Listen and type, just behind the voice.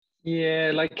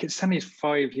Yeah, like Sammy's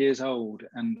 5 years old,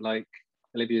 and like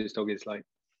Olivia's dog is like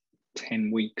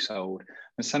 10 weeks old,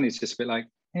 and Sunny's just a bit like,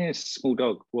 yeah, it's a small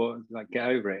dog. What? Like, get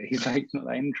over it. He's like not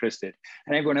that interested,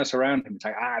 and everyone else around him is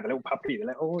like, the little puppy. They're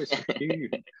like, oh, it's so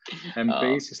cute. And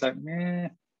but he's just like,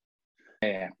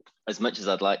 yeah. As much as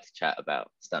I'd like to chat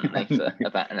about Stanley for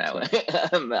about an hour,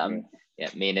 yeah,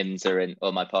 me and Ims are in,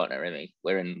 or my partner Imi,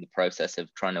 we're in the process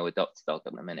of trying to adopt a dog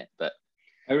at the minute, but.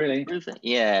 Oh, really?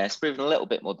 It's proven a little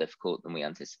bit more difficult than we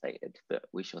anticipated, but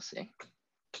we shall see.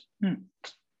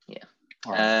 Yeah.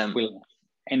 Right. We'll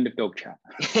end of dog chat.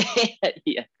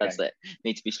 Yeah, that's it.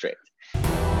 Need to be strict.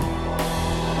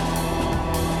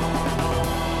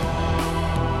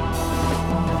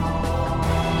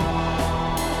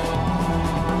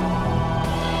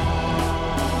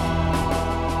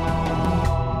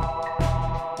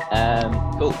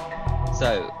 Cool.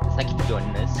 So thank you for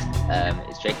joining us.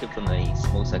 It's Jacob from the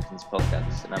Small Seconds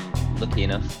podcast, and I'm lucky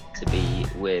enough to be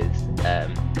with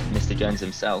Mr. Jones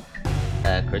himself,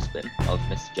 Crispin of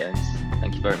Mr. Jones.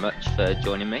 Thank you very much for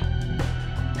joining me.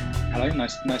 Hello,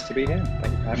 nice to be here.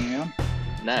 Thank you for having me on.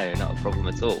 No, not a problem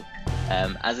at all.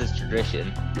 As is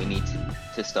tradition, we need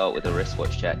to start with a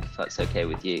wristwatch check, if that's okay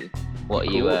with you. What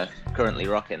are you currently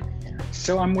rocking?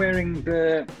 So I'm wearing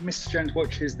the Mr. Jones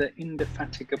watches, the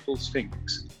Indefatigable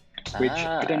Sphinx, which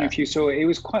I don't know if you saw. It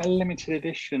was quite a limited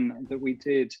edition that we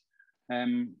did.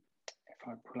 If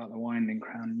I pull out the winding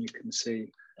crown, you can see.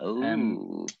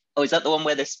 Oh, is that the one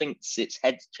where the Sphinx, its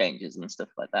head changes and stuff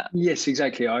like that? Yes,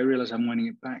 exactly. I realise I'm winding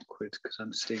it backwards because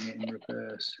I'm seeing it in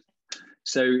reverse.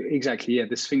 So exactly, yeah,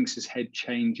 the Sphinx's head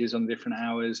changes on different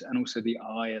hours, and also the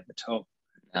eye at the top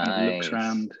kind of looks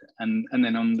around, and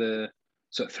then on the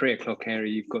sort of 3 o'clock area,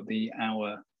 you've got the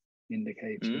hour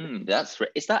indicator. That's right.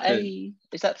 Is that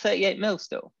 38 mil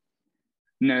still?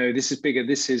 No, this is bigger.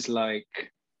 This is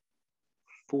like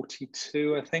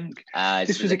 42, I think.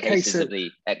 This was a case of the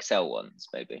XL ones,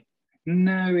 maybe.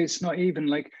 No, it's not even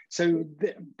like so.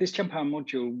 This jump hour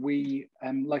module we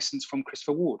licensed from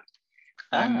Christopher Ward.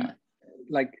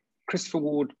 Like Christopher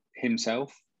Ward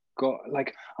himself got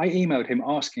like I emailed him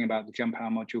asking about the jump hour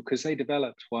module because they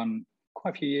developed one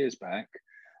quite a few years back,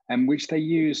 and which they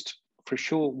used for a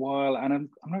short while, and I'm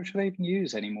not sure they even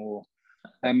use anymore.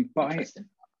 But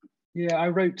I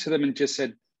wrote to them and just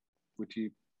said, would you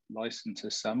license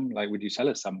us some? Like, would you sell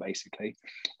us some, basically?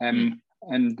 And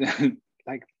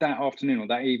like that afternoon or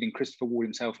that evening, Christopher Ward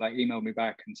himself like emailed me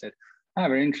back and said,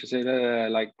 we're interested.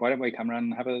 Like, why don't we come around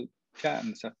and have a chat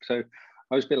and stuff? So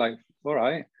I was a bit like, all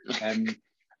right.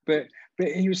 But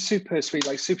he was super sweet,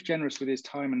 like super generous with his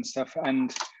time and stuff.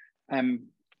 And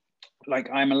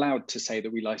like I'm allowed to say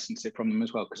that we licensed it from them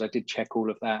as well, because I did check all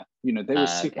of that. You know, they were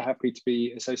super happy to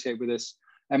be associated with us.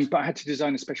 But I had to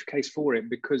design a special case for it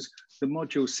because the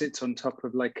module sits on top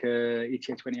of like a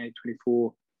ETA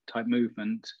 2824 type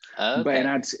movement, but it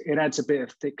adds a bit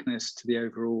of thickness to the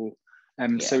overall.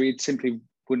 So it simply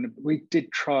wouldn't. We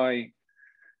did try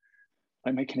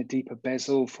like making a deeper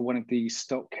bezel for one of the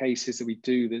stock cases that we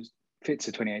do that fits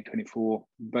a 2824,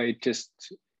 but it just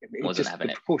the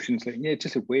proportions.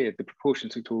 Just a weird. The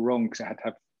proportions looked all wrong because it had to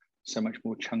have so much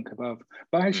more chunk above.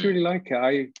 But I actually really like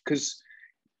it. Because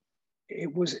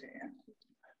it was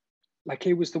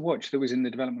the watch that was in the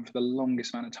development for the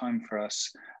longest amount of time for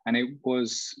us, and it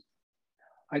was.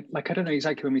 I don't know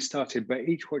exactly when we started, but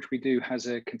each watch we do has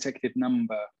a consecutive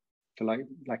number for like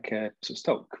a sort of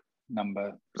stock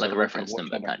number, like a reference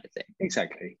number kind of thing.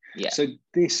 Exactly. Yeah. So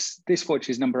this watch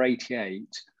is number 88.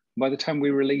 By the time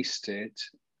we released it,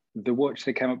 the watch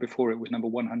that came up before it was number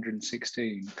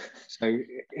 116. So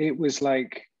it was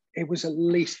at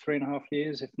least 3.5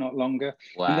 years, if not longer.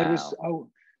 Wow. And there was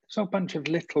a bunch of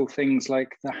little things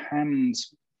like the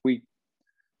hands we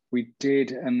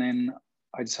did, and then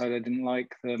I decided I didn't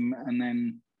like them, and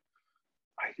then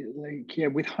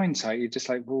with hindsight, you're just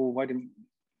like, well, why didn't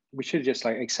we should have just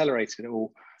like accelerated it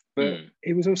all? But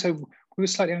it was also, we were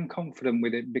slightly unconfident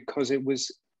with it because of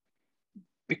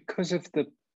the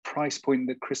price point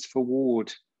that Christopher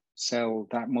Ward sell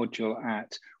that module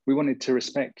at. We wanted to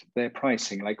respect their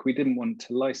pricing. Like we didn't want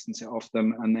to license it off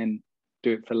them and then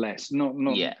do it for less. Not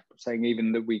saying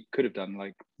even that we could have done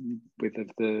like with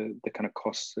the kind of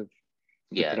costs of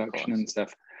the production and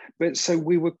stuff. But so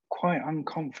we were quite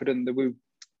unconfident that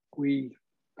we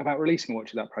about releasing a watch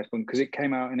at that price point, because it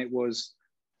came out and it was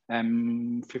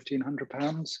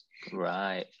 £1,500.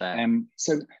 Right.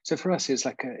 So for us, it's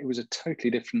like it was a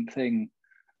totally different thing,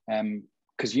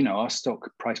 because our stock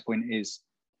price point is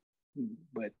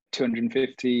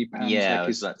 £250. Yeah,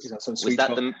 was that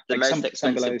the most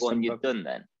expensive one you've done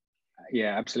then?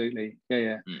 Yeah, absolutely.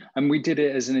 Yeah. And we did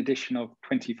it as an edition of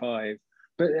 25.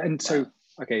 So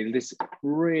okay, this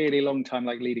really long time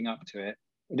like leading up to it,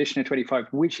 edition of 25,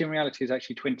 which in reality is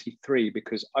actually 23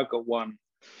 because I've got one,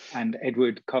 and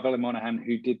Edward Carvalho Monaghan,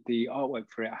 who did the artwork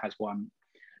for it, has one.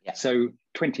 Yeah. So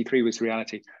 23 was the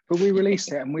reality. But we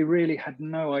released it and we really had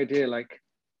no idea, like,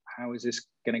 how is this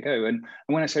going to go? And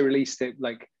when I say released it,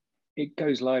 like, it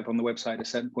goes live on the website at a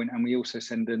certain point, and we also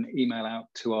send an email out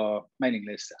to our mailing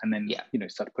list, and then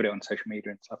start to put it on social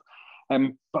media and stuff.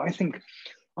 But I think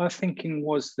our thinking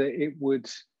was that it would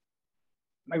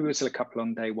maybe we'll sell a couple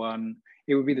on day one.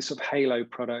 It would be the sort of halo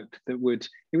product that would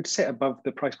sit above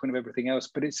the price point of everything else,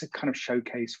 but it's a kind of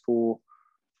showcase for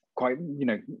quite,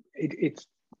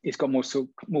 it's got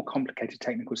more complicated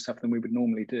technical stuff than we would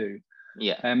normally do.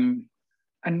 Yeah. And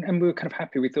we were kind of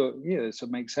happy. We thought, this sort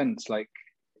of makes sense. Like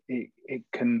it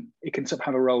can sort of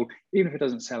have a role, even if it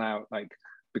doesn't sell out, like,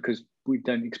 because we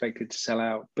don't expect it to sell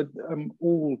out. But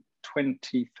all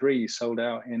 23 sold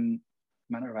out in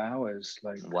a matter of hours.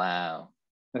 Like, wow.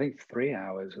 I think 3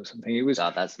 hours or something. It was,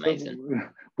 God, that's amazing.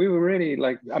 We were really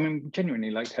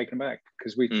genuinely like taken aback,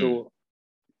 because we thought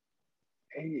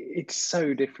it's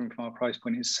so different from our price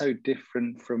point. It's so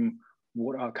different from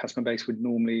what our customer base would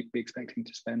normally be expecting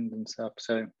to spend and stuff.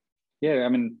 So yeah, I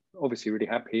mean, obviously really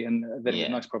happy, and then it's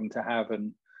a nice problem to have.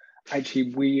 And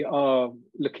actually we are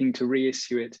looking to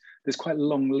reissue it. There's quite a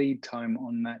long lead time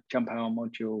on that Jump Hour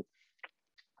module.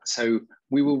 So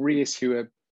we will reissue a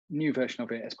new version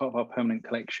of it as part of our permanent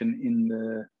collection in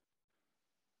the,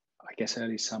 I guess,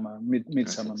 early summer,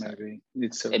 midsummer maybe.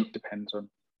 It sort of depends on.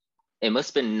 It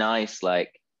must have been nice,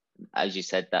 like, as you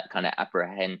said, that kind of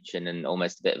apprehension and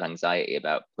almost a bit of anxiety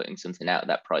about putting something out at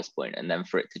that price point, and then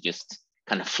for it to just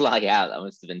kind of fly out. That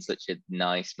must have been such a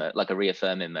nice, like a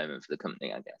reaffirming moment for the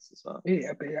company, I guess, as well.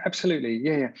 Yeah, absolutely.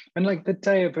 Yeah. And like the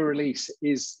day of a release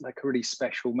is like a really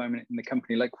special moment in the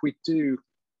company. Like we do,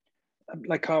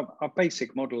 like our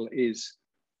basic model is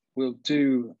we'll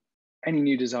do any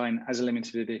new design as a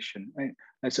limited edition, right?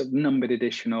 A sort of numbered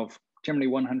edition of generally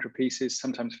 100 pieces,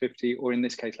 sometimes 50, or in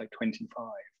this case, like 25.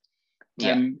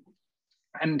 Yeah.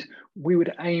 And we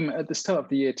would aim at the start of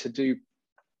the year to do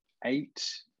 8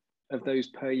 of those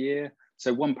per year.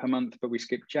 So 1 per month, but we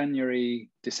skip January,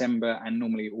 December, and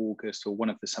normally August, or one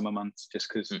of the summer months, just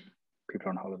because people are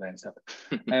on holiday and stuff.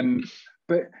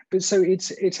 But so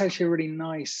it's actually a really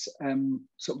nice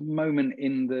sort of moment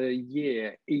in the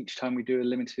year each time we do a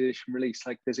limited edition release.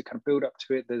 Like there's a kind of build up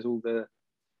to it. There's all the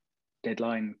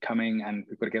deadline coming, and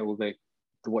we've got to get all the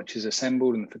watches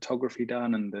assembled and the photography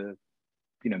done, and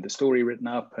the story written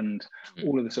up, and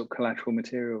all of the sort of collateral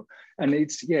material. And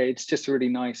it's just a really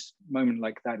nice moment,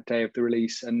 like that day of the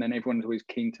release. And then everyone's always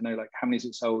keen to know, like, how many is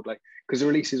it sold? Like, because the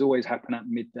releases always happen at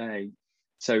midday.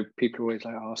 So people are always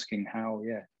like asking how's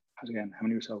it going? How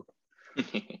many were sold?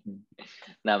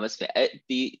 That must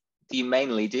be, do you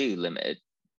mainly do limited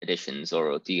editions,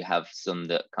 or do you have some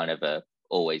that kind of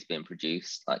always being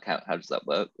produced? Like how does that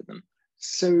work with them?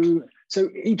 So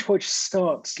each watch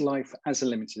starts life as a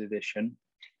limited edition.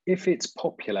 If it's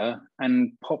popular,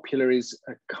 and popular is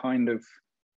a kind of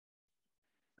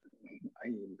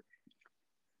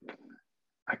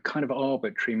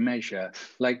arbitrary measure,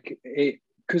 like it,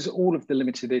 because all of the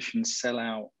limited editions sell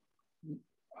out.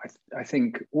 I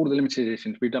think all of the limited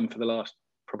editions we've done for the last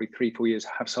probably 3-4 years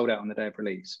have sold out on the day of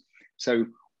release. So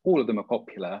all of them are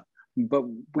popular, but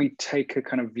we take a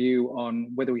kind of view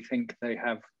on whether we think they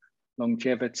have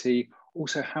longevity.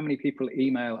 Also, how many people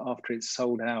email after it's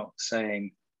sold out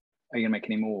saying, are you gonna make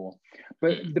any more?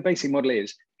 But the basic model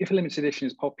is, if a limited edition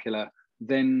is popular,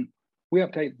 then we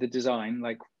update the design.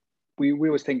 Like we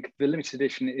always think the limited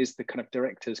edition is the kind of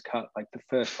director's cut, like the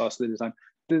first pass of the design,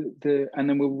 and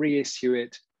then we'll reissue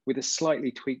it with a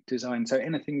slightly tweaked design. So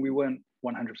anything we weren't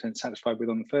 100% satisfied with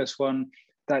on the first one,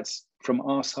 that's from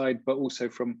our side, but also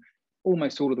from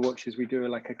almost all of the watches we do are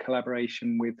like a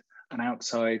collaboration with an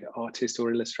outside artist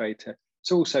or illustrator.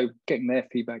 So also getting their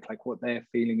feedback, like what their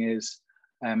feeling is.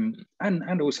 And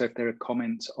also if there are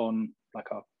comments on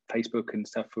like our Facebook and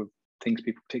stuff of things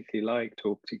people particularly liked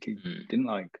or particularly didn't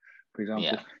like, for example.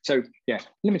 Yeah. So yeah,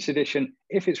 limited edition,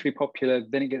 if it's really popular,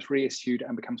 then it gets reissued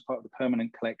and becomes part of the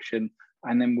permanent collection.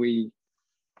 And then we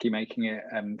keep making it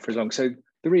for as long. So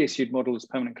the reissued models,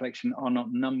 permanent collection, are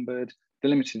not numbered. The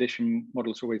limited edition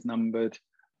models are always numbered.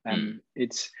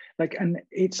 It's like, and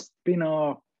it's been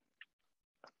our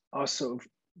sort of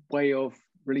way of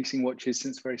releasing watches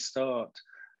since the very start.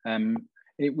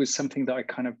 It was something that I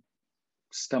kind of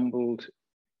stumbled.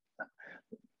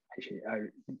 Actually,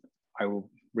 I will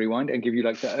rewind and give you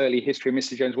like the early history of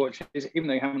Mr. Jones watches, even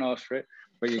though you haven't asked for it,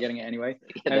 but you're getting it anyway.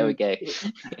 There we go.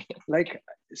 Like,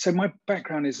 so my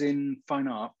background is in fine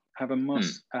art. I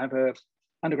have a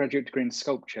undergraduate degree in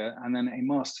sculpture, and then a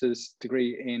master's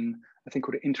degree in a thing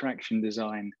called interaction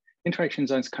design. Interaction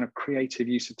design is kind of creative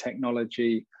use of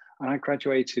technology. And I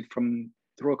graduated from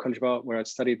the Royal College of Art, where I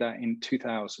studied that in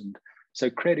 2000. So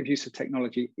creative use of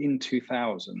technology in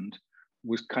 2000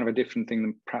 was kind of a different thing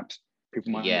than perhaps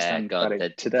people might understand about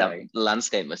it today. The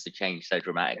landscape must have changed so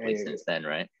dramatically since then,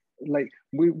 right? Like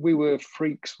we were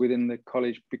freaks within the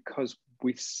college because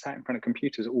we sat in front of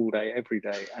computers all day, every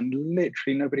day, and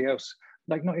literally nobody else,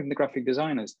 like not even the graphic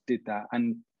designers did that.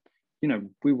 And, you know,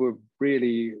 we were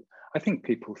really, I think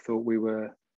people thought we were,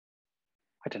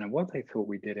 I don't know what they thought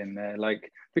we did in there,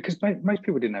 like, because most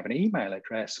people didn't have an email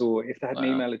address, or if they had an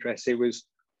email address, it was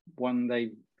one they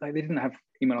didn't have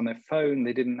email on their phone,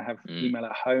 they didn't have email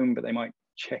at home, but they might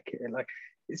check it. Like,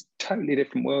 it's totally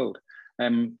different world.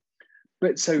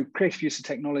 But so creative use of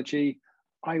technology,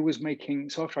 I was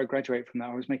making, so after I graduated from that,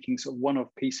 I was making sort of one-off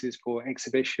pieces for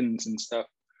exhibitions and stuff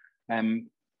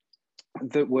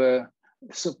that were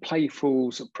sort of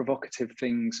playful, sort of provocative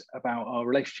things about our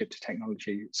relationship to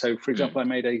technology. So for example, I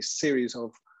made a series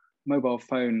of mobile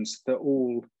phones that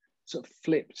all sort of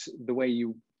flipped the way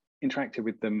you interacted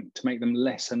with them to make them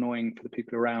less annoying for the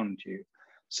people around you.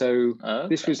 So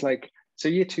this was like, so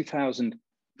year 2000,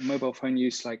 mobile phone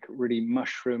use like really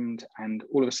mushroomed, and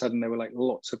all of a sudden there were like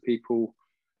lots of people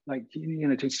like, you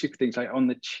know, doing stupid things like on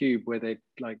the tube where they're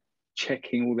like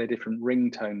checking all their different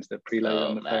ringtones that preload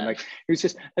on the phone. Like, it was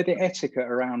just like the etiquette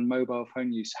around mobile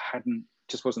phone use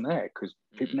just wasn't there, because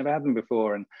people never had them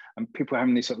before, and people were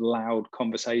having these sort of loud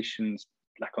conversations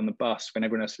like on the bus when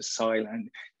everyone else was silent.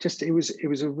 Just it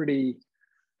was a really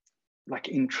like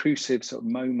intrusive sort of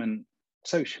moment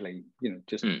socially, you know,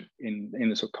 just in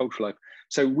the sort of cultural life.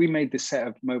 So we made this set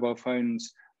of mobile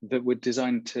phones that were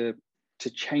designed to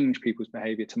change people's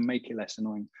behavior, to make it less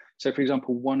annoying. So for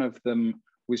example, one of them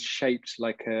was shaped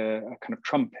like a kind of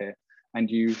trumpet, and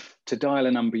to dial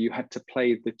a number, you had to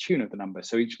play the tune of the number.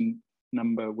 So each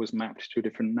number was mapped to a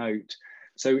different note.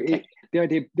 So the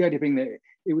idea being that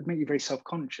it would make you very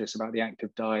self-conscious about the act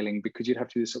of dialing, because you'd have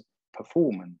to do this sort of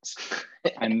performance.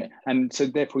 and so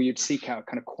therefore you'd seek out a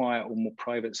kind of quiet or more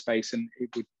private space, and it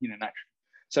would, you know,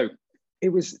 naturally.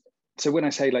 So when I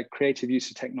say like creative use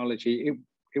of technology,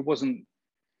 it wasn't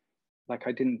like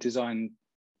I didn't design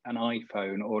an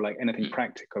iPhone or like anything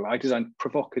practical. I designed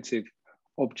provocative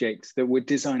objects that were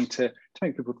designed to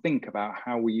make people think about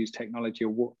how we use technology, or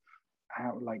what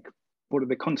are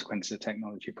the consequences of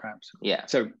technology, perhaps. Yeah.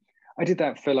 So I did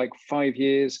that for like 5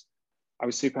 years. I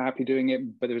was super happy doing it,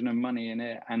 but there was no money in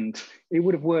it. And it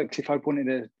would have worked if I'd wanted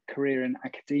a career in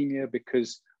academia,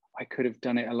 because I could have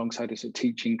done it alongside a sort of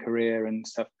teaching career and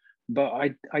stuff. But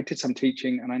I did some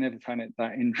teaching, and I never found it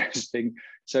that interesting.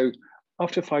 So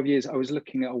after 5 years, I was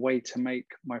looking at a way to make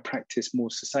my practice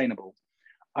more sustainable.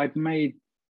 I'd made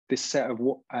this set of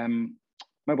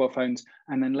mobile phones,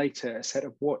 and then later a set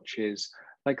of watches.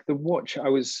 Like the watch,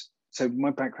 so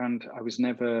my background, I was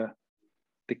never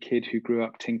the kid who grew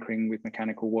up tinkering with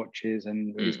mechanical watches,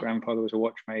 and his grandfather was a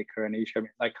watchmaker and he showed me,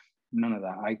 like, none of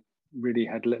that. I really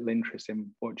had little interest in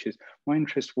watches. My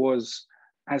interest was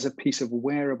as a piece of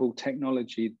wearable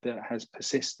technology that has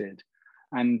persisted.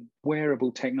 And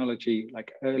wearable technology,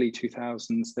 like early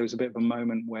 2000s, there was a bit of a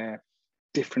moment where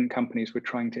different companies were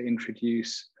trying to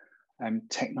introduce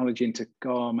technology into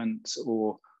garments,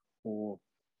 or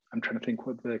I'm trying to think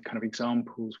what the kind of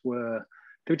examples were.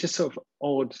 They were just sort of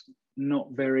odd, not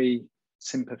very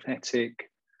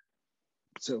sympathetic,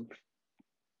 sort of,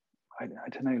 I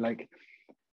don't know, like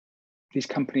these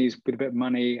companies with a bit of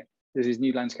money, there's this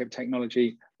new landscape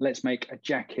technology, let's make a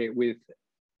jacket with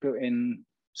built-in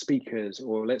speakers,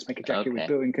 or let's make a jacket with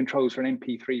built-in controls for an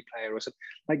MP3 player, or something.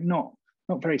 Like not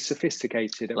very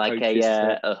sophisticated. Like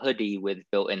a hoodie with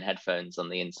built-in headphones on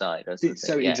the inside or something.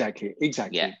 So exactly.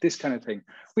 Yeah. This kind of thing,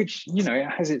 which, you know, it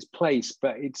has its place,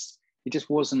 but it just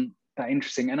wasn't that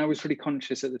interesting. And I was really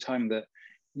conscious at the time that,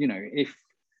 you know, if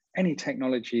any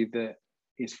technology that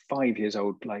is 5 years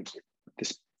old, like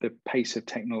the pace of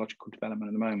technological development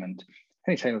at the moment,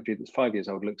 any technology that's 5 years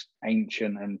old looks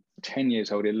ancient, and 10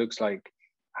 years old, it looks like,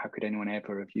 how could anyone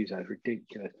ever have used that? It's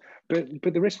ridiculous.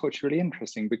 But the wristwatch is really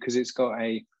interesting because it's got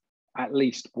at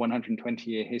least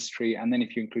 120-year history. And then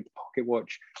if you include the pocket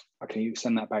watch, okay, you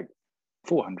send that back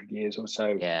 400 years or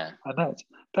so. Yeah. And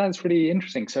that's really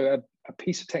interesting. So a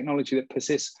piece of technology that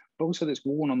persists, but also that's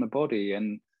worn on the body.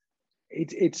 And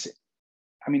it's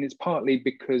partly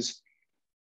because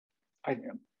I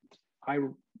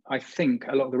think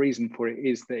a lot of the reason for it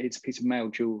is that it's a piece of male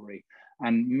jewelry,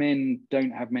 and men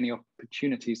don't have many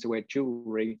opportunities to wear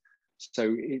jewelry.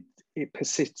 So it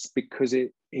persists because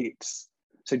it's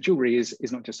so jewelry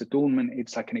is not just adornment,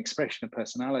 it's like an expression of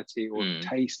personality or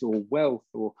taste or wealth,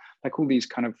 or like all these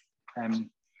kind of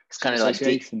it's kind of like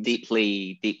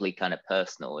deeply kind of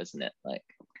personal, isn't it? Like,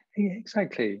 yeah,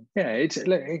 exactly. Yeah,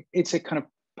 it's a kind of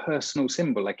personal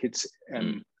symbol. Like it's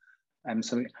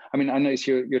something. I mean, I notice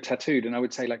you're tattooed, and I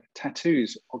would say like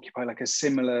tattoos occupy like a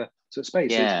similar sort of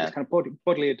space. Yeah. It's kind of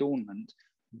bodily adornment,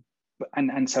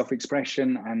 and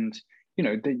self-expression, and you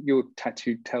know that your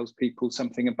tattoo tells people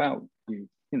something about you.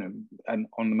 You know, and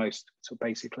on the most sort of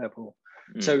basic level.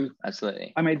 So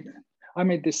absolutely, I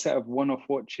made this set of one-off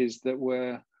watches that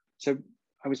were, so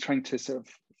I was trying to sort of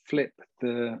flip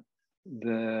the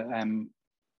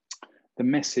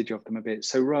message of them a bit.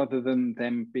 So rather than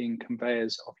them being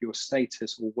conveyors of your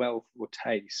status or wealth or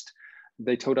taste,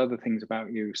 they told other things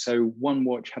about you. So one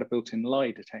watch had a built-in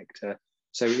lie detector.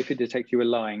 So if it detected you were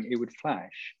lying, it would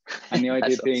flash. And the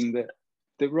idea being that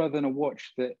rather than a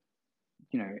watch that,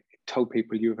 you know, told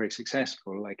people you were very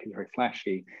successful, like it's very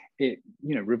flashy, it,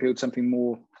 you know, revealed something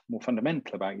more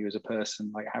fundamental about you as a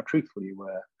person, like how truthful you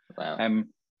were. Wow.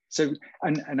 So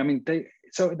and I mean they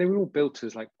were all built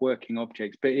as like working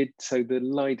objects, but so the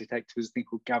lie detector was a thing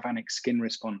called galvanic skin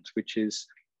response, which is,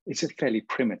 it's a fairly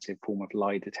primitive form of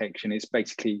lie detection. It's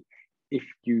basically, if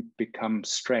you become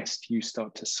stressed, you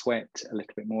start to sweat a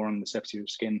little bit more on the surface of your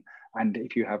skin, and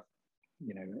if you have,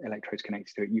 you know, electrodes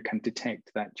connected to it, you can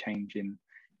detect that change in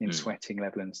sweating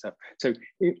level and stuff. So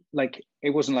it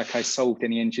wasn't like I solved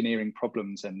any engineering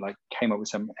problems and like came up with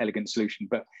some elegant solution,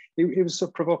 but it was a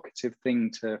provocative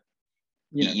thing to,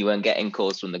 you know. You weren't getting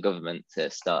calls from the government to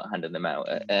start handing them out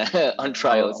on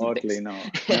trials. Oddly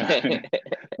not.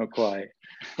 Not quite.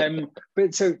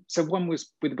 But so one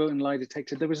was with the built-in lie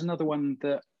detector. There was another one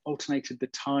that alternated the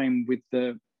time with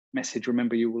the message,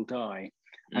 "Remember, you will die."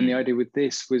 And the idea with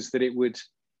this was that it would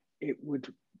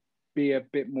be a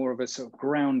bit more of a sort of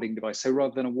grounding device. So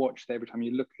rather than a watch that every time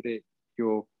you look at it,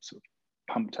 you're sort of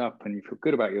pumped up and you feel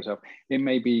good about yourself, it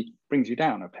maybe brings you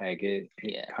down a peg. It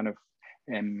kind of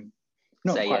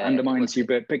not quite undermines you,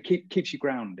 but keeps you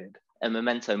grounded. A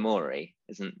memento mori,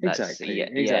 isn't that? Exactly.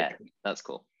 Yeah, that's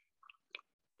cool.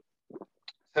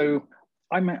 So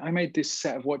I made this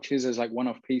set of watches as like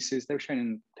one-off pieces. They were shown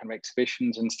in kind of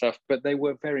exhibitions and stuff, but they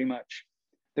were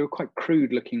quite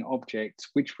crude looking objects,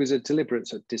 which was a deliberate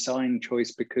sort of design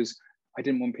choice, because I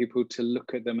didn't want people to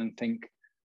look at them and think,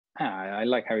 I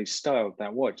like how he styled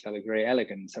that watch. That looks very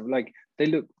elegant. So like they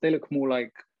look more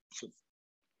like sort of,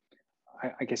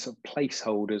 I guess, sort of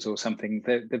placeholders or something.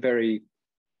 They're very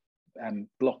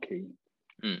blocky.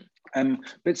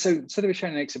 But so they were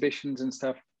shown in exhibitions and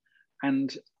stuff.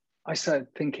 And I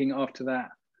started thinking after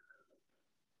that,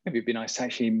 maybe it'd be nice to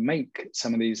actually make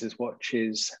some of these as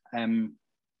watches.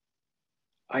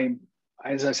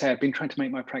 As I say, I've been trying to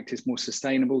make my practice more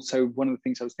sustainable. So one of the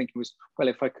things I was thinking was, well,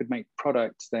 if I could make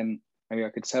products, then maybe I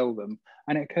could sell them.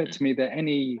 And it occurred to me that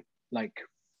anytime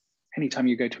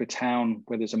you go to a town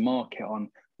where there's a market on,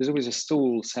 there's always a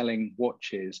stall selling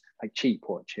watches, like cheap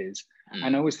watches.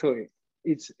 And I always thought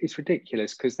it's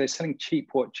ridiculous, because they're selling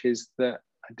cheap watches that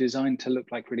are designed to look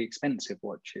like really expensive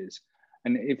watches.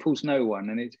 And it fools no one.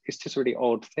 And it's just a really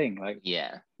odd thing. Like,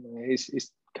 yeah, it's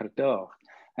kind of daft.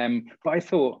 But I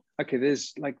thought, okay,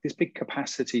 there's like this big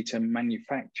capacity to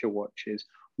manufacture watches.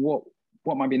 What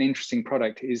might be an interesting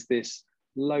product is this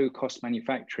low cost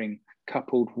manufacturing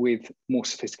coupled with more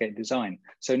sophisticated design.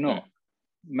 So not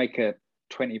make a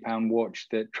 £20 watch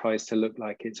that tries to look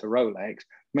like it's a Rolex,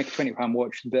 make a £20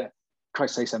 watch that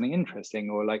tries to say something interesting,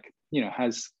 or like, you know,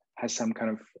 has some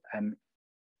kind of,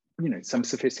 you know, some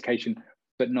sophistication,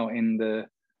 but not in the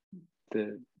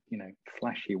you know,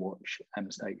 flashy watch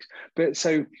mistakes. But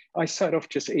so I started off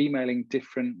just emailing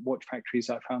different watch factories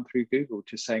I found through Google,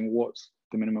 just saying, what's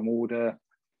the minimum order?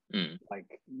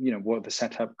 Like, you know, what are the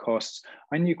setup costs?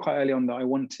 I knew quite early on that I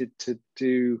wanted to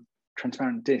do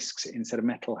transparent discs instead of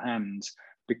metal hands,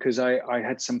 because I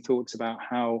had some thoughts about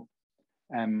how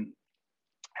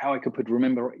I could put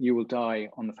 "Remember, you will die"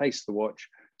 on the face of the watch.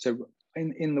 So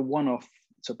in the one-off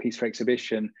sort of piece for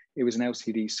exhibition, it was an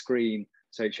LCD screen.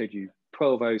 So it showed you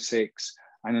 12:06,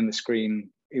 and then the screen,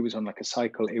 it was on like a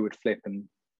cycle, it would flip and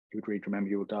it would read "Remember,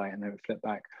 you will die," and then it would flip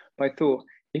back. But I thought,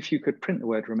 if you could print the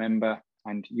word "Remember"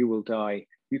 and "you will die,"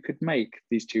 you could make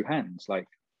these two hands, like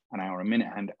an hour, a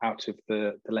minute hand, out of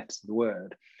the letters of the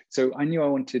word. So I knew I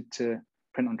wanted to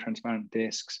print on transparent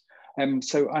discs.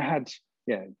 So I had,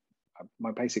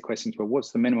 my basic questions were,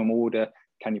 what's the minimum order?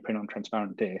 Can you print on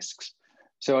transparent discs?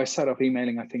 So I started off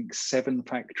emailing, I think, 7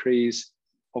 factories,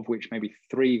 of which maybe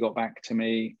 3 got back to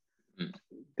me.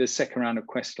 The second round of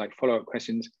questions, like follow-up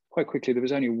questions, quite quickly, there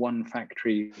was only 1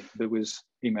 factory that was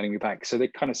emailing me back. So they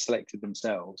kind of selected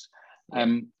themselves.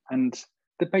 And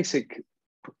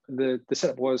the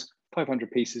setup was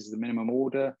 500 pieces is the minimum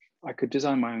order. I could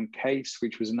design my own case,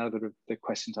 which was another of the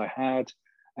questions I had.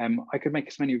 I could make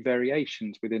as many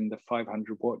variations within the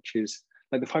 500 watches.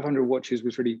 Like the 500 watches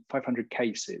was really 500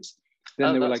 cases.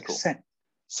 Then there were like cool.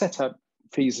 setup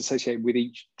fees associated with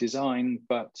each design,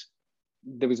 but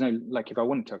there was no, like if I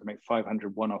wanted to, I could make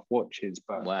 500 one-off watches,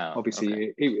 but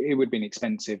obviously it would have been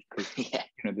expensive because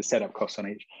the setup costs on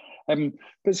each.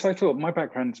 But so I thought, my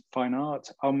background's fine art,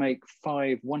 I'll make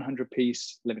 5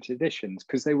 100-piece limited editions,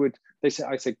 because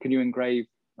I said, can you engrave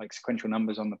like sequential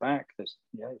numbers on the back?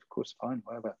 Yeah, of course, fine,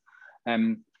 whatever.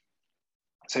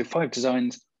 So 5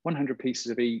 designs, 100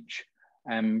 pieces of each,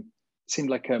 seemed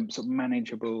like a sort of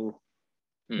manageable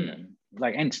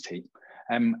like entity.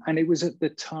 And it was at the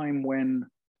time when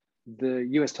the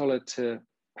US dollar to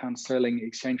pound sterling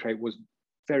exchange rate was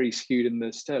very skewed in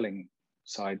the sterling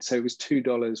side. So it was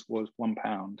 $2 was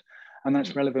 £1. And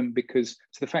that's relevant because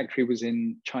the factory was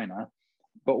in China,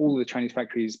 but all the Chinese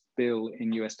factories bill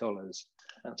in US dollars.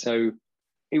 Okay. So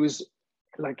it was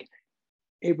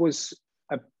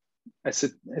a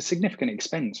significant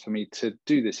expense for me to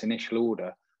do this initial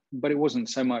order, but it wasn't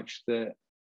so much that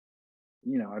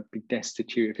I'd be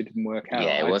destitute if it didn't work out.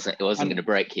 Yeah, it wasn't going to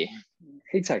break you.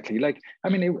 Exactly.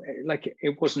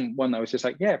 It wasn't one that was just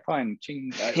like, yeah, fine,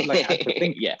 I had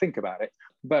to think about it.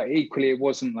 But equally, it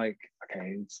wasn't like,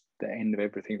 okay, it's the end of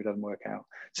everything if it doesn't work out.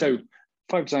 So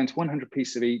 5 designs, 100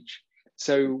 pieces of each.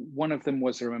 So one of them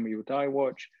was a Remember You'll Die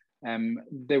watch.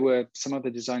 There were some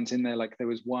other designs in there, like there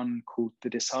was one called the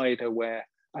Decider, where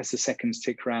as the seconds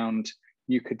tick round,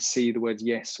 you could see the words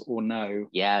yes or no.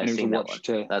 Yeah, I've seen that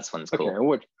one. That's one's cool.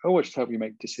 Okay, I watch to help you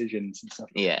make decisions and stuff.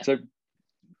 Yeah. So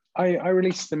I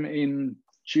released them in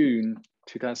June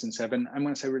 2007. And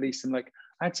when I say released them, like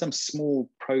I had some small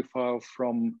profile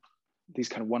from these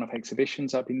kind of one-off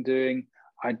exhibitions I've been doing.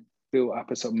 I built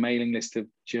up a sort of mailing list of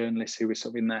journalists who were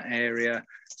sort of in that area.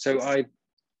 So I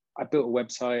built a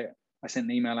website. I sent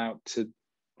an email out to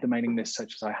the mailing list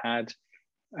such as I had.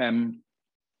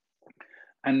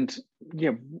 And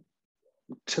yeah,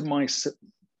 somewhat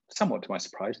to my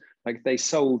surprise, like they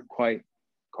sold quite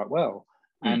well.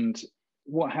 And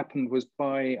what happened was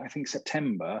by, I think,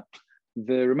 September,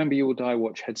 the Remember You Will Die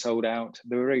watch had sold out.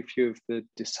 There were very few of the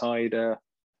Decider,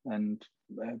 and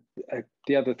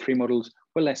the other 3 models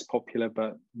were less popular,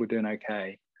 but were doing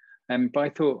okay. But I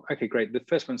thought, okay, great. The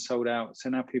first one sold out, so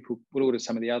now people will order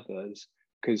some of the others,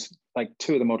 because like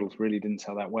 2 of the models really didn't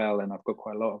sell that well, and I've got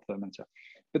quite a lot of them and stuff.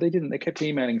 But they didn't. They kept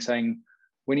emailing saying,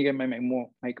 when are you going to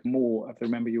make more of the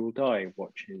Remember You Will Die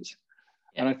watches?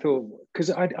 Yeah. And I thought, because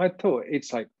I thought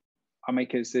it's like, I'll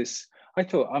make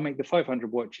the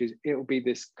 500 watches. It'll be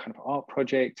this kind of art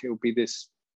project. It'll be this,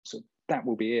 so that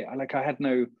will be it. I had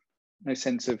no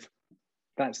sense of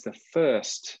that's the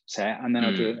first set, and then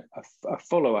I'll do a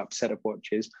follow-up set of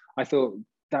watches. I thought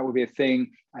that would be a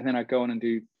thing, and then I'd go on and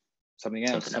do something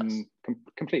else, some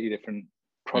completely different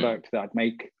product that I'd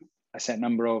make a set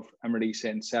number of and release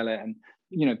it and sell it. And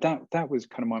that was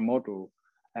kind of my model,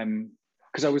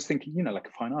 because I was thinking, like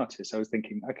a fine artist, I was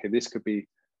thinking, okay, this could be,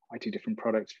 I do different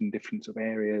products from different sort of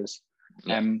areas.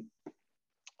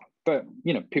 But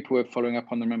people were following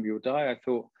up on the Remember You'll Die. I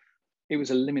thought it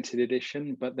was a limited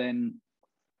edition, but then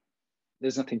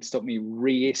there's nothing to stop me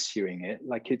reissuing it.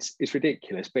 Like it's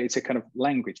ridiculous, but it's a kind of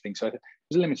language thing. So it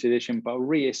was a limited edition, but I'll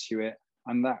reissue it,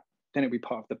 and then it'll be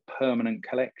part of the permanent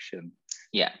collection.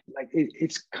 Yeah, like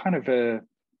it's kind of a.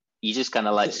 You just kind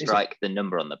of like strike the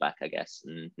number on the back, I guess,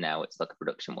 and now it's like a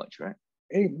production watch, right?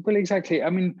 Well, exactly. I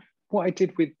mean, what I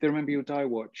did with the Remember You'll Die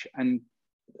watch, and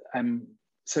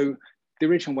so the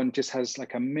original one just has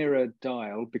like a mirror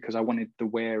dial, because I wanted the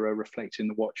wearer reflecting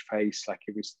the watch face, like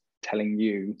it was telling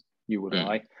you will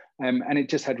die. And it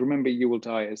just had Remember You Will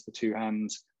Die as the 2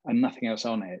 hands and nothing else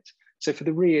on it. So for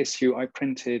the reissue, I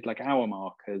printed like hour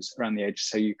markers around the edge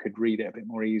so you could read it a bit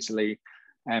more easily,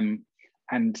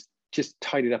 and just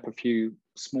tidied up a few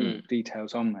small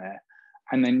details on there.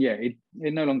 And then, it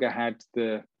no longer had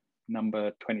the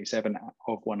number 27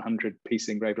 of 100 pieces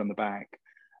engraved on the back.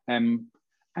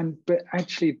 But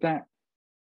actually that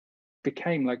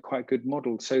became like quite a good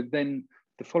model. So then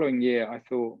the following year, I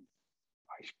thought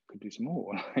I could do some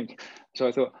more. So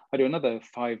I thought I'd do another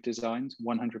 5 designs,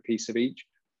 100 pieces of each.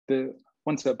 The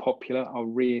ones that are popular, I'll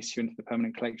reissue into the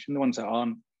permanent collection. The ones that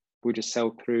aren't, we'll just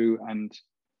sell through and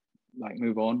like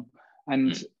move on.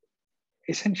 And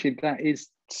essentially that is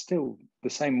still the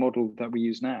same model that we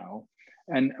use now.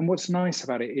 And what's nice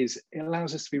about it is it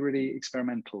allows us to be really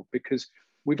experimental, because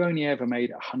we've only ever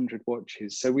made 100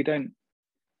 watches. So we don't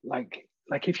like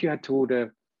if you had to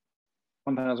order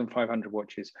 1,500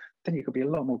 watches, then you could be a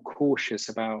lot more cautious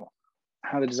about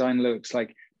how the design looks.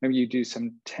 Like maybe you do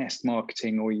some test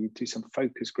marketing, or you do some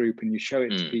focus group and you show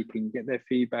it to people and you get their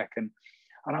feedback. And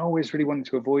I always really wanted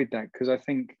to avoid that, because I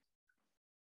think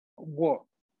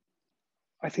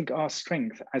our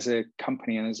strength as a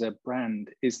company and as a brand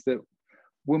is that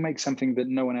we'll make something that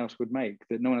no one else would make,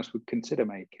 that no one else would consider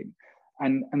making.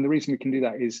 And the reason we can do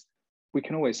that is we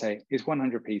can always say it's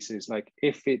 100 pieces. Like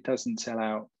if it doesn't sell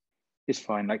out, it's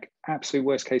fine. Like absolute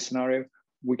worst case scenario,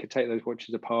 we could take those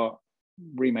watches apart,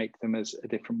 remake them as a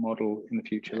different model in the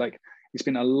future. Like it's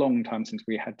been a long time since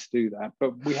we had to do that,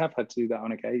 but we have had to do that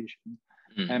on occasion.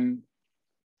 And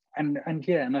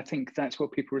I think that's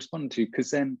what people respond to,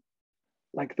 because then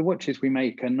like the watches we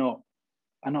make are not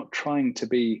trying to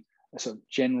be a sort of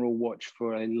general watch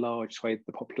for a large swathe of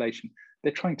the population.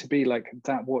 They're trying to be like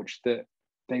that watch that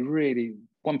they really,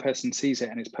 one person sees it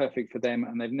and it's perfect for them,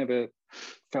 and they've never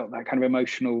felt that kind of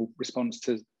emotional response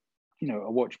to, you know,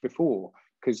 a watch before,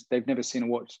 because they've never seen a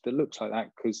watch that looks like that,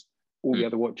 because all the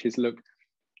other watches look,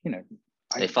 you know,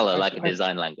 they follow a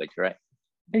design language, right?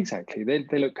 Exactly.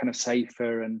 They look kind of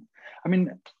safer. And I mean,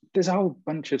 there's a whole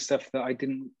bunch of stuff that I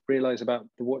didn't realize about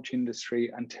the watch industry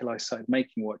until I started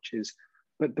making watches.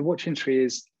 But the watch industry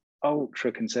is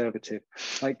ultra conservative.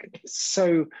 Like,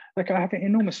 so, like, I have an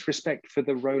enormous respect for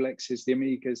the Rolexes, the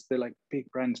Omegas, the like big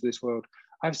brands of this world.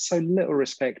 I have so little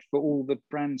respect for all the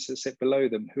brands that sit below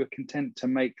them who are content to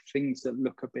make things that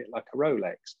look a bit like a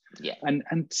Rolex. Yeah. And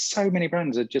so many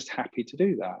brands are just happy to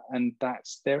do that. And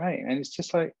that's their aim. And it's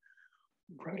just like,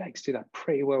 Rolex do that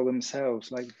pretty well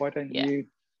themselves. Like, why don't you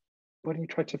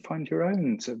try to find your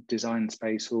own sort of design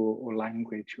space or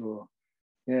language? Or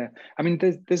I mean,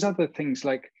 there's other things.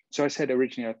 Like, so I said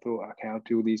originally I thought, okay, I'll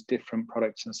do all these different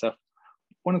products and stuff.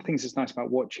 One of the things that's nice about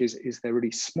watches is they're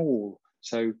really small,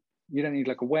 so you don't need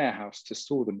like a warehouse to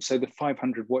store them. So the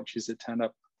 500 watches that turned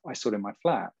up, I stored in my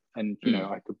flat, and you know,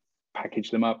 I could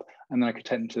package them up and then I could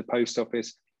take them to the post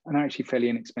office, and they're actually fairly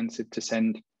inexpensive to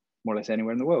send more or less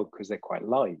anywhere in the world, because they're quite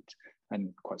light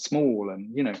and quite small.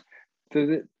 And you know,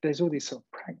 there's all these sort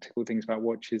of practical things about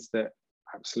watches that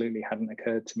absolutely hadn't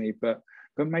occurred to me, but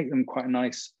make them quite a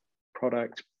nice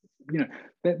product. You know,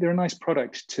 they're a nice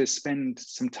product to spend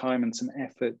some time and some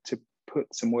effort to put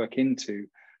some work into,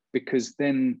 because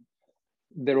then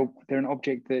they're an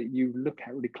object that you look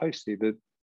at really closely, that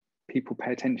people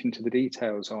pay attention to the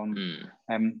details on.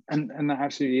 And that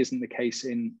absolutely isn't the case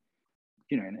in,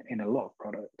 you know, in a lot of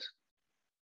products.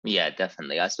 Yeah,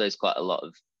 definitely. I suppose quite a lot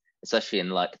of, especially in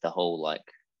like the whole like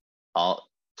art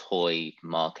toy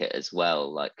market as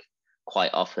well, like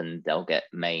quite often they'll get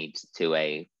made to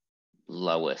a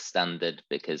lower standard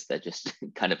because they're just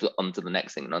kind of onto the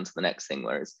next thing and onto the next thing.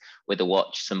 Whereas with a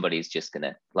watch, somebody's just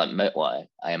gonna like,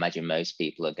 I imagine most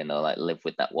people are gonna like live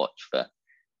with that watch for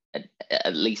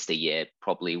at least a year,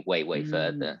 probably way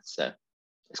further. So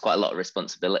it's quite a lot of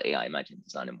responsibility, I imagine,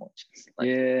 designing watches.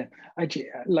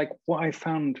 Like what I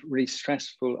found really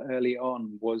stressful early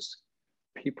on was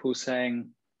people saying,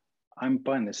 I'm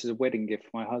buying this as a wedding gift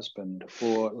for my husband,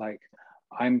 or like,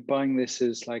 I'm buying this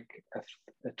as like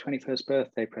a 21st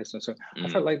birthday present. So I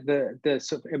felt like the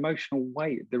sort of emotional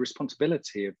weight, the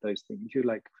responsibility of those things. You're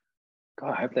like,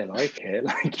 God, I hope they like it.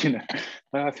 Like, you know,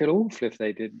 I feel awful if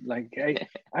they did. Like,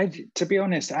 I to be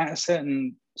honest, at a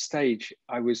certain stage,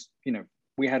 I was, you know,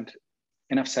 we had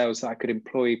enough sales that I could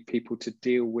employ people to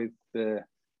deal with the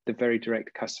very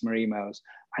direct customer emails.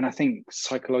 And I think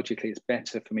psychologically it's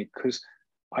better for me, because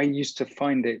I used to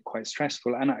find it quite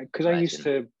stressful. And I used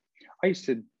to,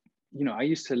 you know, I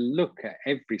used to look at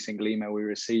every single email we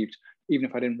received, even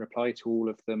if I didn't reply to all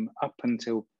of them, up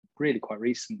until really quite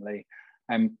recently.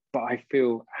 But I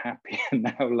feel happier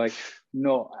now, like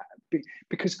not,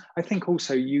 because I think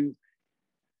also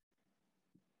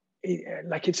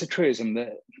it's a truism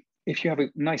that if you have a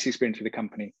nice experience with a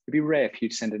company, it'd be rare for you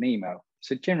to send an email.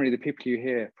 So generally the people you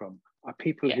hear from are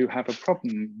people who have a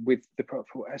problem with the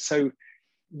product. So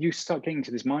you start getting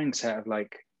to this mindset of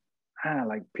like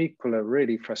people are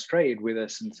really frustrated with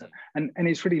us, and so, and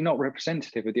it's really not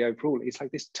representative of the overall. It's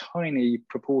like this tiny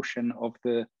proportion of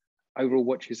the overall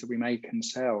watches that we make and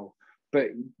sell. But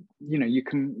you know,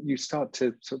 you start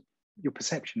to sort of, your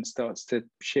perception starts to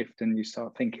shift, and you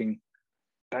start thinking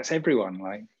that's everyone.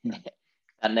 Like, you know.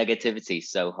 And negativity is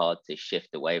so hard to shift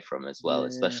away from as well,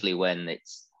 especially when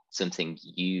it's something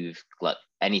you've, like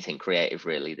anything creative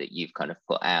really, that you've kind of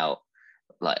put out.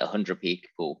 Like 100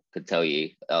 people could tell you,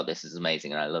 oh, this is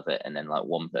amazing and I love it, and then like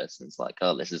one person's like,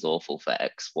 oh, this is awful for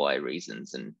X, Y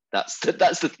reasons, and that's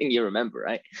the thing you remember,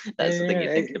 right? That's the thing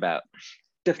you're thinking about.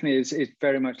 definitely it's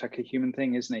very much like a human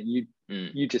thing, isn't it?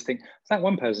 You just think that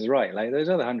one person's right, like those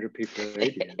other 100 people are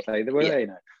idiots. Like what do they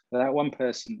know? That one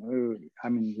person, I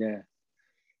mean,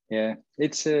 yeah.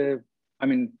 It's a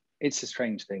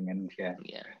strange thing, and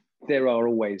there are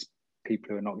always people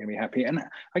who are not going to be happy. And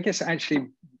I guess actually,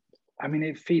 I mean,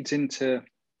 it feeds into.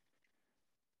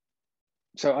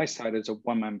 So I started as a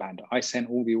one-man band. I sent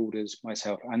all the orders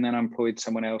myself, and then I employed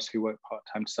someone else who worked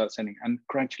part-time to start sending. And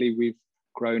gradually we've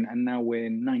grown, and now we're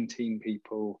 19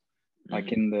 people,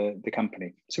 like in the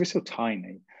company. So we're still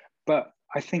tiny. But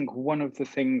I think one of the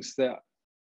things that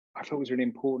I thought was really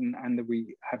important, and that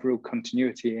we have real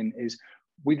continuity in, is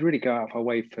we'd really go out of our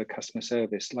way for customer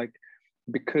service, like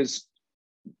because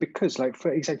like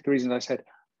for exactly the reasons I said,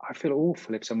 I feel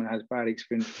awful if someone has bad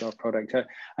experience with our product.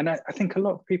 And I think a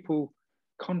lot of people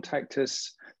contact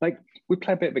us, like we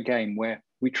play a bit of a game where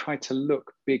we try to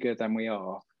look bigger than we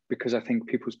are, because I think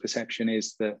people's perception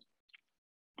is that,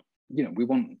 you know, we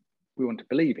want to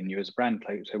believe in you as a brand,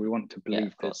 so we want to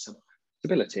believe there's some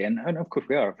stability, and of course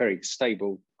we are a very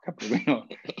stable company. We're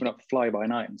not fly by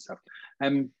night and stuff.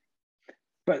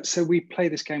 But so we play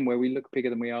this game where we look bigger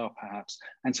than we are, perhaps.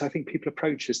 And so I think people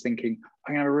approach us thinking,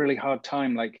 I'm gonna have a really hard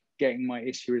time like getting my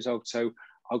issue resolved. So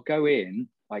I'll go in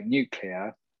like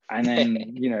nuclear, and then,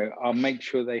 you know, I'll make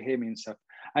sure they hear me and stuff.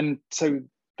 And so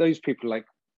those people, like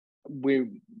we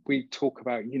talk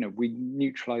about, you know, we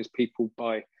neutralize people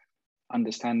by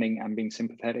understanding and being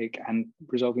sympathetic and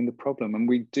resolving the problem. And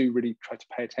we do really try to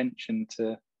pay attention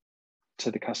to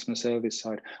the customer service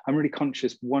side. I'm really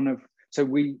conscious so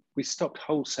we stopped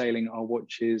wholesaling our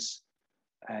watches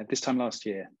this time last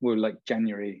year, well, like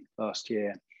January last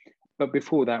year. But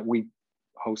before that, we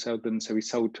wholesaled them. So we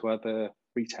sold to other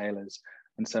retailers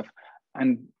and stuff.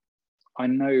 And I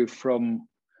know from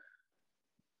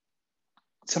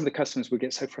some of the customers would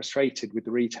get so frustrated with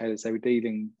the retailers they were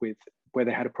dealing with, where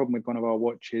they had a problem with one of our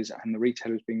watches and the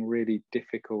retailer was being really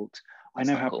difficult. I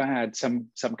know how bad some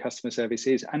customer service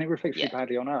is, and it reflects really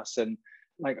badly on us. And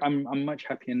like, I'm much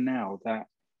happier now that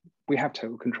we have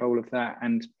total control of that.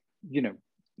 And, you know,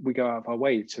 we go out of our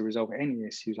way to resolve any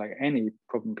issues, like any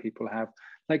problem people have,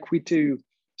 like we do.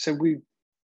 So we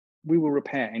will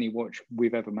repair any watch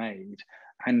we've ever made.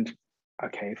 And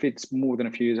okay, if it's more than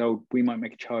a few years old, we might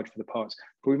make a charge for the parts,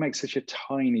 but we make such a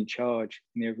tiny charge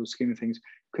in the overall scheme of things,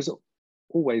 because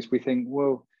always we think,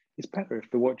 well, it's better if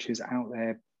the watch is out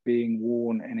there being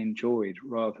worn and enjoyed,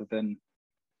 rather than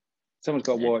someone's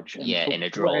got a watch and in a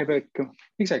drawer.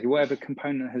 whatever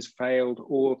component has failed,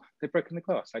 or they've broken the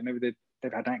glass, like maybe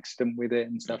they've had an accident with it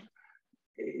and stuff.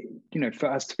 You know,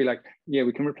 for us to be like, yeah,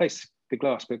 we can replace the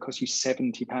glass, but it costs you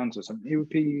 £70 or something, it would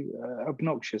be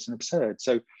obnoxious and absurd.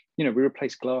 So, you know, we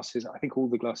replace glasses. I think all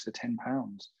the glasses are £10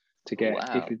 to get.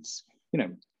 If it's,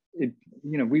 you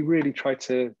know, we really try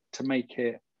to make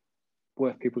it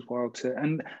worth people's while to,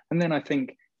 and then I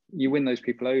think you win those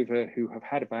people over who have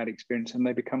had a bad experience, and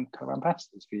they become kind of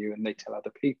ambassadors for you, and they tell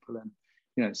other people, and,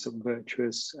 you know, it's a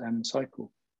virtuous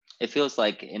cycle. It feels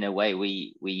like, in a way,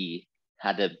 we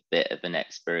had a bit of an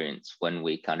experience when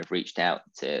we kind of reached out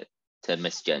to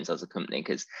Mr. Jones as a company,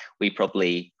 because we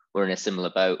probably were in a similar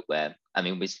boat where, I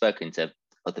mean, we've spoken to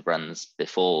other brands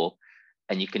before,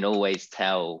 and you can always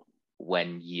tell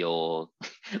when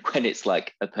when it's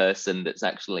like a person that's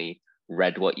actually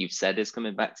read what you've said is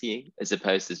coming back to you, as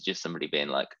opposed to just somebody being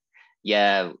like,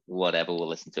 yeah, whatever, we'll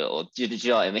listen to it. Or do you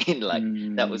know what I mean?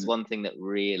 Like, that was one thing that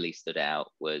really stood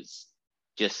out, was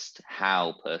just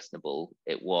how personable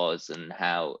it was, and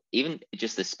how even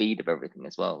just the speed of everything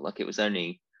as well. Like, it was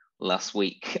only last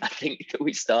week, I think, that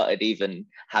we started even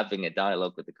having a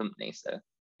dialogue with the company. So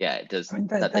yeah, it does. I mean,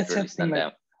 that did really stand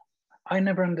out. I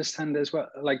never understand as well,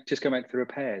 like, just go back to the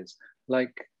repairs.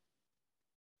 Like,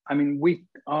 I mean,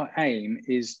 our aim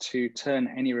is to turn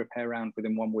any repair around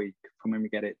within 1 week from when we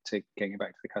get it to getting it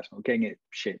back to the customer, getting it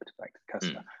shipped back to the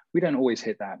customer. We don't always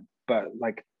hit that, but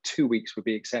like 2 weeks would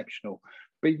be exceptional.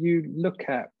 But you look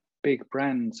at big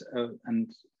brands and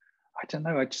I don't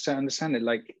know, I just don't understand it.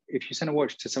 Like, if you send a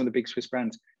watch to some of the big Swiss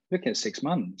brands, you're looking at 6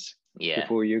 months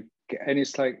before you get, and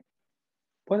it's like,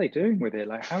 what are they doing with it?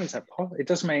 Like, how is that possible? It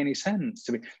doesn't make any sense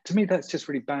to me. To me, that's just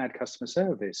really bad customer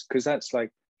service, because that's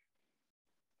like,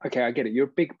 okay, I get it. You're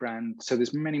a big brand, so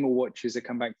there's many more watches that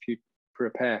come back for you for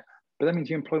repair, but that means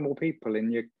you employ more people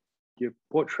in your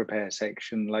watch repair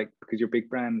section, like, because you're a big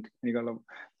brand and you got a lot,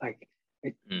 like,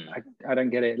 I don't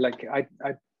get it. Like, I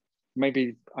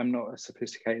maybe I'm not a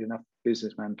sophisticated enough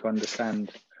businessman to understand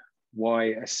why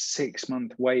a 6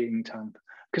 month waiting time,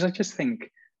 because I just think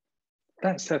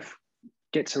that stuff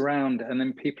gets around, and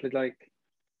then people are like,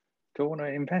 don't want to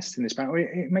invest in this brand.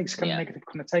 It makes kind of negative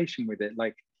connotation with it.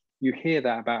 Like, you hear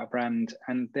that about a brand,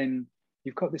 and then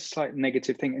you've got this slight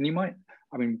negative thing, and you might.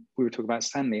 I mean, we were talking about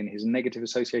Stanley and his negative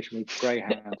association with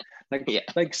Greyhound. Like, yeah.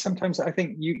 like sometimes I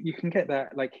think you can get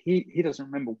that. Like he doesn't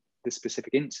remember the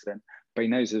specific incident, but he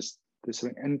knows there's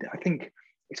something. And I think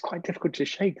it's quite difficult to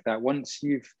shake that once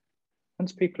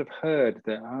people have heard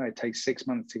that it takes 6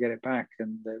 months to get it back,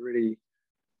 and they're really,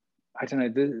 I don't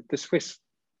know, the Swiss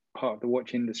part of the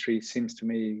watch industry seems to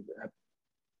me.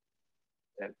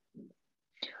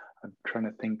 I'm trying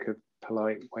to think of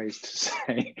polite ways to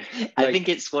say. I think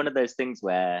it's one of those things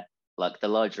where, like, the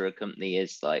larger a company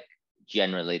is, like,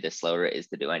 generally the slower it is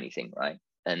to do anything, right?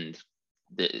 And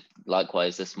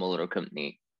likewise, the smaller a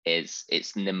company is,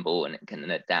 it's nimble and it can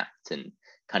adapt and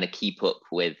kind of keep up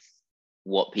with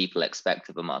what people expect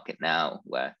of a market now,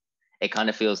 where it kind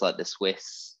of feels like the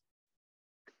Swiss,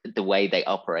 the way they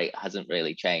operate hasn't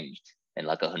really changed in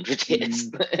like 100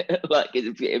 years. Like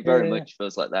it very much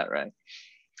feels like that, right?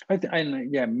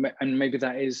 And maybe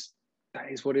that is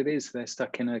what it is. They're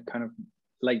stuck in a kind of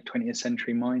late 20th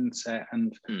century mindset,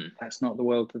 and that's not the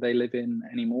world that they live in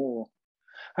anymore.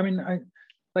 I mean, I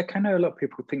know a lot of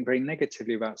people think very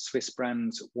negatively about Swiss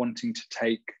brands wanting to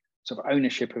take sort of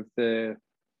ownership of the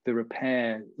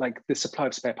repair, like the supply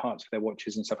of spare parts for their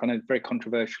watches and stuff. I know it's very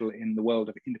controversial in the world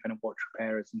of independent watch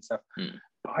repairers and stuff.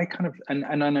 But I kind of,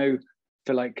 and I know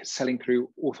for like selling through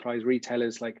authorized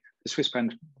retailers, like the Swiss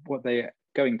brand, what they're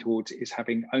going towards is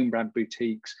having own brand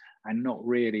boutiques and not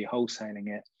really wholesaling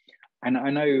it. And I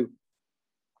know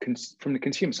from the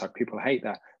consumer side, people hate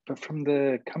that. But from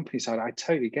the company side, I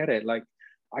totally get it. Like,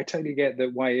 I totally get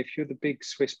that why, if you're the big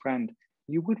Swiss brand,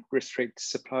 you would restrict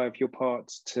supply of your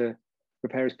parts to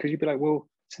repairers, because you'd be like, well,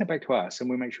 send it back to us and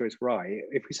we'll make sure it's right.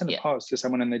 If we send the parts to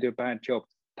someone and they do a bad job,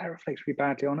 that reflects really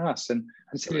badly on us. And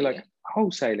simply like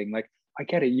wholesaling, like, I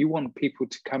get it. You want people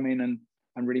to come in and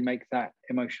really make that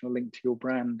emotional link to your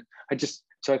brand.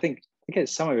 So I think I get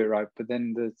some of it right, but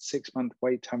then the 6 month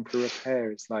wait time for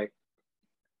repair is like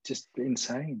just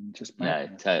insane. Just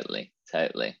madness. No, totally.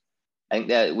 I think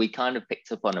that we kind of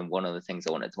picked up on one of the things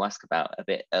I wanted to ask about a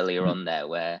bit earlier on there,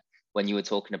 where when you were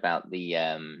talking about the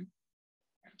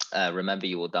Remember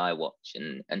You Will Die watch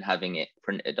and having it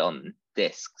printed on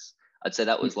discs, I'd say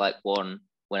that was like one,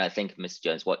 when I think of Mr.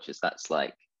 Jones watches, that's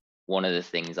like one of the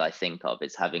things I think of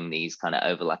is having these kind of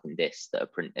overlapping discs that are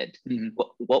printed.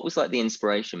 What was like the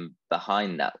inspiration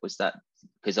behind that? Was that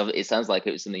because it sounds like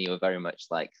it was something you were very much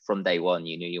like from day one,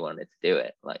 you knew you wanted to do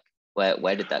it? Like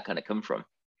where did that kind of come from?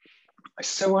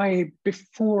 So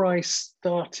before I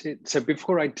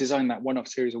designed that one-off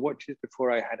series of watches,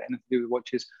 before I had anything to do with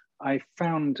watches, I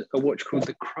found a watch called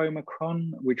the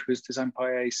Chromachron, which was designed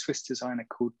by a Swiss designer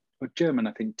called, or German,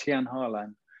 I think, Tian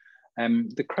Harlan.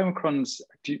 The Chromachrons,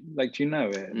 do you know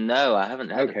it? No, I haven't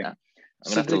heard of that. I'm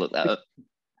gonna have to look that up.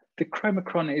 The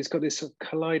Chromachron has got this sort of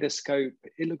kaleidoscope.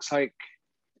 It looks like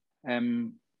a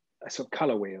sort of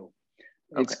color wheel.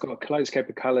 Okay. It's got a kaleidoscope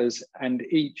of colors, and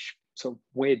each sort of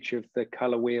wedge of the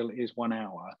color wheel is 1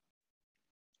 hour.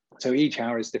 So each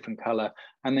hour is different color.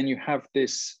 And then you have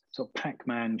this sort of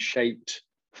Pac-Man shaped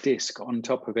disc on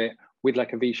top of it with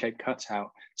like a V-shaped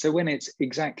cutout. So when it's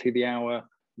exactly the hour,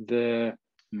 the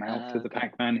mouth of the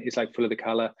Pac-Man is like full of the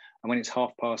color. And when it's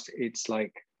half past, it's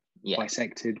like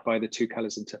bisected by the two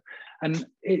colors. And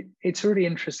it's a really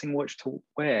interesting watch to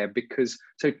wear, because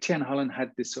so Tian Harlan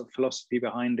had this sort of philosophy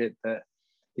behind it that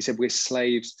he said we're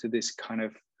slaves to this kind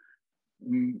of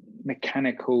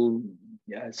mechanical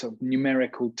sort of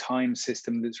numerical time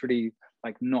system that's really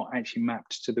like not actually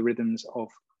mapped to the rhythms of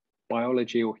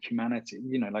biology or humanity.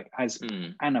 Like as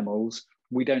animals,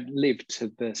 we don't live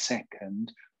to the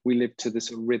second, we live to the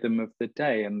sort of rhythm of the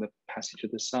day and the passage of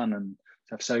the sun and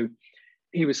stuff. So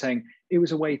he was saying it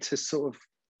was a way to sort of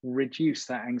reduce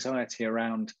that anxiety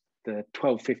around the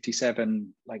 12:57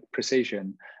 like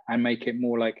precision and make it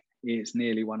more like it's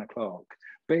nearly 1 o'clock,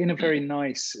 but in a very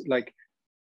nice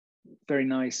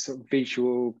sort of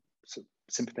visual, sort of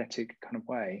sympathetic kind of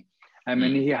way. And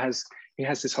he has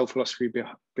this whole philosophy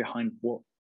behind what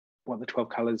the 12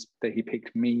 colors that he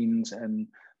picked means and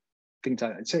things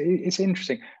like that. So it's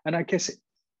interesting. And I guess,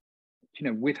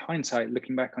 with hindsight,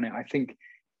 looking back on it, I think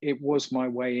it was my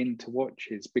way into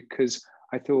watches, because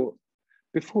I thought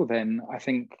before then, I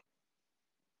think,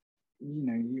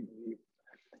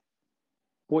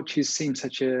 watches seem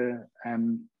such a,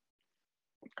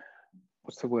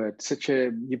 such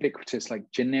a ubiquitous, like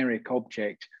generic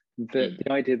object that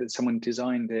the idea that someone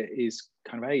designed it is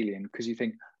kind of alien, because you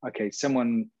think, okay,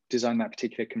 someone designed that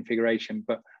particular configuration,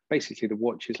 but basically the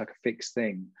watch is like a fixed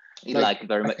thing. Like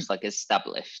very much like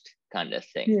established kind of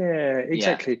thing. Yeah,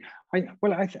 exactly. Yeah.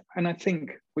 I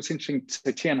think what's interesting,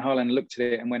 so Tian Harlan looked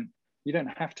at it and went, you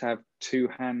don't have to have two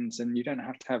hands, and you don't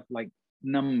have to have like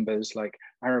numbers, like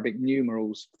Arabic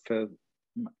numerals for,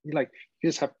 like, you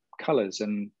just have colors,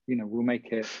 and we'll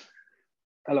make it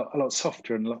a lot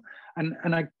softer and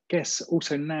and I guess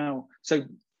also now, so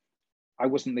I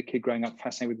wasn't the kid growing up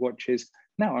fascinated with watches.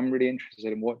 Now I'm really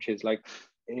interested in watches. Like,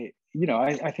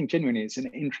 I think genuinely it's an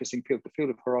interesting field, the field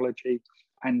of horology.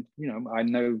 And, I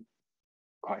know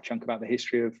quite a chunk about the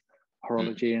history of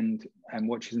horology and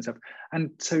watches and stuff.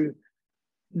 And so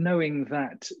knowing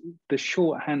that the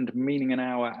shorthand meaning an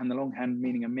hour and the longhand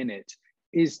meaning a minute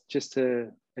is just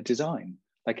a design.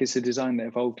 Like, it's a design that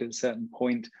evolved at a certain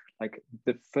point. Like,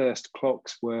 the first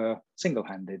clocks were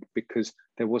single-handed because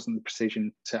there wasn't the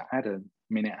precision to add a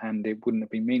minute hand. It wouldn't have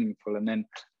been meaningful. And then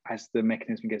as the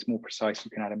mechanism gets more precise,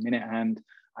 you can add a minute hand,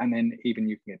 and then even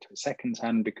you can get to a seconds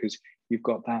hand because you've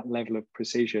got that level of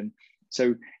precision.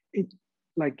 So it's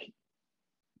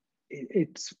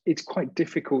quite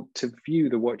difficult to view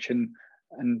the watch and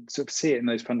sort of see it in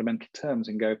those fundamental terms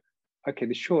and go, okay,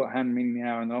 the shorthand meaning the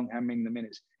hour and the longhand meaning the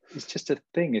minutes. It's just a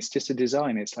thing. It's just a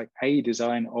design. It's like a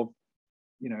design of,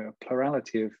 a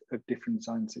plurality of different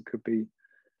designs that could be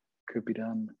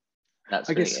done. That's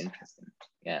really interesting.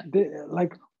 Yeah.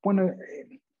 Like, one of,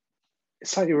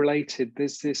 slightly related,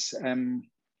 there's this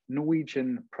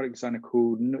Norwegian product designer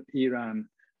called Knut Iran,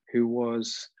 who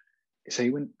was, so he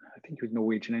went, I think he was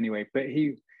Norwegian anyway, but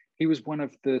he was one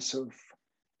of the sort of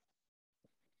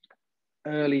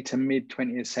early to mid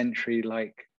 20th century,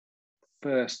 like,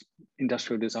 first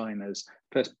industrial designers,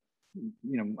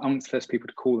 amongst first people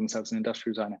to call themselves an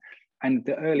industrial designer. And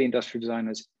the early industrial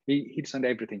designers, he designed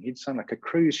everything. He designed like a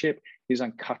cruise ship, he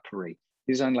designed cutlery,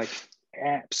 he designed like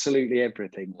absolutely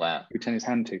everything. Wow. He turned his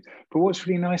hand to. But what's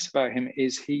really nice about him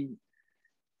is he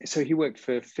worked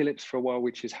for Philips for a while,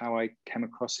 which is how I came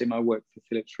across him. I worked for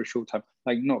Philips for a short time.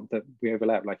 Like, not that we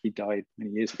overlap, like, he died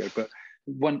many years ago, but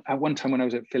at one time when I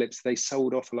was at Philips, they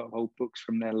sold off a lot of old books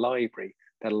from their library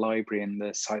and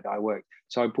the site that I worked.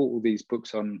 So I bought all these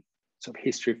books on sort of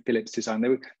history of Philips design. They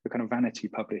were kind of vanity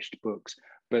published books.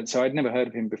 But so I'd never heard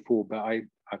of him before, but I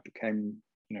became,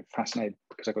 fascinated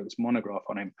because I got this monograph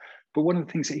on him. But one of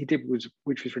the things that he did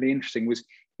which was really interesting, was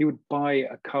he would buy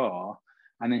a car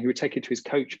and then he would take it to his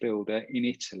coach builder in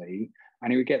Italy,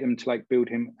 and he would get them to like build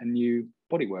him a new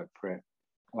bodywork for it,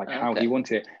 like how he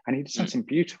wanted it. And he designed some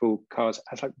beautiful cars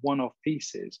as like one-off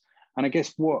pieces. And I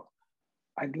guess what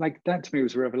I like, that to me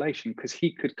was a revelation, because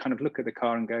he could kind of look at the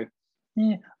car and go,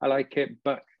 yeah, I like it,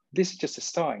 but this is just a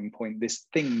starting point. This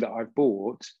thing that I've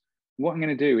bought, what I'm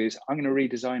going to do is I'm going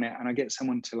to redesign it, and I get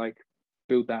someone to like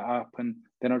build that up, and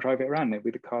then I'll drive it around it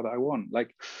with the car that I want.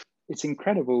 Like, it's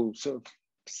incredible. Sort of,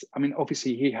 I mean,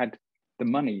 obviously he had the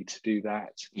money to do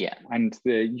that. Yeah. And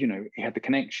he had the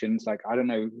connections. Like, I don't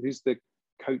know, who's the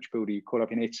coach builder you call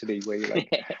up in Italy where you're like,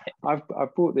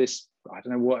 I've bought this, I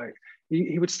don't know what.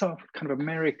 He would start with kind of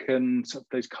American, sort of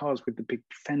those cars with the big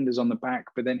fenders on the back,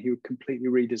 but then he would completely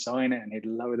redesign it, and he'd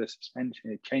lower the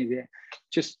suspension, he'd change it.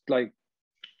 Just like,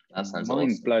 that sounds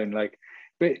mind awesome. blown. Like,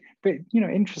 but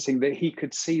interesting that he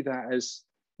could see that as,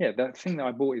 yeah, that thing that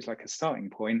I bought is like a starting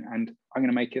point, and I'm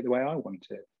going to make it the way I want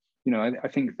it. I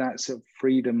think that sort of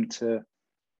freedom to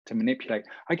manipulate,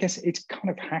 I guess it's kind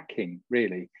of hacking,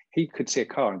 really. He could see a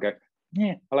car and go,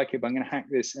 yeah, I like it, but I'm going to hack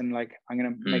this, and like, I'm going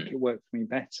to make it work for me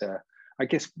better. I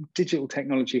guess digital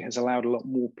technology has allowed a lot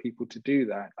more people to do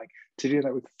that. Like, to do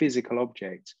that with physical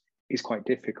objects is quite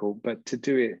difficult, but to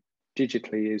do it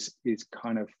digitally is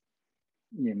kind of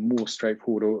more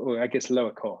straightforward, or I guess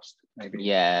lower cost, maybe.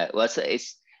 Yeah, well,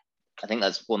 it's I think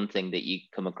that's one thing that you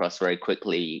come across very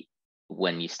quickly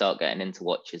when you start getting into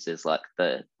watches, is like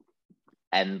the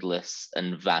endless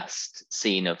and vast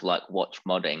scene of like watch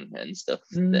modding and stuff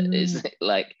that is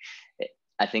like,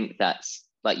 I think that's,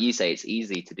 like you say, it's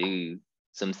easy to do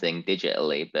something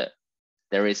digitally, but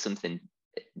there is something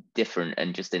different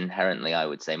and just inherently, I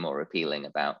would say, more appealing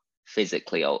about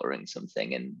physically altering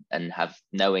something and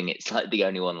knowing it's like the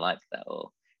only one like that,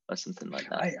 or something like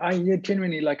that. I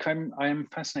genuinely, like, I am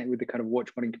fascinated with the kind of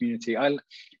watch modding community. I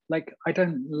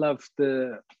don't love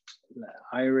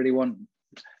I really want,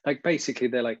 like, basically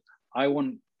they're like, I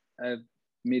want a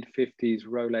mid-50s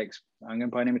Rolex, I'm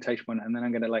going to buy an imitation one, and then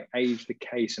I'm going to like age the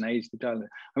case and age the dial.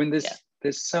 I mean,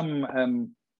 there's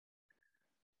some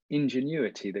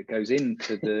ingenuity that goes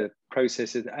into the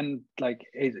processes, and like,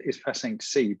 it's fascinating to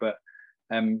see. But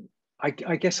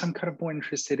I guess I'm kind of more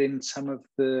interested in some of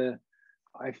the,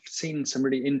 I've seen some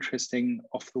really interesting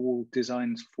off-the-wall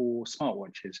designs for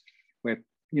smartwatches where,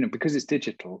 because it's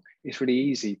digital, it's really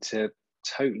easy to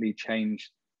totally change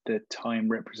the time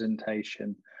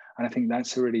representation. And I think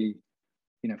that's a really,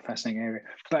 fascinating area.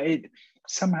 But it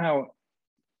somehow,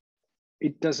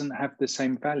 it doesn't have the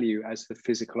same value as the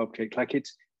physical object. Like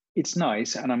it's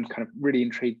nice, and I'm kind of really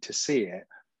intrigued to see it,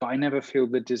 but I never feel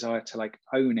the desire to like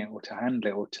own it or to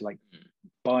handle it or to like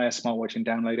buy a smartwatch and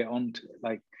download it onto it.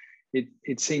 Like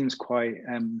it seems quite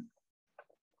I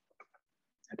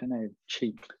don't know,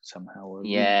 cheap somehow, or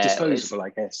disposable, I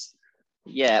guess.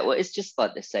 Yeah, well, it's just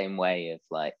like the same way of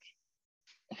like,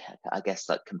 I guess,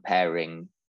 like comparing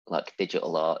like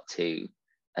digital art to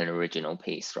an original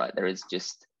piece, right? There is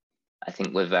just, I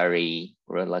think we're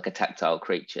like a tactile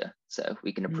creature, so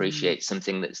we can appreciate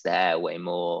something that's there way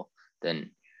more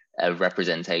than a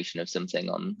representation of something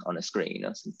on a screen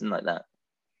or something like that.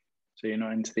 So you're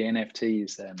not into the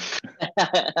NFTs then?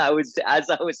 As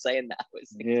I was saying that, I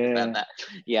was thinking about that.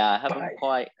 Yeah, I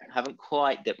haven't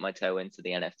quite dipped my toe into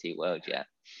the NFT world yet.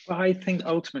 But I think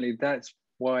ultimately that's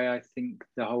why I think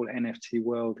the whole NFT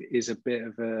world is a bit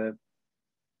of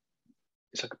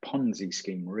it's like a Ponzi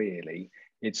scheme, really.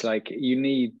 It's like you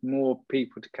need more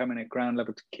people to come in at ground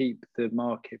level to keep the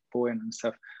market buoyant and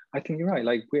stuff. I think you're right.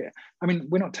 Like we're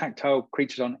not tactile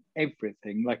creatures on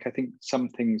everything. Like I think some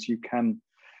things you can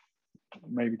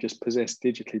maybe just possess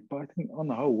digitally, but I think on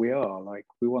the whole we are. Like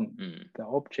we want the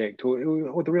object, or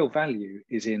the real value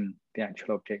is in the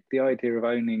actual object. The idea of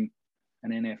owning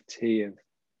an NFT of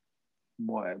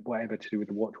whatever to do with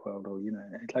the watch world, or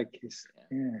it's like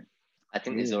I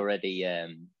think there's already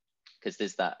because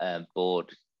there's that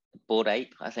Bored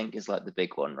Ape, I think, is like the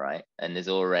big one, right? And there's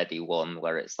already one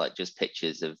where it's like just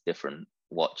pictures of different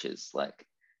watches, like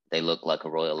they look like a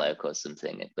Royal Oak or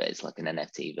something, but it's like an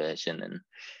NFT version. And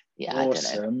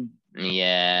awesome. I don't know.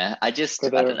 Yeah, I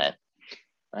don't know.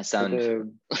 I sound a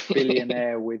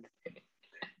billionaire with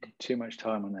too much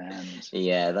time on their hands.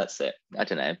 Yeah, that's it. I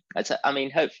don't know. I mean,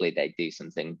 hopefully they do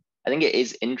something. I think it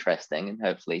is interesting, and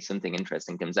hopefully something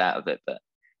interesting comes out of it, but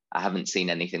I haven't seen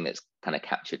anything that's kind of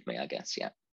captured me, I guess,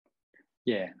 yet.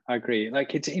 Yeah, I agree.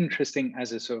 Like it's interesting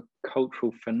as a sort of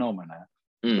cultural phenomena,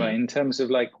 but in terms of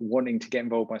like wanting to get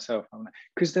involved myself,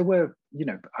 because there were,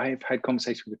 I've had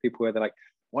conversations with people where they're like,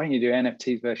 why don't you do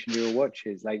NFTs version of your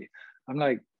watches? Like, I'm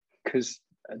like, because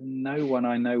no one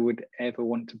I know would ever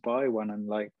want to buy one, and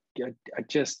like, I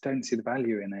just don't see the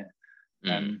value in it.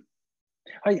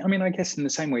 I mean, I guess in the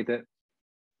same way that,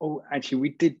 actually, we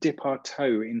did dip our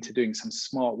toe into doing some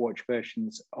smartwatch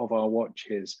versions of our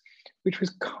watches, which was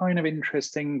kind of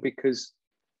interesting because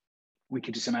we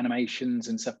could do some animations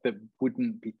and stuff that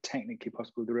wouldn't be technically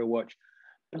possible with the real watch.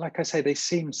 But like I say, they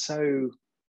seem so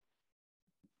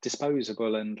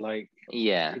disposable and like,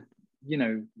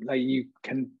 like you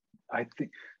can, I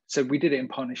think, so we did it in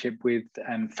partnership with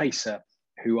Facer,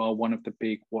 who are one of the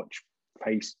big watch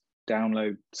face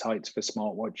download sites for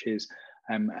smartwatches.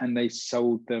 And they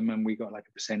sold them and we got like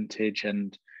a percentage,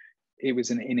 and it was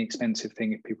an inexpensive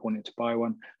thing if people wanted to buy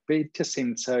one. But it just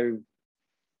seemed so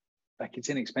like it's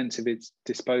inexpensive, it's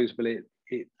disposable,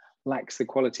 it lacks the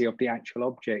quality of the actual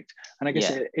object. And I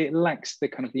guess it lacks the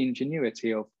kind of the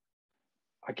ingenuity of,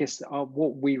 I guess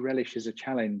what we relish as a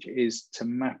challenge is to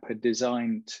map a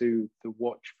design to the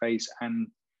watch face and,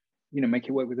 make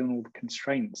it work within all the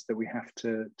constraints that we have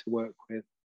to work with.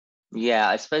 Yeah,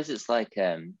 I suppose it's like,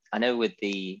 I know with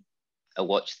a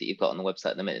watch that you've got on the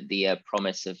website at the minute, the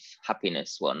Promise of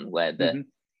Happiness one, where the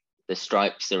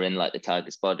stripes are in like the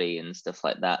tiger's body and stuff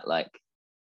like that, like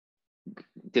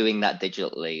doing that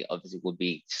digitally obviously would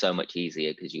be so much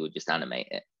easier because you would just animate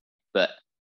it. But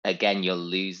again, you're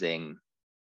losing,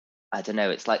 I don't know,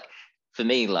 it's like, for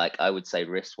me, like I would say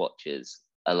wristwatches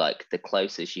are like the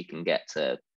closest you can get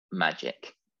to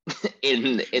magic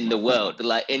in the world,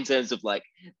 like in terms of like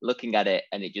looking at it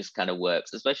and it just kind of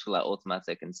works, especially like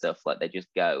automatic and stuff, like they just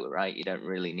go, right? You don't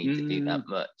really need to do that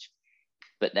much.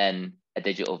 But then a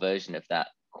digital version of that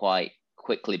quite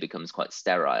quickly becomes quite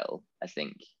sterile, I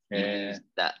think. You lose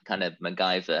that kind of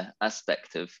MacGyver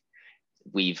aspect of,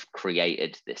 we've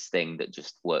created this thing that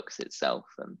just works itself.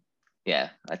 And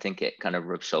I think it kind of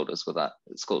rubs shoulders with that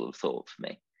school of thought for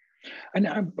me.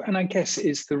 And I guess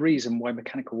it's the reason why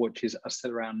mechanical watches are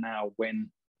still around now, when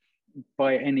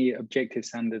by any objective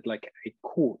standard, like a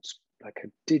quartz, like a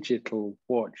digital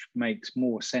watch makes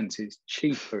more sense. It's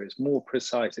cheaper, it's more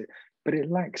precise, but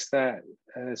it lacks that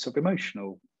sort of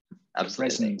emotional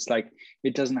resonance. Like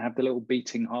it doesn't have the little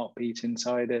beating heartbeat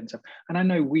inside it and stuff. And I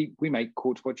know we make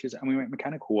quartz watches and we make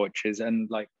mechanical watches, and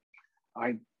like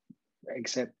I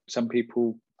accept some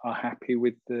people are happy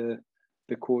with the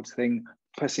quartz thing.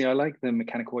 Personally, I like the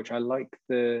mechanical watch. I like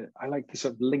the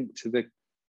sort of link to the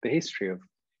history of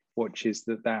watches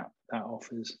that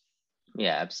offers.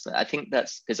 Yeah, absolutely. I think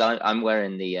that's because I'm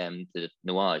wearing the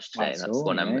Nuage today. That's the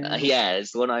one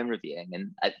it's the one I'm reviewing,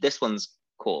 and this one's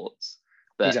quartz.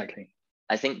 But exactly.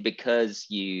 I think because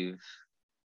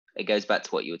it goes back to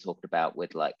what you were talking about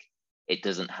with like, it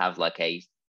doesn't have like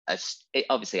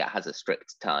obviously it has a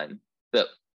strict time, but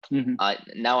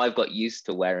now I've got used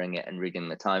to wearing it and reading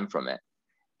the time from it.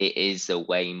 It is a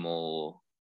way more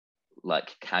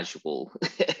like casual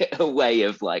way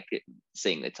of like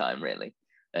seeing the time, really.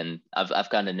 And I've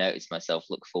kind of noticed myself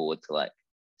look forward to like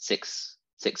 6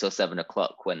 or 7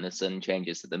 o'clock when the sun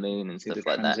changes to the moon and stuff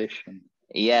like transition.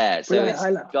 That. Yeah, so it's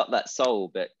got that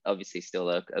soul, but obviously still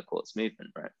a quartz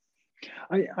movement,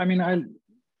 right? I mean,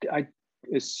 I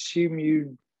assume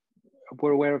you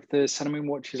were aware of the Sun and Moon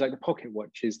watches, like the pocket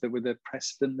watches that were the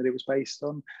precedent that it was based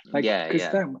on. Like,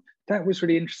 because that was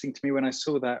really interesting to me when I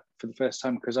saw that for the first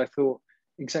time, because I thought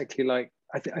exactly like,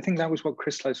 I think that was what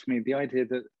crystallized for me, the idea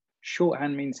that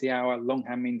shorthand means the hour,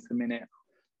 longhand means the minute.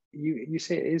 You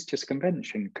see it is just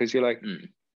convention, because you're like,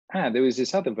 there was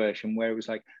this other version where it was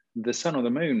like the sun or the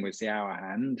moon was the hour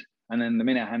hand, and then the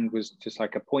minute hand was just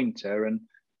like a pointer, and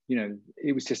you know,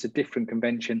 it was just a different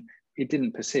convention. It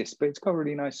didn't persist, but it's got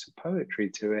really nice poetry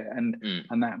to it, and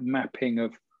that mapping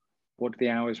of what the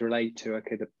hours relate to.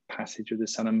 Okay, the passage of the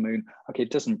sun and moon. Okay,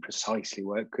 it doesn't precisely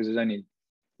work because there's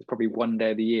probably one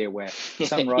day of the year where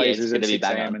sun rises at 6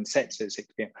 a.m. and sets at 6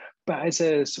 p.m. But as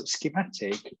a sort of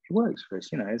schematic, it works for us.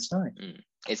 You know, it's nice.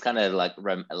 It's kind of like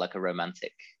a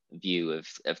romantic view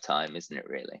of time, isn't it?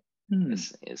 Really,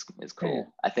 it's cool. Yeah.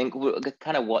 I think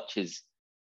kind of watches.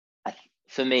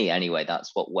 For me, anyway,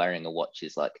 that's what wearing a watch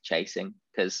is like chasing.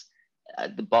 Because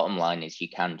the bottom line is you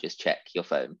can just check your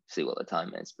phone, see what the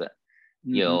time is, but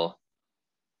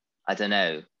I don't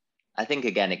know. I think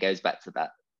again, it goes back to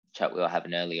that chat we were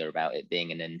having earlier about it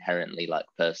being an inherently like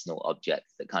personal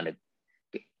object that kind of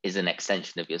is an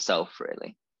extension of yourself,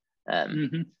 really.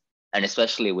 And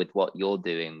especially with what you're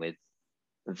doing, with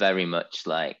very much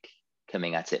like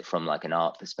coming at it from like an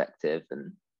art perspective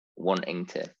and wanting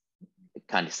to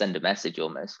kind of send a message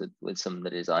almost with some of the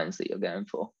designs that you're going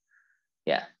for.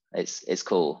 Yeah, it's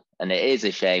cool. And it is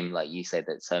a shame, like you said,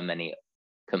 that so many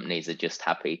companies are just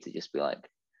happy to just be like,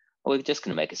 well, we're just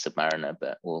going to make a Submariner,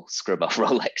 but we'll scrub off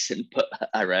Rolex and put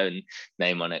our own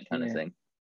name on it, kind of thing.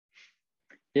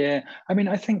 Yeah, I mean,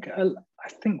 I think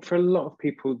for a lot of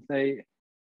people,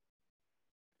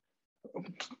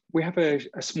 we have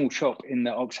a small shop in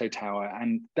the Oxo Tower,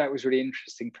 and that was really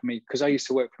interesting for me because I used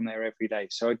to work from there every day.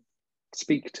 So I'd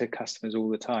speak to customers all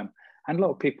the time, and a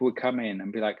lot of people would come in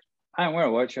and be like, I don't wear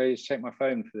a watch, I just check my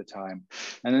phone for the time.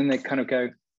 And then they kind of go,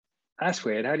 that's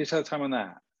weird, how do you tell the time on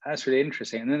that? That's really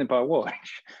interesting. And then they buy a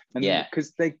watch. And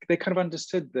because they kind of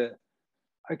understood that,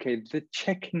 okay, the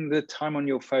checking the time on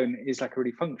your phone is like a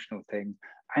really functional thing.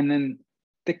 And then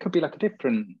there could be like a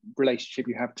different relationship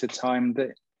you have to time that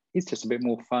is just a bit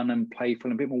more fun and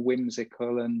playful and a bit more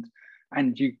whimsical.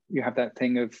 And you have that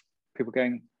thing of people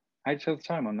going, how do you tell the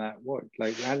time on that? What,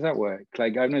 like, how does that work?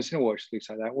 Like, I've never seen a watch that looks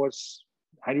like that.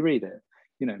 How do you read it?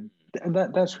 You know,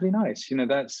 that's really nice. You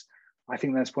know, I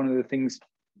think that's one of the things,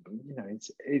 you know,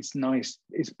 it's nice.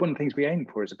 It's one of the things we aim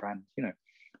for as a brand, you know,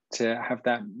 to have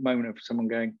that moment of someone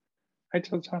going, how do you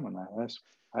tell the time on that?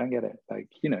 I don't get it. Like,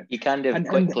 you know. You kind of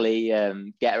quickly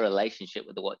get a relationship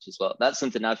with the watch as well. That's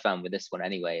something I've found with this one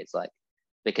anyway. It's like,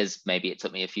 because maybe it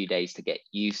took me a few days to get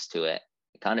used to it,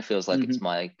 it kind of feels like it's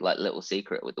my like little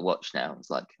secret with the watch now. It's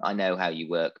like, I know how you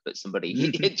work, but somebody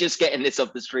just getting this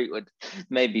off the street would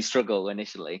maybe struggle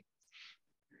initially.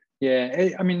 Yeah,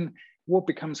 I mean, what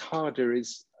becomes harder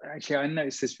is, actually, I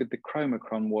noticed this with the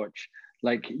Chromacron watch,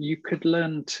 like you could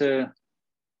learn to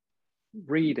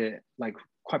read it like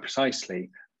quite precisely,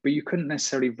 but you couldn't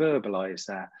necessarily verbalize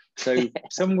that. So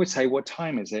someone would say, what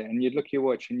time is it? And you'd look at your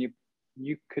watch and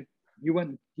you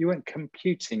weren't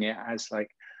computing it as like,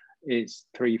 it's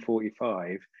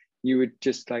 3:45. You would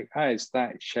just like, it's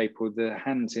that shape, or the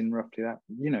hands in roughly that,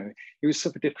 you know, it was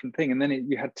sort of a different thing. And then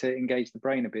you had to engage the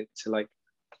brain a bit to like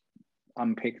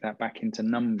unpick that back into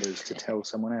numbers to tell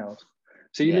someone else.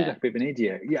 So you look like a bit of an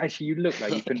idiot. You look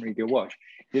like you couldn't read your watch.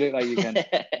 You look like you can,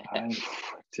 I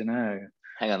don't know.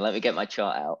 Hang on, let me get my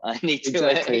chart out. I need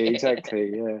to.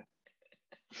 Exactly, yeah.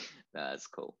 That's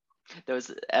cool. There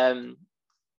was,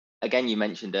 again, you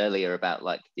mentioned earlier about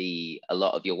like a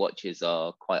lot of your watches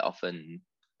are quite often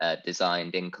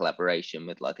designed in collaboration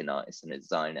with like an artist and a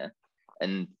designer.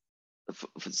 And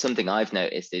something I've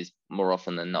noticed is more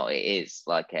often than not, it is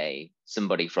like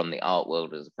somebody from the art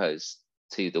world as opposed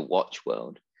to the watch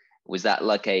world. Was that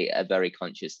like a very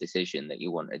conscious decision that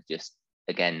you wanted just,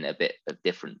 again, a bit of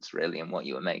difference really in what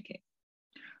you were making?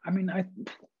 I mean,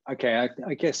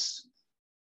 I guess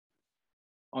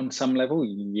on some level,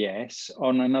 yes.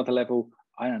 On another level,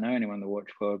 I don't know anyone in the watch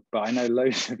world, but I know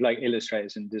loads of like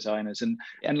illustrators and designers, and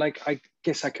like I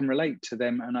guess I can relate to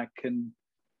them, and I can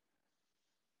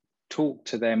talk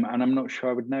to them, and I'm not sure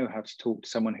I would know how to talk to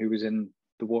someone who was in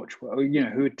the watch world, or, you know,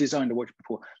 who had designed a watch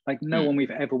before. Like no one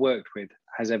we've ever worked with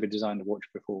has ever designed a watch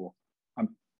before.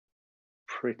 I'm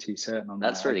pretty certain on that.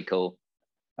 That's really cool.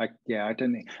 I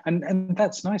don't think, and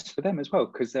that's nice for them as well,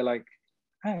 because they're like,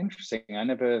 oh, interesting. I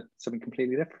never, something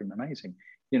completely different, amazing,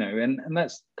 you know, and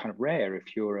that's kind of rare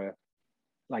if you're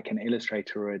like an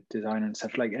illustrator or a designer and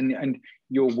stuff, like, and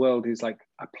your world is like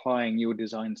applying your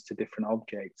designs to different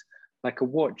objects. Like a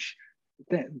watch,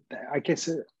 I guess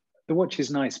the watch is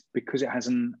nice because it has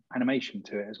an animation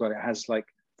to it as well. It has like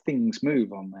things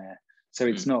move on there, so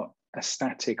it's not a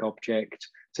static object.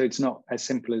 So it's not as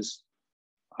simple as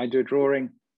I do a drawing,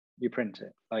 you print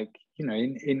it. Like, you know,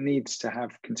 it needs to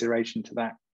have consideration to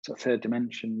that sort of third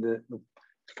dimension, the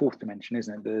fourth dimension,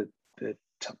 isn't it? The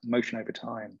motion over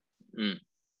time.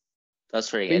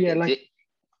 That's really good. Yeah, like,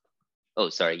 oh,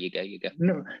 sorry, you go.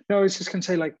 No, I was just going to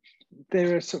say, like,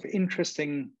 there are sort of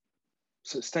interesting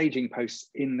sort of staging posts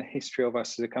in the history of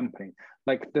us as a company.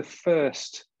 Like the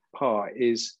first part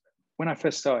is when I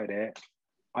first started it,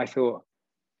 I thought,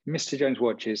 Mr. Jones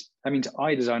Watches, that means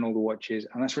I design all the watches,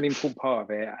 and that's a really important part of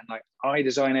it. And like I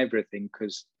design everything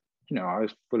because, you know, I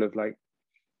was full of like,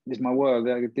 this is my world.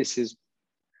 This is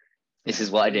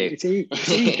what I do. It's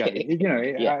ego, you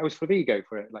know. I was full of ego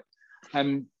for it. Like,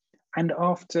 and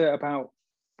after about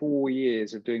 4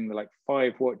 years of doing the like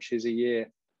 5 watches a year,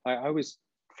 I was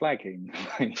flagging.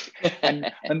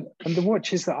 and the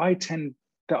watches that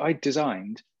I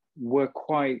designed were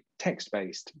quite text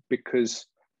based, because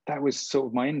that was sort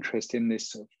of my interest in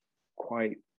this sort of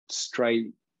quite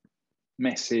straight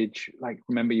message, like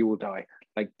remember you will die.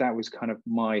 Like that was kind of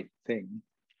my thing.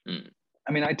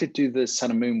 I mean, I did do the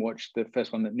Sun and Moon watch, the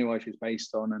first one that New Age is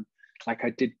based on, and like I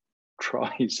did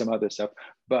try some other stuff,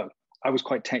 but I was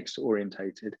quite text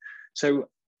orientated. So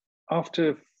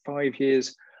after 5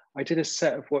 years, I did a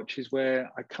set of watches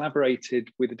where I collaborated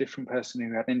with a different person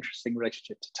who had an interesting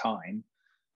relationship to time.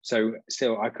 So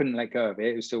still, I couldn't let go of it.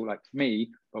 It was still like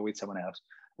me, but with someone else.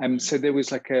 So there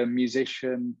was like a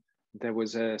musician, there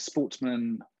was a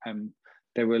sportsman,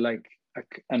 there were like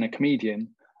a comedian,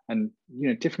 and you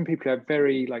know, different people have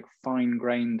very like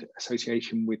fine-grained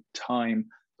association with time.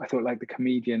 I thought like the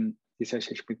comedian, the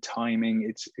association with timing,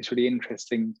 it's really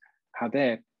interesting how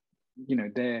their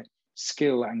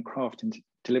skill and craft in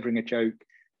delivering a joke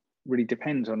really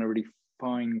depends on a really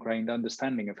fine-grained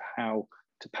understanding of how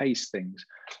to pace things.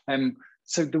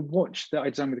 So the watch that I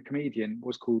designed with the comedian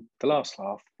was called The Last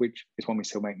Laugh, which is one we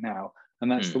still make now. And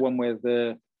that's the one where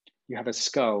you have a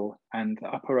skull, and the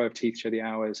upper row of teeth show the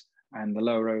hours and the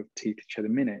lower row of teeth show the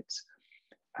minutes.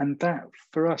 And that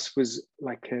for us was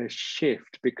like a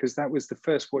shift, because that was the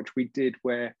first watch we did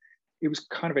where it was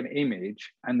kind of an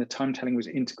image and the time telling was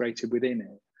integrated within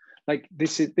it. Like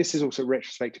this is also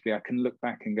retrospectively, I can look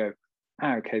back and go,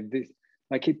 okay,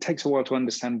 like it takes a while to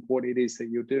understand what it is that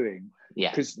you're doing.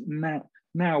 Yeah. Because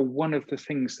now one of the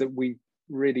things that we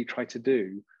really try to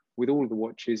do with all of the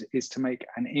watches is to make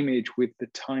an image with the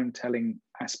time telling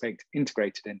aspect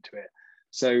integrated into it.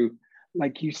 So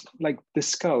like the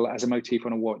skull as a motif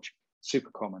on a watch,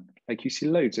 super common. Like you see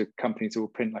loads of companies that will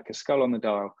print like a skull on the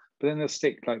dial, but then they'll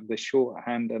stick like the short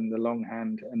hand and the long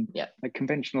hand and like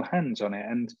conventional hands on it.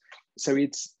 And so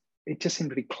it just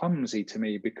seemed really clumsy to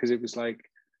me, because it was like,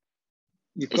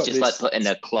 it's just like putting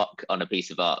a clock on a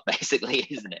piece of art, basically,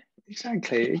 isn't it?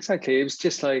 Exactly. It was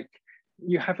just like,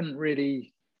 you haven't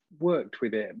really worked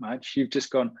with it much. You've just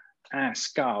gone,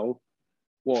 skull,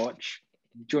 watch,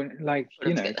 join, like,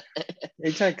 you know.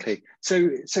 Exactly. So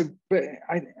but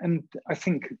I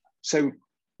think so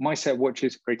my set of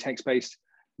watches very text based.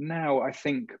 Now I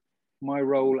think my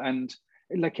role, and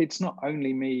like it's not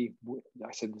only me,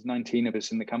 I said there's 19 of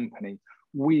us in the company,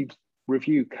 we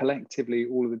review collectively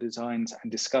all of the designs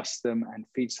and discuss them and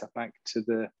feed stuff back to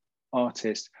the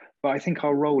artist. But I think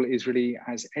our role is really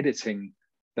as editing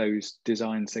those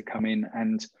designs that come in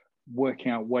and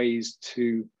working out ways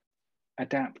to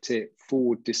adapt it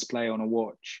for display on a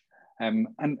watch. And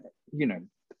you know,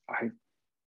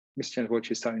 Mr. Jones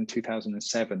Watches started in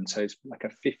 2007, so it's like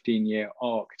a 15-year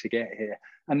arc to get here,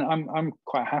 and I'm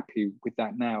quite happy with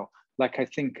that now. Like I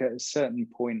think at a certain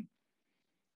point,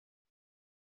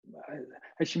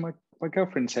 actually my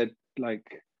girlfriend said,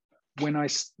 like, when I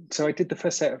did the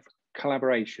first set of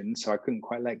collaboration, so I couldn't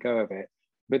quite let go of it,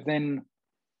 but then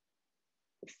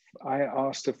I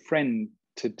asked a friend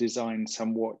to design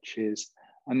some watches,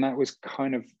 and that was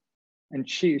kind of, and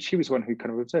she was one who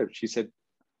kind of observed. She said,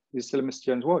 "It's still a Mr.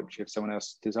 Jones watch if someone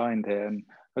else designed it." And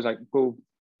I was like, "Well,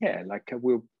 yeah, like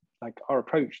we'll like our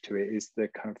approach to it is the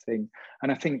kind of thing.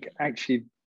 And I think actually,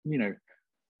 you know,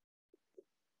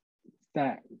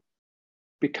 that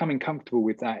becoming comfortable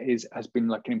with that has been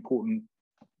like an important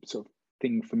sort of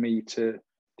thing for me to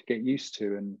get used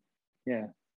to. And yeah,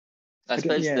 I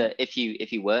suppose yeah, that if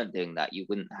you weren't doing that, you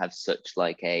wouldn't have such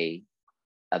like a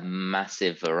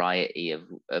massive variety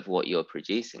of what you're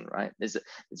producing, right? There's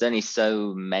only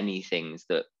so many things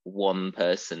that one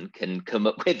person can come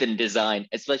up with and design,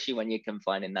 especially when you're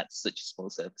confining that to such a small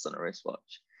surface on a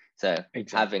wristwatch. So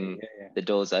exactly, having the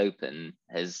doors open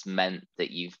has meant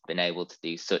that you've been able to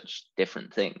do such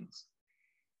different things.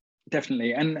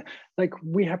 Definitely. And like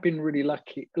we have been really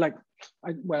lucky. Like,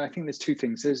 I think there's two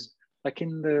things. There's like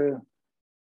in the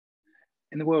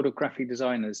world of graphic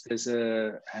designers, there's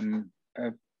a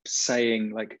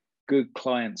saying like, good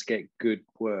clients get good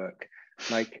work.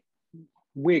 Like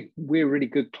we're really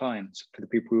good clients for the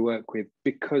people we work with,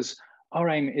 because our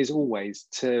aim is always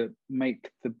to make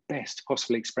the best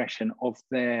possible expression of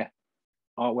their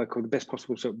artwork, or the best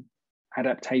possible sort of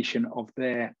adaptation of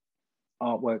their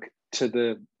artwork to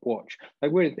the watch.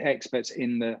 Like we're experts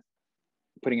in the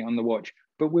putting it on the watch,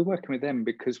 but we're working with them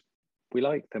because we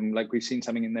like them. Like we've seen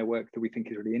something in their work that we think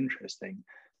is really interesting.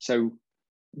 So,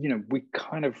 you know,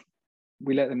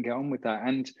 we let them get on with that.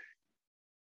 And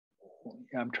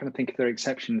I'm trying to think if there are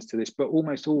exceptions to this, but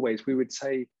almost always we would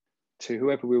say to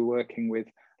whoever we were working with,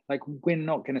 like, we're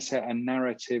not going to set a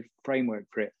narrative framework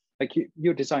for it. Like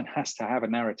your design has to have a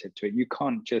narrative to it. You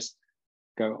can't just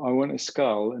go, I want a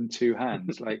skull and two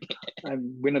hands. Like,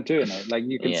 we're not doing it. Like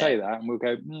you can say that and we'll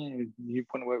go, you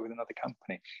want to work with another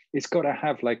company. It's got to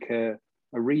have like a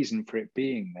reason for it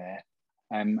being there,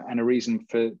 and a reason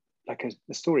for like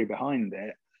a story behind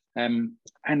it. And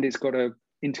it's got to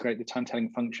integrate the time telling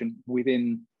function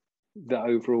within the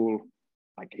overall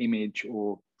like image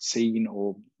or scene,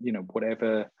 or, you know,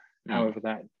 whatever, however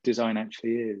that design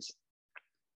actually is.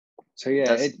 So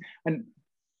yeah,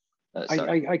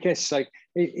 I guess like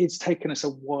it's taken us a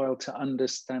while to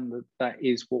understand that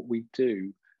is what we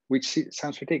do, which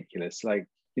sounds ridiculous, like,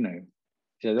 you know,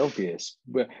 it's obvious,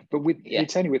 but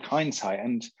it's only with hindsight.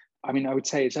 And I mean, I would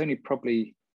say it's only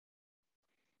probably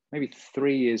maybe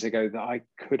 3 years ago that I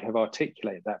could have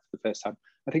articulated that for the first time.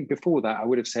 I think before that I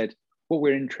would have said what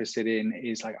we're interested in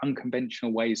is like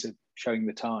unconventional ways of showing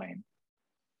the time,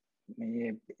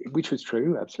 which was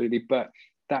true, absolutely, but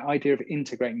that idea of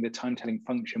integrating the time telling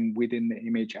function within the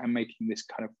image and making this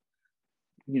kind of,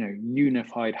 you know,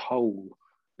 unified whole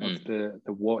of the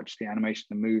watch, the animation,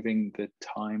 the moving, the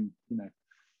time, you know,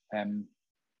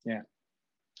 yeah.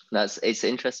 It's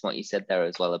interesting what you said there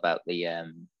as well about the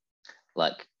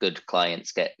like good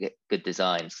clients get good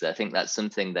designs. So I think that's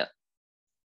something that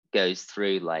goes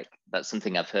through, like that's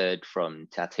something I've heard from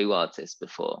tattoo artists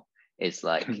before, is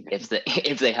like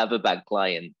if they have a bad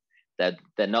client,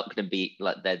 they're not going to be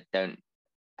like, they don't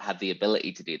have the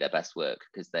ability to do their best work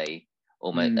because they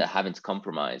almost are having to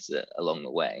compromise along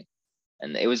the way.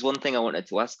 And it was one thing I wanted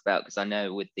to ask about, because I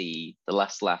know with the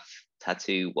Last Laugh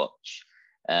tattoo watch,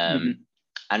 and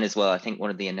as well, I think one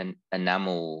of the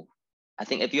enamel, I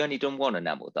think, have you only done one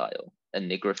enamel dial and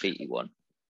the graffiti one?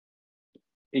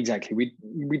 Exactly.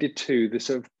 We did two, the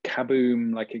sort of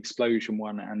kaboom like explosion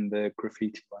one and the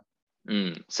graffiti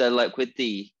one. So like with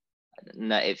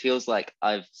it feels like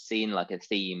I've seen like a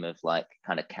theme of like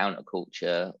kind of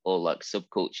counterculture or like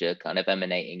subculture kind of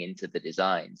emanating into the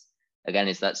designs. Again,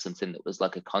 is that something that was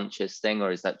like a conscious thing,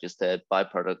 or is that just a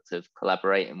byproduct of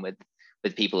collaborating with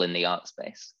people in the art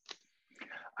space?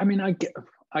 I mean,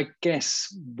 I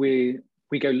guess we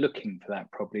go looking for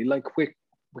that probably. Like we're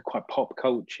quite pop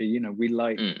culture, you know, we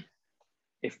like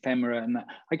ephemera and that.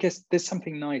 I guess there's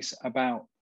something nice about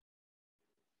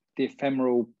the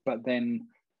ephemeral, but then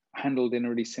handled in a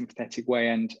really sympathetic way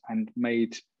and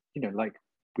made, you know, like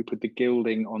we put the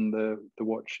gilding on the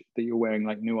watch that you're wearing,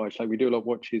 like Nuage. Like we do a lot of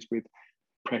watches with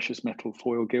precious metal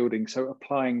foil gilding. So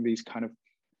applying these kind of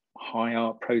high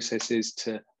art processes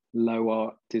to low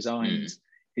art designs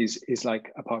is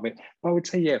like a part of it. But I would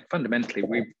say, yeah, fundamentally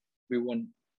we want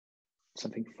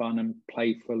something fun and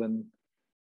playful and,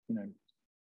 you know,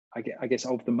 I guess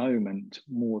of the moment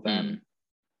more than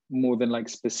like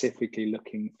specifically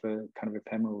looking for kind of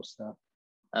ephemeral stuff.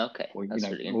 Okay, or, that's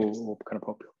really interesting. or kind of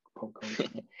pop culture.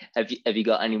 Have you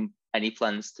got any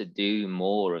plans to do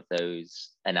more of those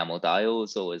enamel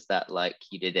dials, or is that like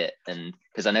you did it? And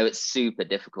because I know it's super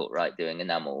difficult, right, doing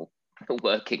enamel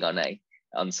working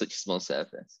on such a small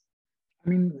surface. I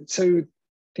mean, so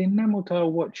the enamel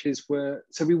dial watches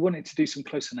so we wanted to do some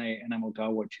Cloisonné enamel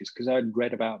dial watches because I'd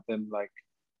read about them, like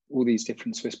all these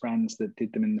different Swiss brands that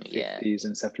did them in the 50s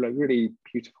and stuff, like really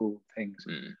beautiful things.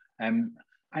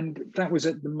 and that was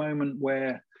at the moment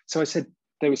where, so I said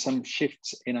there were some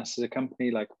shifts in us as a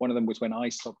company. Like one of them was when I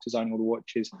stopped designing all the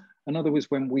watches. Another was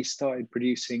when we started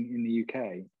producing in the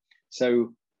UK.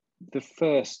 So the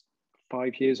first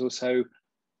 5 years or so,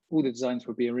 all the designs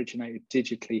would be originated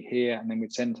digitally here, and then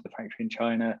we'd send to the factory in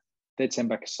China. They'd send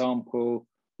back a sample,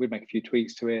 we'd make a few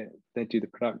tweaks to it, they'd do the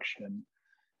production.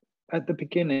 At the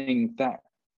beginning, the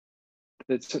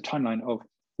sort of timeline of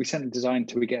we sent the design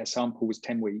till we get a sample was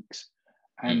 10 weeks.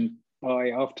 And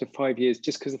after 5 years,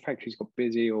 just because the factories got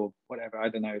busy or whatever, I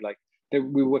don't know, like we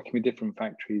were working with different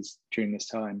factories during this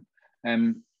time.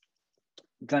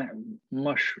 That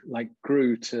mush like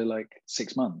grew to like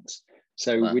 6 months.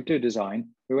 So Wow. we'd do a design,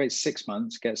 we wait 6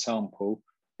 months, get a sample,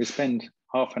 we spend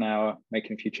half an hour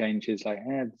making a few changes, like,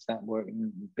 does that work a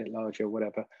bit larger or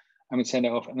whatever? And we'd send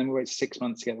it off, and then we wait 6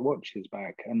 months to get the watches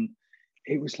back. And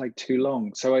it was like too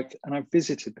long. So I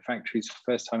visited the factories for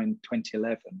the first time in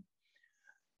 2011.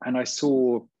 And I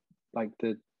saw like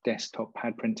the desktop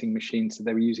pad printing machines that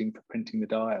they were using for printing the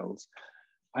dials.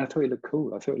 And I thought it looked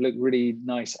cool. I thought it looked really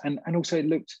nice. And also it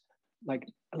looked like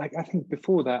I think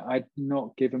before that, I'd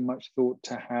not given much thought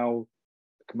to how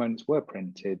the components were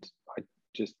printed.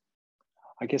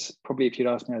 I guess probably if you'd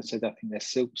asked me, I'd say that I think they're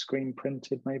silk screen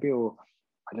printed maybe, or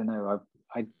I don't know.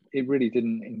 It really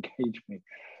didn't engage me.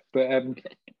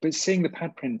 But seeing the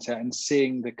pad printer and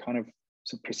seeing the kind of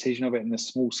sort of precision of it and the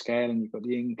small scale, and you've got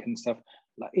the ink and stuff,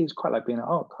 like it was quite like being at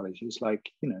art college. It was like,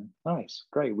 nice,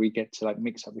 great. We get to like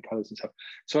mix up the colors and stuff.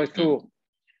 So I thought,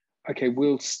 okay,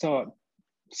 we'll start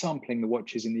sampling the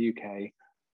watches in the UK.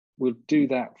 We'll do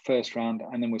that first round,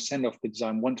 and then we'll send off the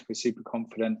design once we're super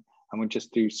confident, and we'll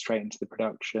just do straight into the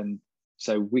production.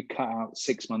 So we cut out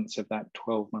 6 months of that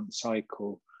 12-month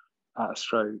cycle at a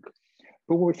stroke.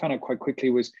 But what we found out quite quickly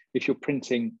was if you're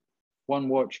printing one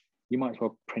watch, you might as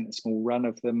well print a small run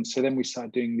of them. So then we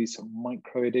started doing these sort of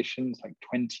micro editions, like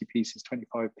 20 pieces,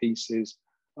 25 pieces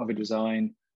of a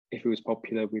design. If it was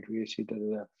popular, we'd reissue,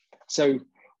 So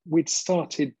we'd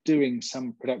started doing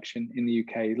some production in the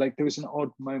UK. Like there was an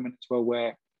odd moment as well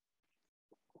where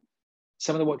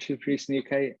some of the watches were produced in the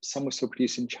UK, some were still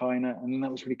produced in China. And then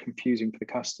that was really confusing for the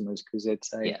customers because they'd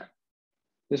say,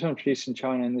 this one produced in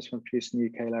China and this one produced in the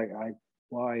UK. Like,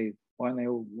 why aren't they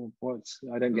all,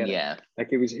 I don't get it. Like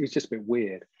it was just a bit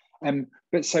weird.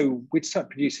 But so we'd start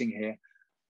producing here.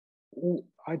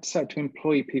 I'd start to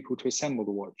employ people to assemble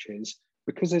the watches.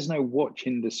 Because there's no watch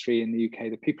industry in the UK,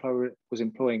 the people I was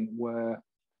employing were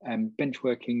bench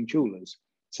working jewelers.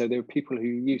 So there were people who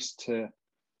used to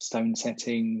stone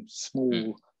setting,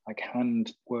 small like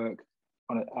hand work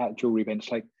at a jewelry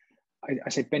bench. Like I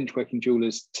say bench working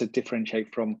jewelers to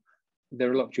differentiate from, there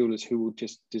are a lot of jewelers who will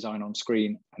just design on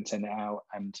screen and send it out,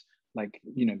 and like,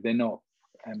 they're not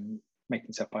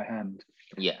making stuff by hand.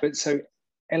 But so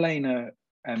Elena,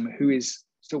 who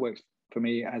still works for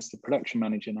me as the production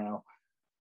manager now,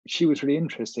 she was really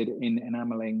interested in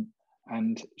enameling,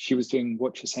 and she was doing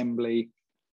watch assembly.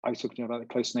 I was talking to her about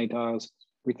the Closonnet dials.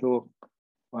 We thought,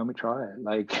 why don't we try it?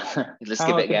 Like, let's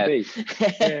give it a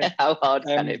go. How hard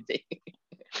can it be?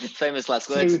 Famous last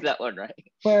words to that one, right?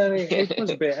 Well, it was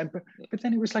a bit, but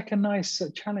then it was like a nice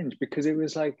challenge because it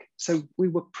was like, so we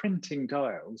were printing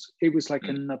dials. It was like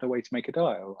another way to make a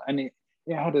dial, and it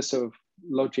had a sort of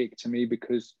logic to me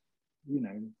because,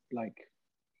 like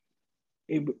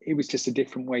it was just a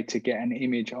different way to get an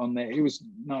image on there. It was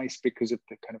nice because of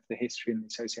the kind of the history and the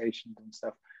associations and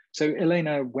stuff. So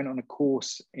Elena went on a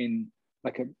course in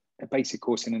like a basic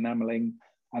course in enameling,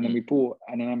 and then we bought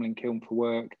an enameling kiln for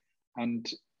work, and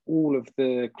all of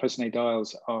the Closonnet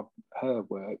dials are her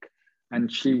work.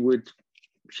 And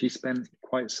she spent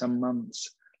quite some months,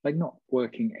 like not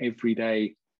working every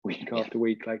day, week after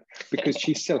week, like because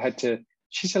she still had to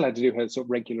do her sort of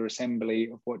regular assembly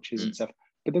of watches and stuff.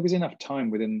 But there was enough time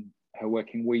within her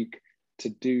working week to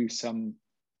do some,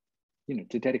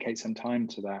 to dedicate some time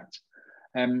to that.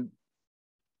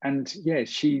 And yeah,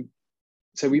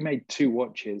 so we made 2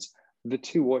 watches. The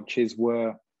 2 watches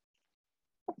were,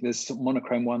 there's a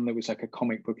monochrome one that was like a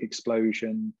comic book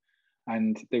explosion.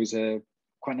 And there was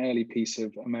quite an early piece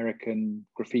of American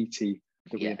graffiti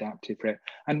that we adapted for it.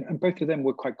 And both of them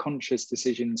were quite conscious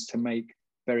decisions to make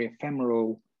very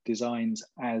ephemeral designs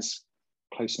as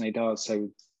Closonnet dials, so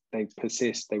they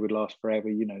persist, they would last forever,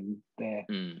 they're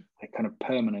kind of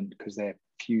permanent because they're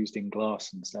fused in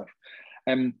glass and stuff.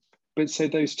 But so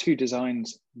those 2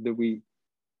 designs that we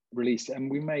released,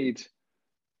 and we made,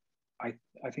 I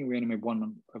think we only made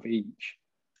 1 of each.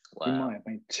 Wow. We might have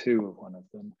made 2 of one of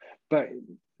them, but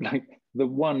like the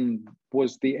one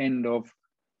was the end of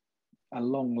a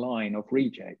long line of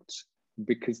rejects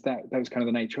because that was kind of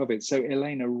the nature of it. So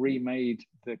Elena remade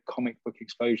the comic book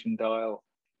Explosion dial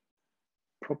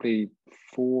probably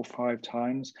 4 or 5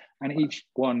 times, and each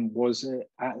one was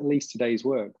at least a day's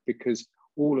work, because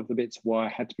all of the bits of wire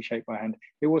had to be shaped by hand.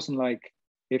 It wasn't like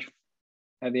if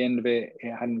at the end of it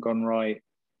hadn't gone right,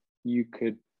 you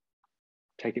could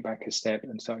take it back a step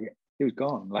and start again. It was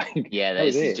gone. Like, yeah,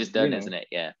 this is just done, isn't it?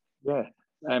 Yeah.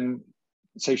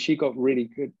 So she got really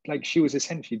good. Like, she was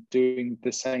essentially doing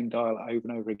the same dial over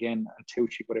and over again until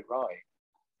she got it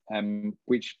right,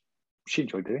 which she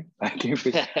enjoyed doing.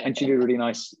 And she did a really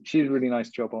nice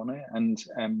job on it. And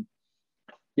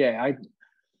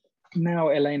now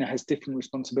Elena has different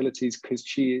responsibilities, because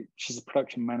she's a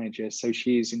production manager, so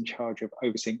she is in charge of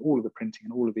overseeing all of the printing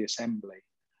and all of the assembly.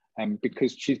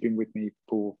 Because she's been with me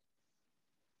for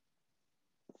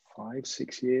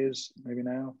 5-6 years, maybe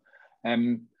now.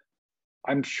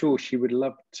 I'm sure she would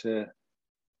love to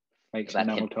make some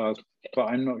enamel tiles, but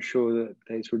I'm not sure that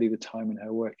there's really the time in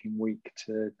her working week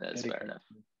to. That's fair enough.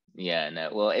 Yeah,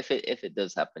 no. Well, if it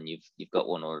does happen, you've got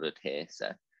one ordered here,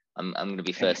 so I'm going to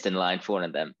be first in line for one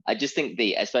of them. I just think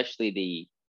especially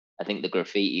the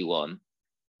graffiti one,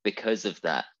 because of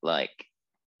that like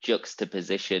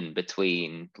juxtaposition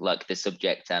between like the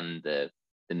subject and the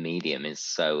medium is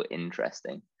so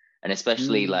interesting, and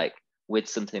especially like with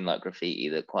something like graffiti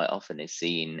that quite often is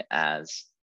seen as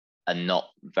a not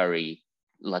very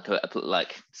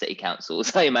like city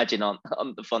councils, I imagine, on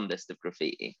the fondest of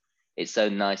graffiti. It's so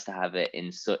nice to have it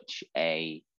in such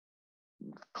a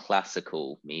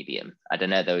classical medium. I don't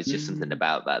know, there was just something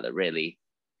about that really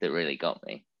got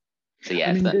me. So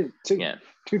yeah, to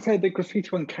be fair, the graffiti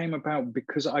one came about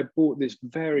because I bought this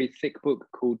very thick book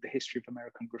called The History of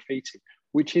American Graffiti,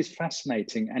 which is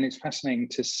fascinating, and it's fascinating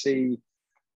to see.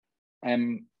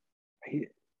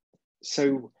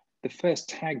 So the first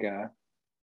tagger,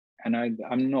 and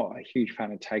I'm not a huge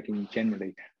fan of tagging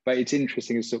generally, but it's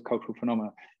interesting as a sort of cultural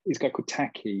phenomenon, is a guy called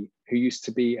Taki, who used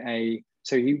to be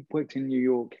so he worked in New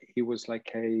York. He was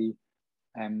like a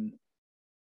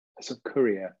sort of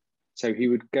courier. So he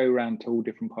would go around to all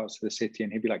different parts of the city,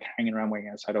 and he'd be like hanging around waiting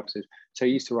outside offices. So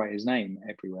he used to write his name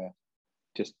everywhere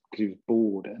just because he was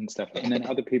bored and stuff. And then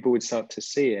other people would start to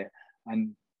see it.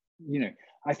 And,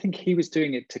 I think he was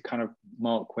doing it to kind of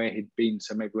mark where he'd been.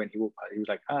 So maybe when he walked by, he was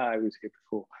like, I was here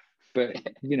before. But,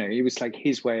 it was like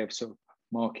his way of sort of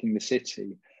marking the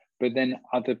city. But then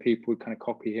other people would kind of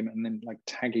copy him, and then like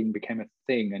tagging became a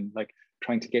thing, and like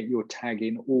trying to get your tag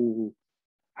in all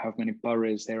how many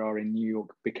boroughs there are in New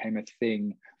York became a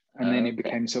thing. And then it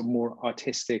became sort of more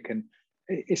artistic, and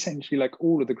essentially like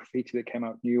all of the graffiti that came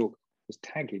out of New York was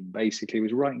tagging, basically. It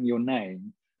was writing your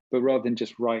name, but rather than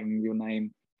just writing your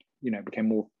name, it became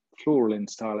more floral in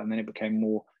style, and then it became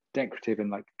more decorative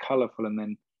and like colorful, and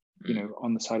then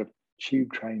on the side of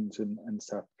tube trains and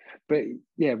stuff. But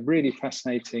yeah, really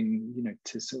fascinating,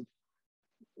 to sort of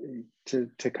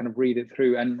to kind of read it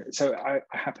through. And so I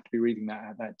happened to be reading that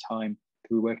at that time.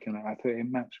 We were working on it. I thought it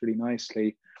maps really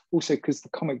nicely. Also, because the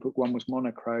comic book one was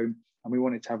monochrome, and we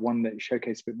wanted to have one that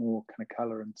showcased a bit more kind of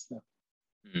color and stuff.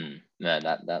 No,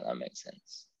 that makes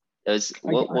sense. There was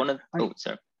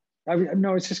sorry. I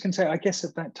was just going to say, I guess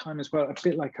at that time as well, a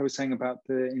bit like I was saying about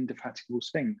the Indefatigable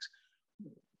Sphinx,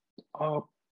 our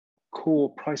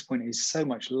core price point is so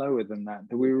much lower than that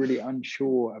we were really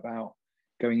unsure about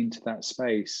going into that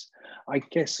space. I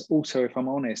guess also, if I'm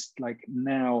honest, like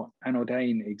now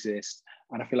Anordain exists,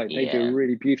 and I feel like they do a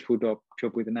really beautiful job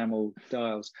with enamel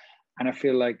dials. And I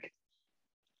feel like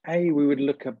we would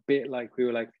look a bit like we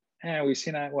were like, we've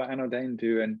seen what Anordain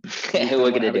do, and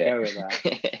we're going to do go with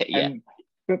that.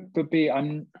 But B, I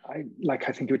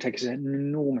think it would take us an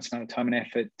enormous amount of time and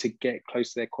effort to get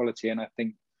close to their quality. And I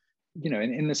think,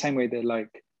 in the same way that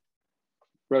like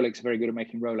Rolex are very good at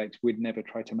making Rolex, we'd never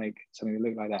try to make something that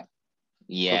looked like that.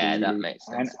 Yeah, that makes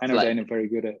sense. And Anordain are very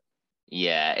good at.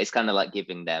 Yeah, it's kind of like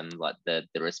giving them like the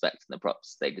respect and the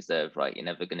props they deserve, right? You're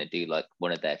never going to do like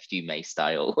one of their Fume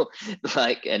style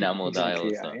like enamel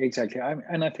dials. Yeah, exactly.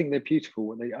 And I think they're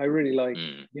beautiful. I really like,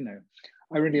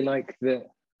 I really like that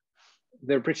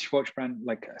they're a British watch brand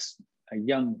like us, a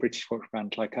young British watch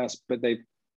brand like us, but they've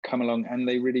come along and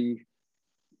they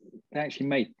actually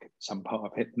make some part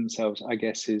of it themselves, I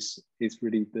guess, is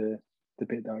really the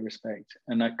bit that I respect.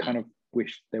 And I kind of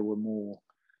wish there were more,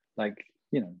 like,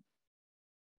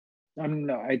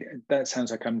 that sounds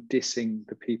like I'm dissing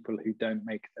the people who don't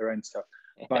make their own stuff,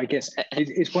 but I guess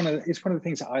it's one of the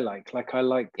things that I like. Like, I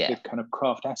like the kind of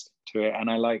craft aspect to it, and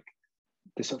I like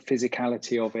the sort of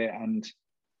physicality of it, and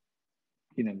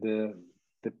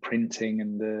the printing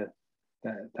and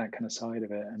that kind of side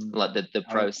of it, and like the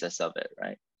process of it,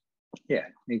 right? Yeah,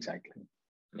 exactly.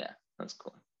 Yeah, That's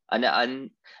cool. And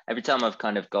every time I've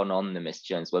kind of gone on the Mr.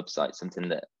 Jones website, something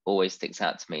that always sticks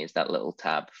out to me is that little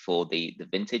tab for the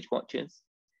vintage watches.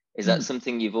 Is that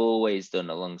something you've always done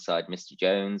alongside Mr.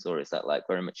 Jones, or is that like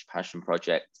very much a passion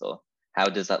project, or how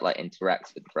does that like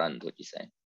interact with the brand, would you say?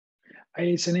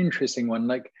 It's an interesting one.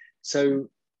 Like, so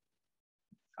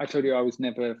I told you I was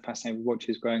never fascinated with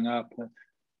watches growing up.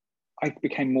 I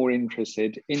became more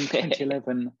interested in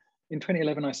 2011. In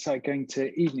 2011, I started going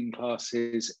to evening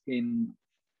classes in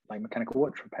like mechanical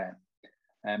watch repair.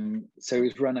 So it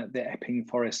was run at the Epping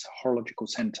Forest Horological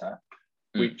Centre,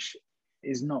 which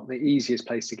is not the easiest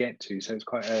place to get to. So it's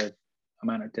quite a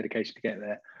amount of dedication to get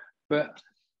there. But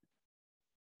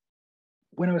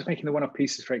when I was making the one-off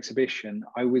pieces for exhibition,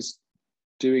 I was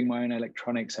doing my own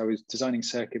electronics. I was designing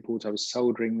circuit boards. I was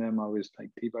soldering them. I was like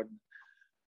debugging.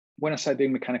 When I started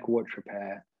doing mechanical watch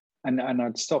repair, and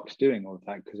I'd stopped doing all of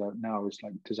that because now I was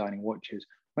like designing watches.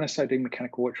 When I started doing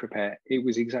mechanical watch repair, it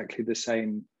was exactly the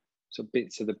same sort of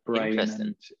bits of the brain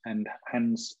and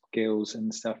hand skills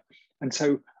and stuff. And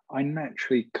so I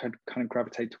naturally could kind of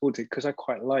gravitate towards it because I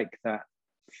quite like that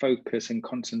focus and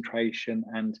concentration.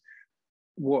 And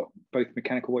what both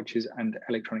mechanical watches and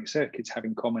electronic circuits have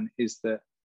in common is that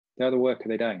they either work or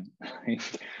they don't.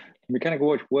 Mechanical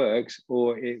watch works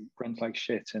or it runs like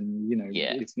shit and, you know,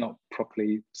 it's not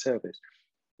properly serviced.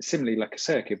 Similarly, like a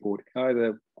circuit board, it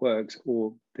either works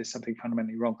or there's something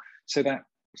fundamentally wrong. So that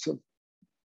sort of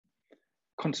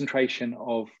concentration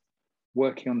of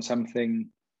working on something,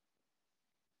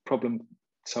 problem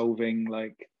solving,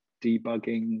 like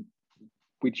debugging,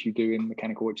 which you do in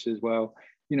mechanical watches as well.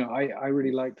 You know, I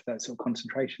really liked that sort of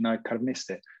concentration. I kind of missed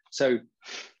it. So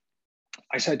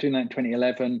I started doing that in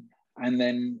 2011. And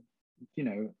then, you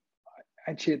know,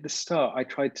 actually at the start, I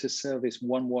tried to service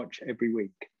one watch every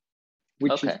week,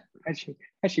 which is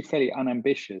actually fairly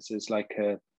unambitious as like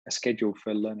a schedule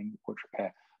for learning watch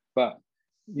repair. But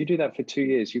you do that for 2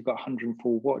 years, you've got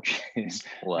 104 watches.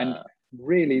 Wow. And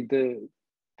really the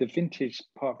vintage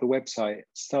part of the website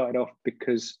started off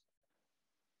because,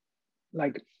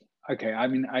 like, okay, I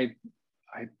mean, I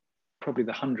probably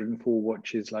the 104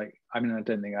 watches, like, I mean, I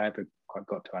don't think I ever quite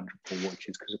got to 104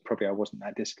 watches because probably I wasn't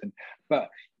that disciplined. But,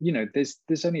 you know,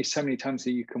 there's only so many times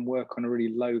that you can work on a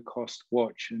really low cost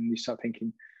watch and you start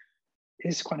thinking,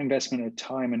 it's quite an investment of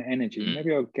time and energy.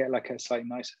 Maybe I'll get like a slightly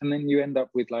nice, and then you end up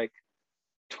with like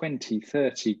 20,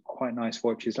 30 quite nice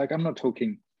watches. Like, I'm not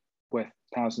talking worth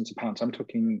thousands of pounds. I'm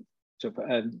talking sort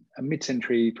of a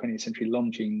mid-century, 20th century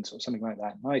Longines or something like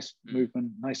that. Nice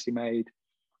movement, nicely made,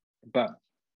 but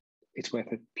it's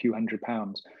worth a few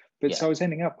 £100s. But so I was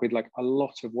ending up with like a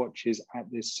lot of watches at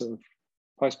this sort of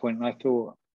price point. And I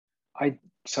thought, I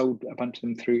sold a bunch of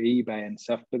them through eBay and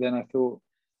stuff, but then I thought,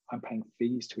 I'm paying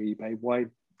fees to eBay. Why?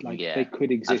 Like, they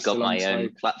could exist. I've got my own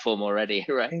platform already,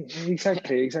 right?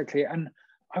 Exactly. And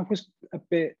I was a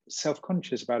bit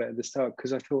self-conscious about it at the start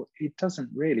because I thought it doesn't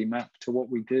really map to what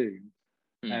we do.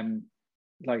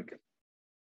 Like,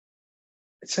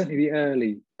 certainly the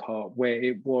early part where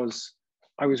it was,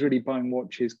 I was really buying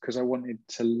watches because I wanted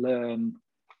to learn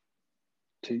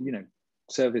to, you know,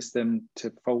 service them,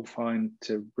 to fault find,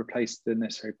 to replace the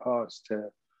necessary parts, to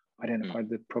identify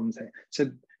the problems there. So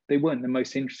they weren't the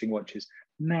most interesting watches.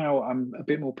 Now I'm a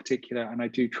bit more particular and I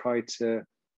do try to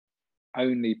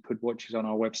only put watches on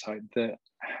our website that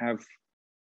have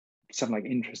some like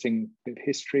interesting bit of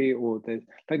history, or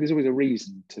there's always a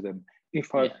reason to them.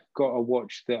 If I've got a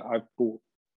watch that I've bought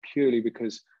purely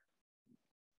because,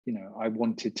 you know, I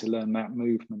wanted to learn that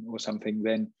movement or something,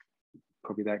 then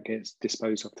probably that gets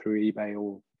disposed of through eBay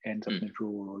or ends up in a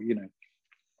drawer, or, you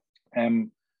know.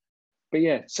 But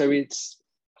yeah, so it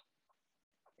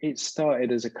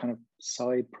started as a kind of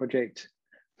side project.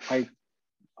 I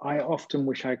often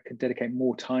wish I could dedicate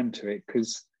more time to it,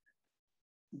 because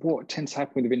what tends to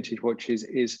happen with the vintage watches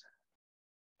is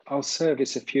I'll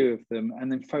service a few of them,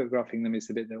 and then photographing them is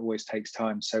the bit that always takes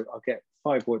time. So I'll get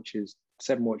 5 watches,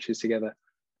 7 watches together,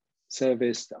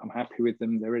 serviced, I'm happy with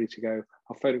them, they're ready to go.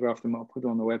 I'll photograph them, I'll put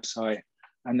them on the website,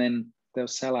 and then they'll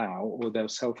sell out or they'll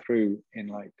sell through in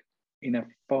a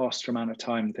faster amount of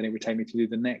time than it would take me to do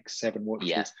the next 7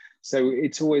 watches. So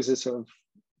it's always a sort of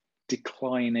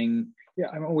declining,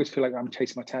 I always feel like I'm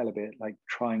chasing my tail a bit, like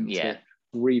trying to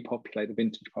repopulate the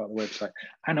vintage part of the website.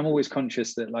 And I'm always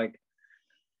conscious that like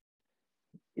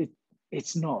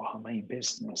it's not our main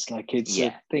business. Like, it's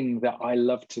a thing that I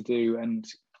love to do, and,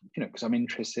 you know, because I'm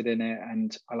interested in it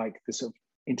and I like the sort of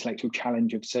intellectual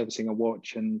challenge of servicing a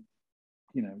watch and,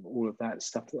 you know, all of that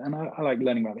stuff. And I like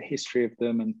learning about the history of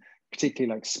them, and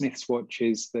particularly like Smith's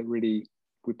watches that really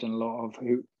we've done a lot of.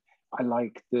 Who I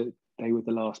like that they were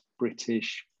the last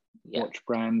British watch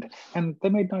brand, and they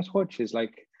made nice watches.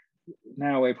 Like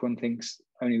now everyone thinks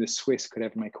only the Swiss could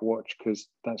ever make a watch because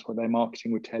that's what their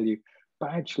marketing would tell you.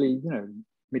 But actually,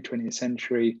 mid 20th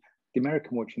century, the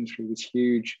American watch industry was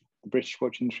huge. The British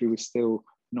watch industry was still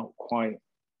not quite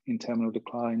in terminal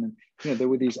decline. And, there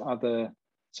were these other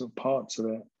sort of parts of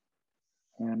it.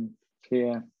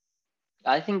 Yeah.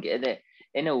 I think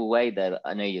in a way that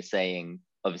I know you're saying,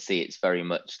 obviously it's very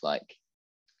much like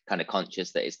kind of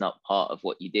conscious that it's not part of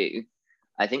what you do.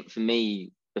 I think for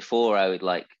me, before I would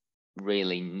like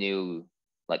really knew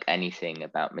like anything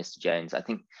about Mr. Jones, I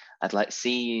think I'd like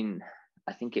seen,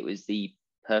 I think it was the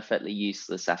Perfectly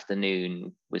Useless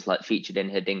Afternoon was like featured in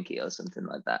Hodinkee or something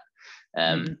like that.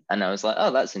 And I was like,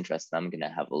 oh, that's interesting. I'm going to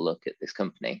have a look at this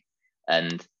company.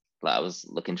 And like, I was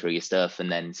looking through your stuff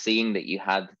and then seeing that you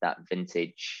had that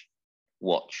vintage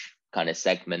watch kind of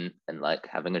segment and like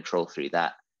having a troll through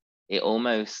that, it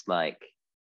almost like,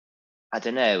 I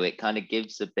don't know, it kind of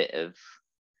gives a bit of,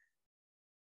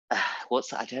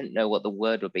 I don't know what the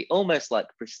word would be, almost like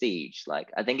prestige. Like,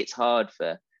 I think it's hard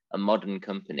for a modern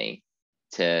company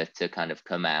to kind of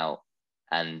come out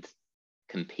and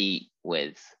compete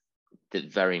with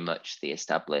very much the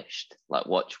established like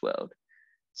watch world.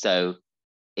 So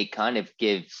it kind of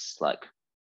gives like,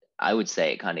 I would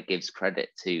say it kind of gives credit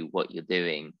to what you're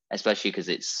doing, especially because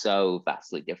it's so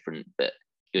vastly different, but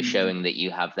you're showing that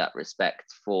you have that respect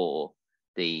for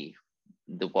the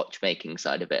watchmaking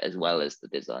side of it as well as the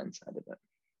design side of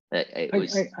it.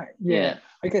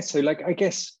 I guess so. Like, I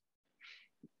guess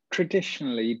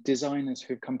traditionally designers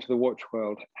who've come to the watch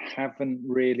world haven't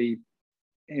really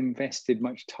invested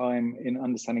much time in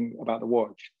understanding about the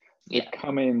watch. They've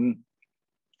come in,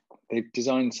 they've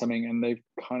designed something, and they've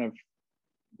kind of,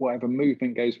 whatever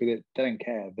movement goes with it, they don't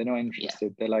care. They're not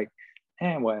interested. They're like,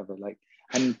 whatever. Like,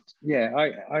 and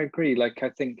I agree. Like, I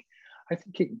think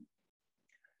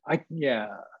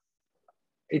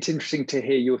it's interesting to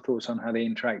hear your thoughts on how they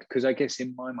interact, because I guess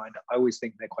in my mind, I always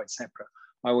think they're quite separate.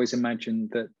 I always imagine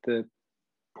that the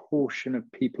portion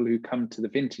of people who come to the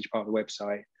vintage part of the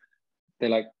website, they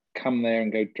like come there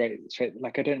and go straight.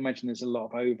 Like, I don't imagine there's a lot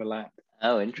of overlap.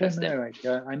 Oh, interesting. I don't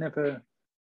know, I never,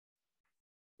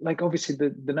 like, obviously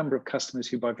the number of customers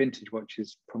who buy vintage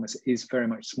watches from us is very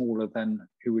much smaller than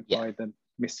who would buy the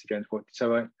Mr. Jones watch.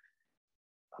 So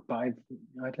I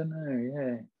don't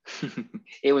know,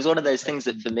 It was one of those things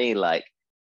that for me, like,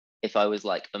 if I was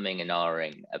like umming and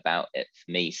ahhing about it,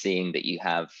 for me, seeing that you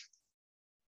have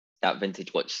that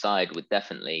vintage watch side would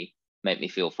definitely make me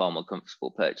feel far more comfortable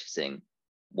purchasing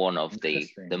one of the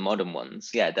modern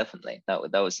ones. Yeah, definitely. That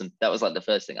was like the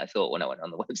first thing I thought when I went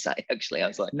on the website. Actually, I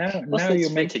was like, now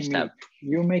you're making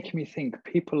me think.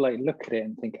 People like look at it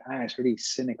and think, it's really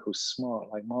cynical, smart,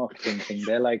 like marketing thing.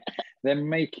 They're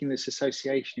making this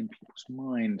association in people's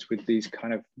minds with these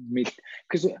kind of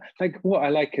because like what I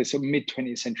like is sort of mid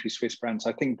 20th century Swiss brands.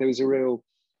 I think there was a real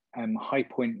high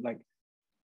point. Like,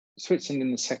 Switzerland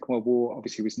in the Second World War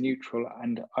obviously was neutral,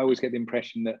 and I always get the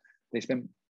impression that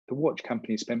the watch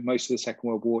companies spent most of the Second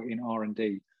World War in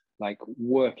R&D, like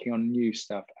working on new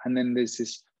stuff. And then there's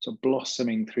this sort of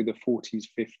blossoming through the 40s,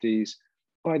 50s.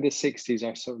 By the 60s,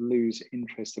 I sort of lose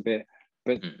interest a bit.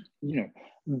 But,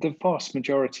 the vast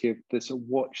majority of the sort of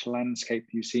watch landscape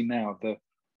you see now, the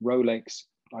Rolex,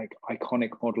 like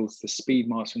iconic models, the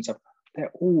Speedmaster and stuff,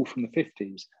 they're all from the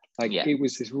 50s. Like, it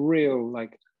was this real,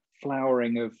 like,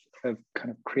 flowering of kind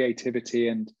of creativity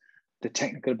and the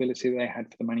technical ability that they had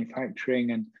for the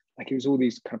manufacturing, and like it was all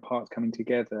these kind of parts coming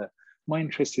together. My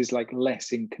interest is like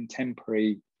less in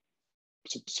contemporary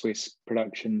sort of Swiss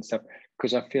production stuff,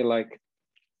 because I feel like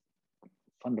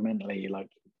fundamentally, like,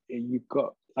 you've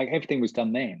got like everything was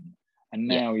done then, and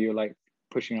now you're like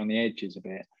pushing on the edges a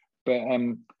bit.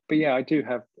 But yeah, I do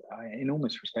have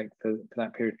enormous respect for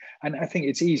that period, and I think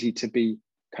it's easy to be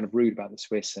kind of rude about the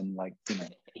Swiss, and like,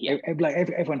 like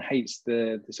everyone hates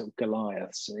the sort of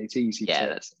Goliaths. It's easy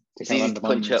to easy to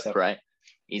punch up, right?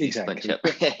 Easy exactly. To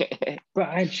punch up. But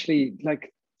actually,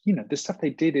 like, the stuff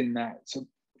they did in that sort of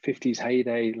 50s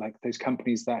heyday, like those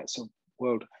companies, that sort of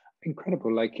world,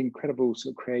 incredible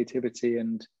sort of creativity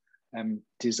and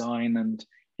design. And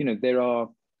there are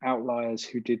outliers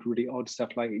who did really odd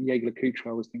stuff, like Jaeger-LeCoultre.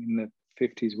 I was thinking the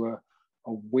 50s were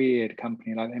a weird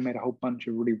company. Like, they made a whole bunch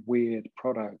of really weird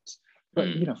products, but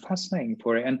fascinating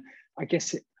for it. And I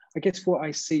guess what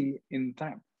I see in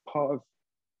that part of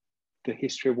the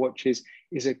history of watches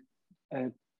is a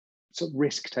sort of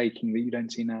risk taking that you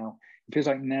don't see now. It feels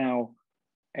like now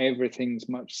everything's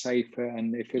much safer,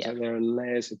 and it feels like there are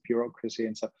layers of bureaucracy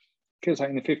and stuff. It feels like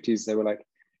in the 50s they were like,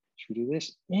 should we do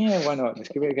this? Yeah, why not? Let's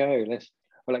give it a go.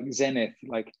 Or like Zenith,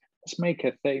 like, let's make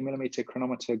a 30mm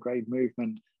chronometer grade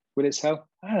movement. Will it sell?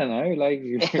 I don't know. Like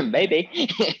maybe.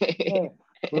 Yeah,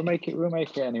 we'll make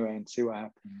it anyway and see what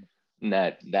happens.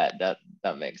 No,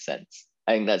 that makes sense.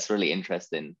 I think that's really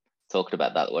interesting talking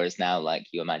about that. Whereas now, like,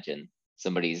 you imagine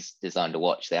somebody's designed a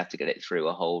watch, they have to get it through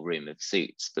a whole room of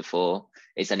suits before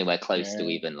it's anywhere close to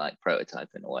even like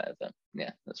prototyping or whatever.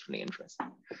 Yeah, that's really interesting.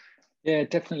 Yeah,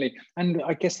 definitely. And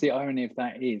I guess the irony of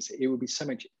that is it would be so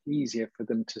much easier for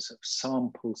them to sort of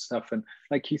sample stuff. And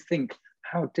like, you think,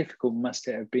 how difficult must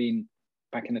it have been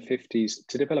back in the 50s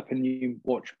to develop a new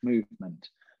watch movement,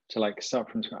 to like start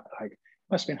from scratch? Like, it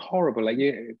must have been horrible. Like,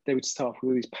 they would start with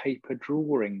all these paper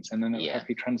drawings, and then it would have to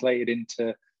be translated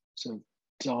into sort of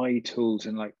dye tools,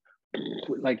 and like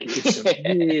it's sort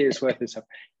of years worth of stuff.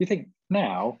 You think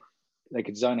now they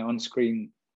could design it on screen,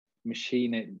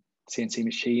 machine it, CNC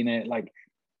machine it. Like,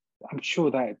 I'm sure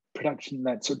that production,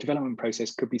 that sort of development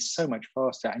process could be so much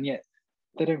faster, and yet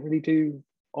they don't really do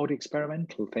odd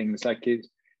experimental things. Like, it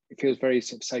feels very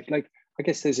sort of safe. Like, I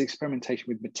guess there's experimentation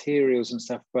with materials and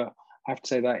stuff, but I have to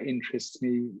say that interests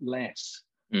me less.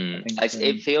 I think,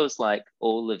 it feels like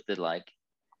all of the like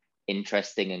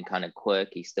interesting and kind of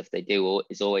quirky stuff they do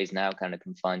is always now kind of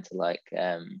confined to like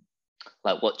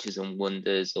Watches and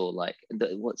Wonders, or like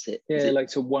what's it? Yeah, it like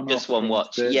so one just one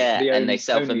watch. And they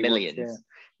sell for millions.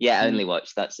 Watch, only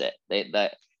watch. That's it.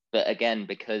 But again,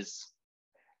 because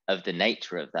of the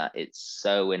nature of that, it's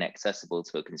so inaccessible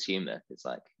to a consumer. It's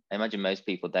like, I imagine most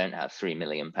people don't have £3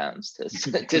 million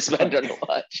to spend on a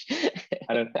watch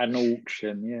at an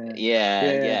auction.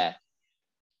 Yeah.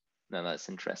 No, that's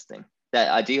interesting.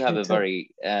 I do have a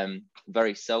very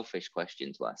very selfish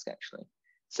question to ask, actually.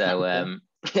 So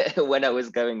when I was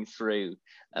going through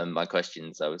my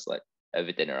questions, I was like,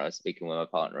 over dinner, I was speaking with my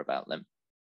partner about them,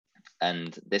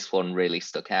 and this one really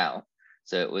stuck out.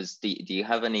 So it was, do you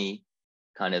have any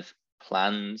kind of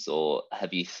plans, or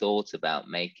have you thought about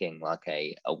making like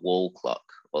a wall clock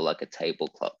or like a table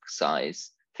clock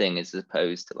size thing as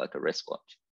opposed to like a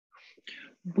wristwatch?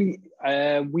 We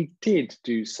did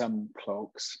do some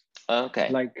clocks. Okay.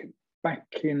 Like back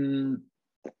in,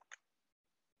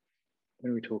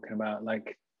 when are we talking about?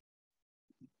 Like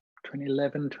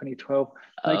 2011, 2012.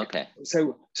 Like, okay.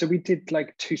 So we did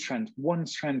like two strands. One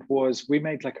strand was, we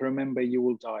made like a Remember You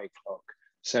Will Die clock.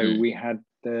 So we had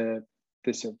the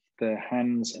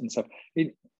hands and stuff.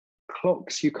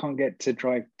 Clocks, you can't get to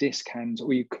drive disc hands,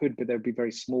 or you could, but they'd be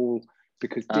very small,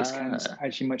 because disc hands are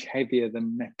actually much heavier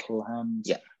than metal hands.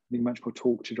 Yeah. Need much more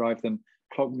torque to drive them.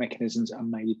 Clock mechanisms are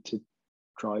made to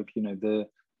drive, the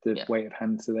weight of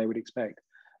hands that they would expect.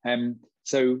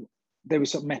 So there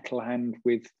was sort of metal hand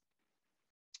with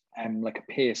like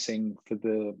a piercing for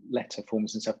the letter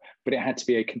forms and stuff, but it had to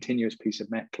be a continuous piece of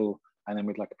metal, and then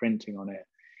with like a printing on it.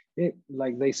 It,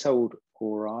 like, they sold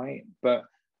all right, but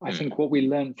I think what we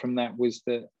learned from that was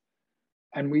that,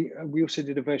 and we also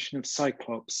did a version of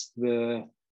Cyclops, the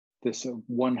sort of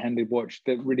one-handed watch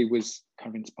that really was kind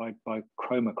of inspired by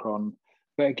Chromacron.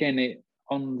 But again,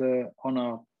 on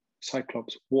our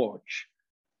Cyclops watch,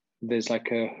 there's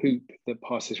like a hoop that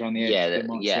passes around the edge that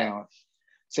marks it out.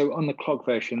 So on the clock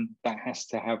version, that has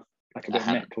to have like a bit of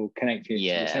metal connecting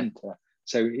it to the center.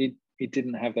 So it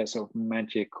didn't have that sort of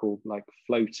magical like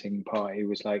floating part. It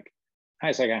was like,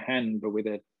 it's like a hand, but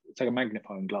it's like a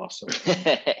magnifying glass. Sort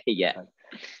of. Yeah.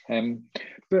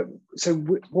 But so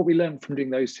what we learned from doing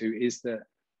those two is that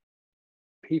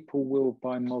people will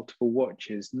buy multiple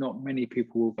watches. Not many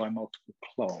people will buy multiple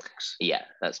clocks. Yeah,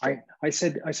 that's true. I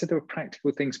said there were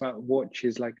practical things about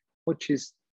watches, like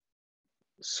watches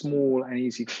small and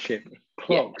easy to ship.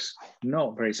 Clocks,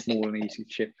 not very small and easy to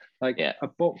ship. Like a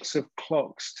box of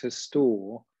clocks to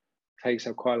store takes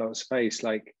up quite a lot of space.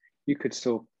 Like, you could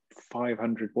store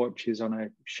 500 watches on a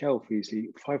shelf easily.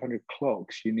 500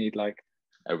 clocks, you need like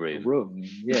a room.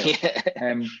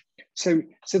 So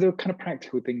there were kind of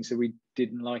practical things that we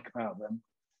didn't like about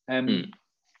them.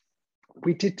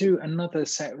 We did do another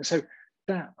set. So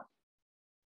that,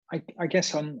 I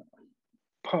guess, on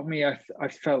part of me, I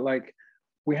felt like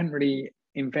we hadn't really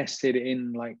invested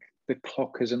in like the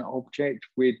clock as an object.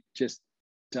 We'd just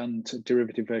done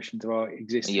derivative versions of our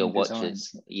existing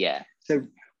designs. Yeah. So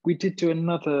we did do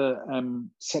another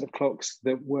set of clocks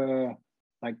that were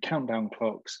like countdown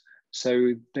clocks.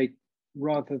 So they,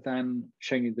 rather than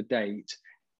showing you the date,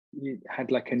 you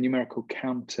had like a numerical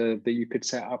counter that you could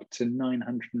set up to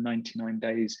 999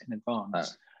 days in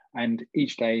advance. And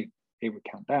each day it would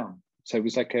count down. So it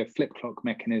was like a flip clock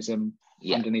mechanism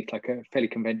underneath like a fairly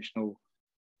conventional,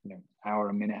 hour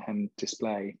and minute hand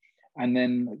display. And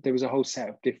then there was a whole set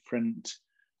of different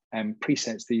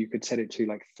presets that you could set it to,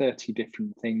 like 30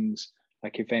 different things,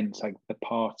 like events like the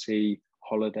party,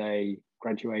 holiday,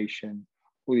 graduation,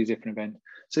 all these different events.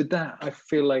 So that I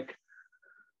feel like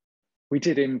we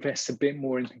did invest a bit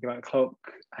more in thinking about clock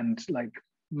and like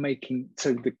making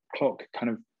so the clock kind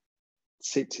of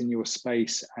sits in your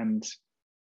space, and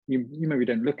you maybe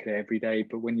don't look at it every day,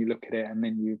 but when you look at it and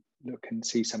then you look and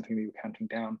see something that you're counting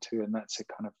down to, and that's a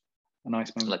kind of a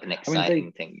nice moment. Like an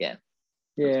exciting thing, yeah.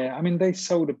 Yeah, I mean, they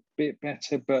sold a bit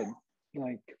better, but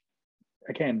like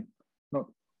again,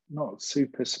 not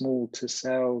super small to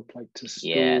sell, like to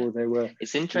store. Yeah. They were.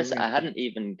 It's interesting. I hadn't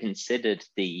even considered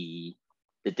the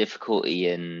difficulty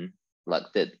in like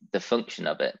the function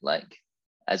of it. Like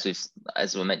as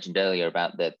we mentioned earlier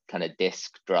about the kind of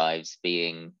disk drives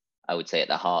being, I would say, at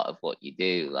the heart of what you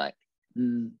do. Like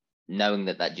knowing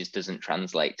that just doesn't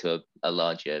translate to a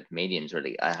larger mediums.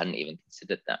 Really, I hadn't even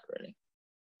considered that really.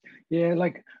 Yeah,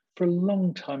 like for a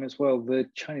long time as well, the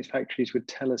Chinese factories would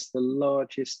tell us the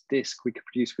largest disc we could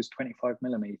produce was 25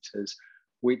 millimeters,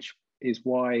 which is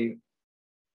why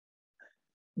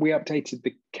we updated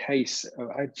the case.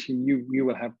 Actually, you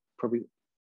will have probably.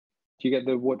 Do you get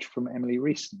the watch from Emily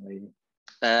recently?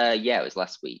 Yeah, it was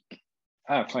last week.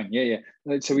 Oh, fine. Yeah.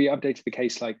 So we updated the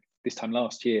case like this time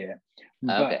last year.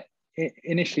 Okay. But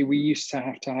initially, we used to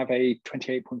have a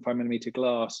 28.5 millimeter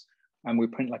glass, and we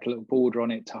print like a little border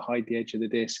on it to hide the edge of the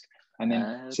disc. And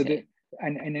then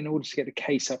and in order to get the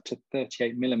case up to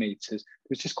 38 millimeters, it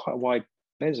was just quite a wide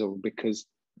bezel because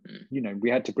we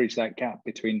had to bridge that gap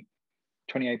between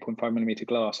 28.5 millimeter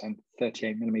glass and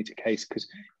 38 millimeter case, because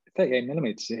 38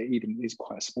 millimeters even is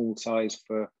quite a small size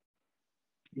for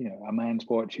a man's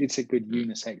watch. It's a good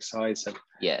unisex size. So,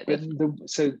 yeah. But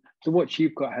the watch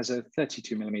you've got has a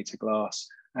 32 millimeter glass,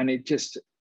 and it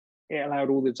allowed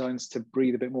all the designs to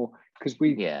breathe a bit more, because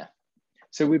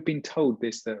so we've been told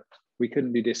this, that we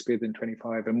couldn't do disc bigger than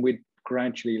 25, and we'd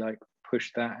gradually like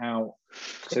push that out.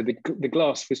 So the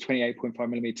glass was 28.5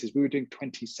 millimeters. We were doing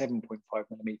 27.5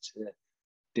 millimeter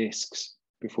discs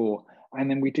before, and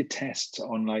then we did tests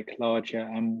on like larger,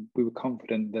 and we were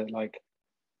confident that like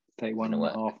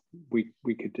 31.5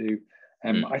 we could do.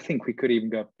 I think we could even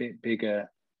go a bit bigger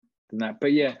than that.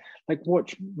 But yeah, like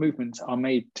watch movements are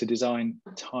made to design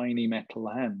tiny metal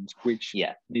hands, which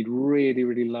need really,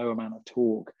 really low amount of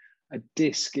torque. A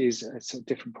disc is a sort of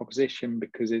different proposition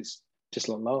because it's just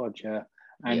a lot larger.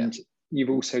 And you've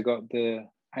also got the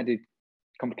added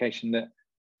complication that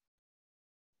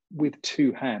with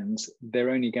two hands, they're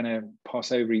only going to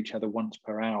pass over each other once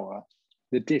per hour.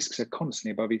 The discs are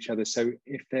constantly above each other. So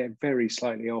if they're very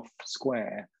slightly off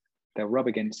square, they'll rub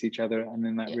against each other. And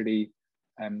then that really,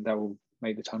 that will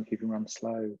make the timekeeping run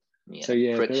slow. Yeah.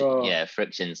 So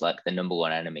friction's like the number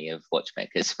one enemy of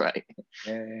watchmakers, right?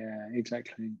 Yeah,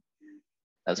 exactly.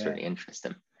 That's really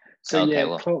interesting. So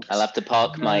clocks, I'll have to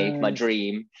park my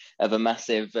dream of a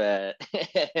massive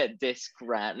disc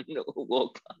ran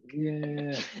walk.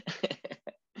 Yeah.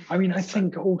 I mean, I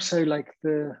think also like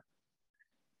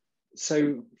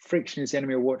so friction is the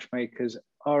enemy of watchmakers.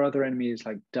 Our other enemy is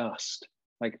like dust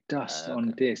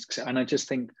on discs. And I just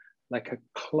think like a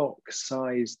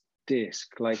clock-sized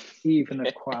disc, like even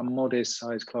quite a modest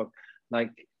sized clock,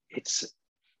 like it's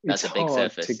a big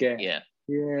surface to get.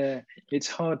 Yeah, it's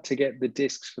hard to get the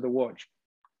discs for the watch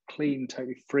clean,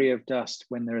 totally free of dust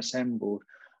when they're assembled.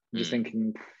 I'm just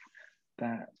thinking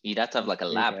that you'd have to have like a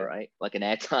lab, right? Like an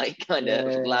airtight kind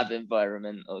of lab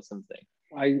environment or something.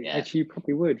 Actually, you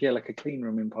probably would, like a clean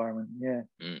room environment. Yeah,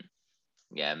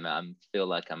 I feel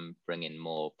like I'm bringing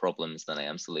more problems than I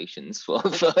am solutions for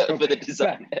the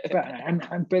design.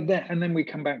 But then we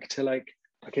come back to like,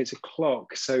 okay, it's a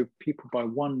clock, so people buy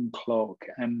one clock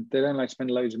and they don't like to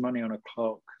spend loads of money on a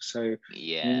clock. So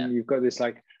you've got this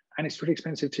like, and it's really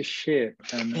expensive to ship,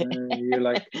 and you're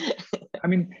like, I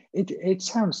mean, it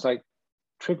sounds like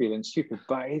trivial and stupid,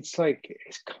 but it's like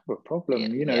it's kind of a problem,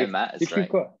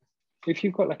 if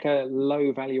you've got like a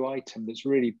low value item that's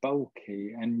really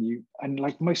bulky, and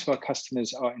like most of our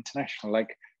customers are international,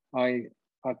 like our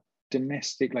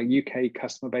domestic, like UK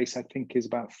customer base, I think is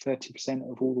about 30%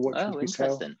 of all the watches we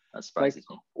sell. That's surprising.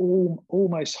 Like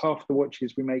almost half the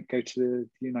watches we make go to the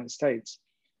United States.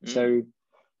 So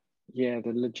the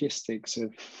logistics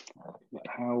of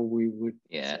how we would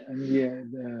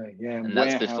and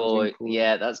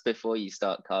that's before you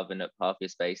start carving up half your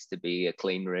space to be a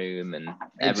clean room, and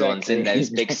everyone's in those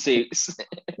big suits.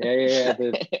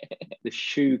 The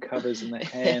shoe covers and the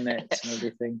hair nets and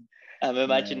everything. I'm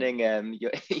imagining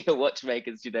your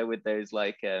watchmakers, with those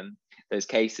like those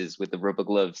cases with the rubber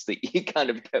gloves that you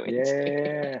kind of go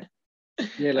into.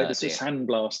 Like this is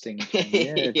sandblasting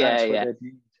thing. That's what they'd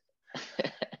need.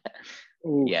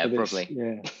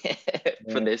 Probably.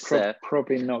 For this,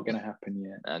 probably not going to happen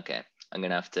yet. Okay, I'm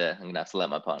gonna have to let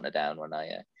my partner down when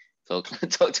I talk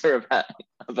to her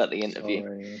about the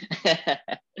interview.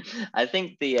 I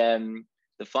think the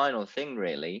final thing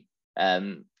really,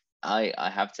 I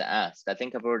have to ask. I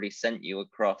think I've already sent you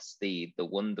across the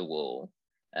Wonderwall.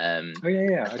 I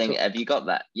think have you got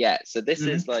that? Yeah. So this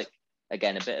is like,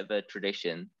 again, a bit of a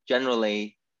tradition.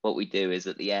 Generally, what we do is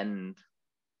at the end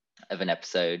of an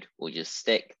episode, we'll just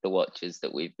stick the watches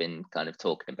that we've been kind of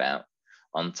talking about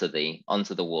onto the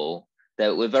wall.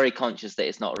 Though we're very conscious that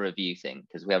it's not a review thing,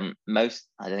 because we haven't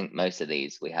I think most of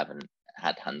these we haven't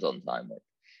had hands-on time with.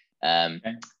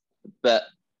 But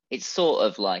it's sort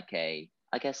of like I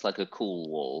guess like a cool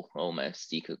wall,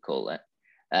 almost, you could call it.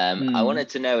 I wanted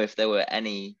to know if there were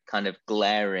any kind of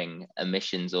glaring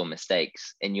omissions or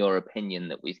mistakes, in your opinion,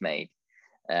 that we've made.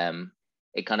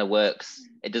 It kind of works.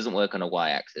 It doesn't work on a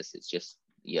y-axis. It's just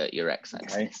your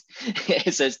x-axis. Okay.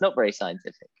 So it's not very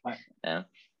scientific.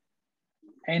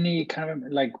 Any kind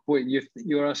of like what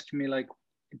you're asking me, like,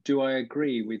 do I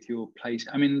agree with your place?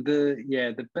 I mean,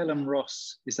 the Bell and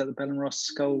Ross, is that the Bell and Ross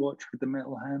skull watch with the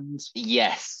metal hands?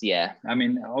 Yes, yeah. I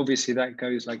mean, obviously that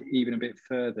goes like even a bit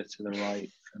further to the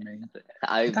right for me.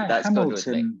 That's good with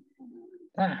me.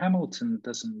 That Hamilton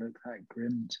doesn't look that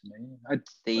grim to me. I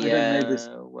don't know this.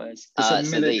 It's a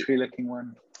military-looking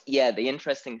one. Yeah, the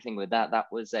interesting thing with that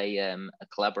was a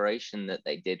collaboration that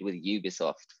they did with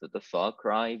Ubisoft for the Far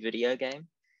Cry video game.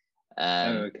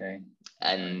 Okay.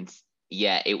 And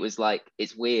yeah, it was like,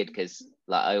 it's weird because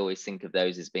like I always think of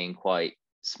those as being quite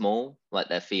small, like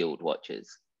they're field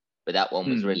watches, but that one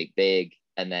was really big.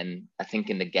 And then I think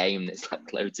in the game there's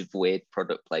like loads of weird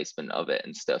product placement of it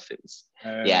and stuff. It was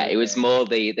it was more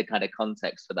the kind of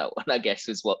context for that one, I guess,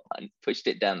 was what pushed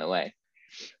it down the way.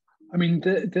 I mean,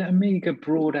 the Omega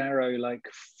Broad Arrow, like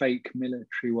fake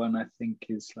military one, I think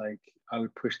is like, I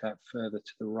would push that further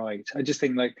to the right. I just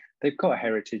think like they've got a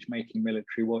heritage making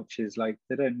military watches. Like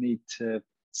they don't need to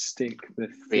stick the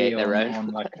create their own on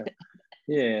like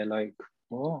like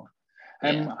what?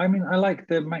 I mean, I like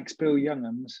the Max Bill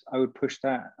Young'uns. I would push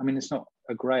that. I mean, it's not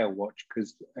a Grail watch,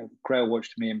 because a Grail watch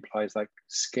to me implies like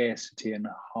scarcity and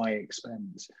high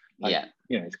expense. Like,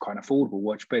 you know, it's quite an affordable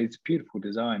watch, but it's beautiful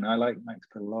design. I like Max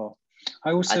Bill a lot.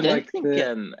 I also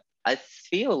I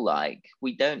feel like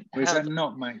we don't have... Is that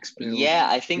not Max Bill? Yeah,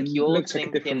 I think you're looks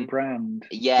thinking... like a different brand.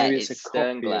 Yeah, maybe it's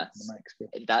Sternglass.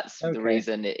 That's the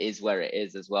reason it is where it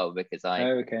is as well, because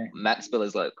Max Bill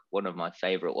is like one of my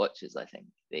favorite watches, I think,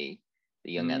 the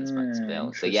Young'uns Max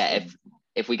Bill. So yeah,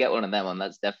 if we get one of them on,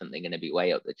 that's definitely going to be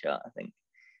way up the chart, I think.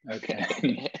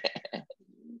 Okay.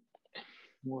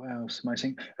 What else am I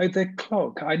saying? Oh, the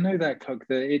clock. I know that clock.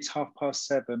 It's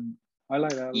 7:30. I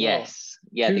like that a lot. Yes.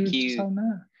 Yeah, Who the Q. designed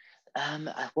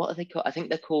that? What are they called? I think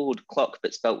they're called Clock,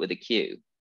 but spelt with a Q.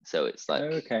 So it's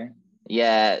like,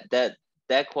 yeah,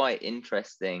 they're quite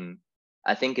interesting,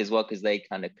 I think, as well, because they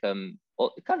kind of come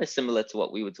kind of similar to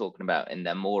what we were talking about, and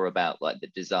they're more about like the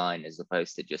design as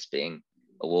opposed to just being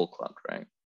a wall clock, right?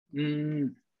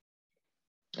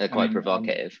 They're quite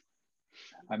provocative.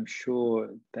 I'm sure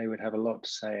they would have a lot to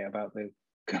say about the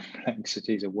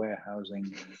complexities of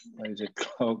warehousing loads of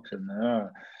clocks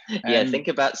and think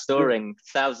about storing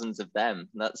thousands of them.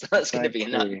 That's going to be a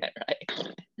nightmare,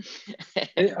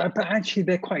 right? But actually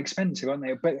they're quite expensive, aren't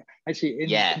they? But actually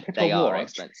they are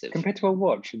expensive compared to a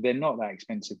watch. They're not that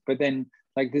expensive, but then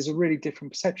like there's a really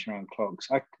different perception around clocks.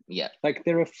 Like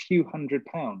they're a few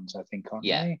 £100, I think, aren't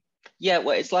they? Yeah,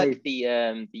 well, it's like the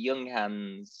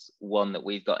Junghans one that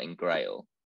we've got in Grail,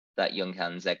 that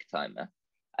Junghans egg timer.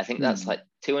 I think that's like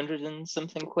 200 and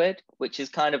something quid, which is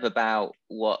kind of about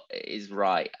what is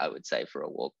right, I would say, for a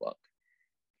wall clock.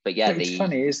 But yeah, it's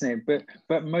funny, isn't it?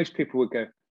 But most people would go,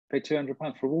 pay £200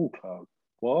 for a wall clock.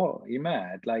 What? Are you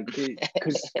mad? Like,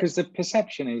 because the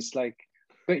perception is like,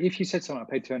 but if you said someone,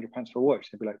 I paid £200 for a watch,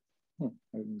 they'd be like,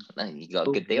 you got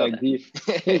a good deal.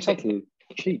 Exactly,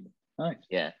 cheap, nice.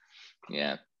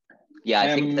 Yeah,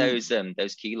 I think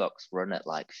those key locks run at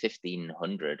like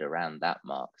 1,500 around that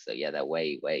mark. So yeah, they're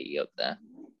way up there.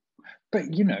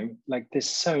 But you know, like there's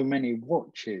so many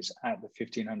watches at the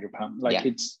 £1,500. Like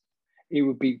it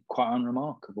would be quite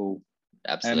unremarkable.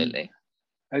 Absolutely.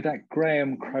 That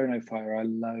Graham Chronofighter, I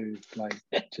loathe. Like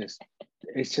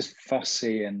it's just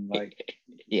fussy and like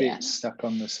bits stuck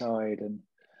on the side and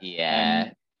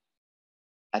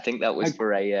I think that was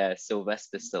for a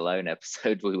Sylvester Stallone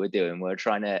episode we were doing. We were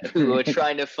trying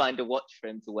to find a watch for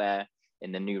him to wear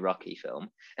in the new Rocky film.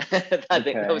 I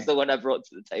think that was the one I brought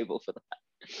to the table for that.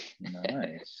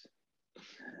 Nice.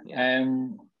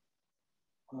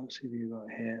 What else have you got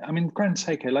here? I mean, Grand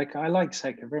Seiko. Like I like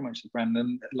Seiko very much, the brand,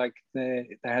 and like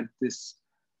they had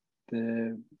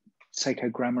the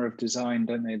Seiko Grammar of Design,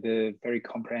 don't they? The very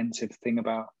comprehensive thing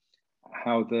about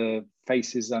how the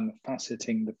face is done, the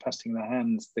faceting the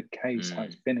hands, the case, how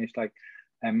it's finished, like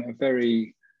a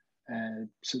very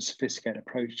sort of sophisticated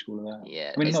approach to all of that.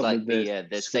 Yeah, I mean, it's not like the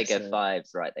the Sega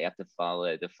 5s, right? They have to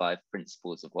follow the 5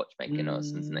 principles of watchmaking or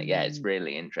something. Yeah, it's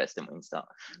really interesting when you start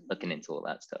looking into all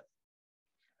that stuff.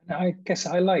 I guess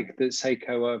I like that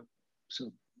Seiko are sort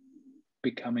of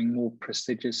becoming more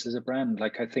prestigious as a brand.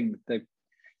 Like, I think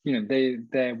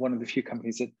they're one of the few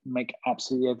companies that make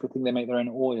absolutely everything. They make their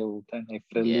own oil, don't they,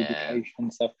 for lubrication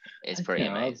and stuff. It's pretty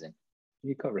amazing.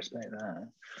 You've got to respect that.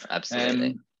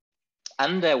 Absolutely.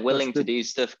 And they're willing to do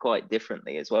stuff quite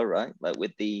differently as well, right? Like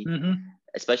with the,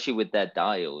 especially with their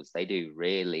dials, they do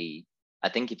really, I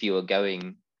think if you were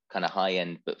going kind of high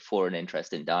end, but for an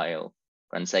interesting dial,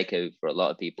 Grand Seiko for a lot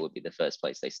of people would be the first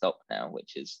place they stop now,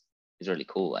 which is really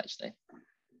cool, actually.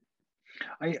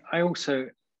 I also,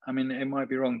 I mean, it might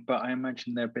be wrong, but I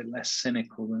imagine they're a bit less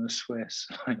cynical than the Swiss.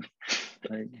 like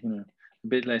a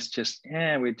bit less just,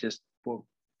 what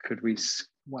could we,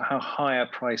 how high a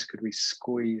price could we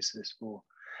squeeze this for?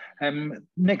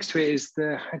 Next to it is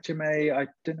the Hajime, I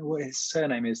don't know what his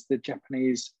surname is, the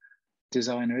Japanese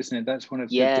designer, isn't it? That's one of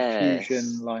the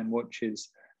diffusion line watches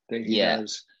that he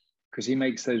does, because he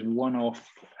makes those one-off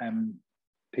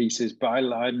pieces. But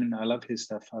I mean, I love his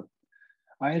stuff.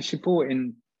 I actually bought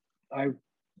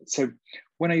so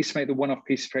when I used to make the one-off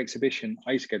pieces for exhibition,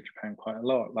 I used to go to Japan quite a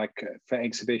lot, like for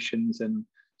exhibitions and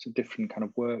some different kind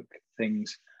of work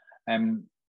things. And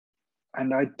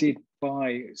I did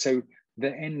buy, so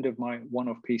the end of my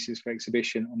one-off pieces for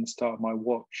exhibition and the start of my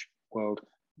watch world,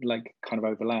 like kind of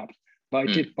overlapped. But I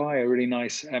did buy a really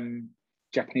nice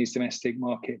Japanese domestic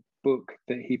market book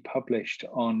that he published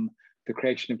on the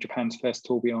creation of Japan's first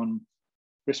tourbillon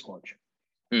wristwatch.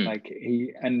 Like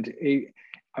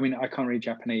I mean, I can't read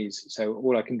Japanese, so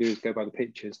all I can do is go by the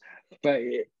pictures. But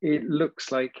it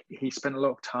looks like he spent a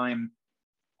lot of time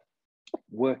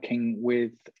working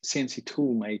with CNC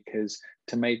tool makers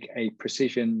to make a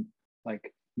precision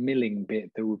like milling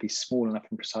bit that would be small enough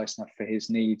and precise enough for his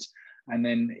needs. And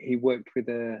then he worked with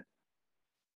a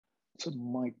sort of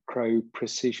micro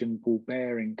precision ball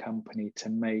bearing company to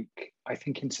make, I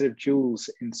think instead of jewels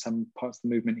in some parts of the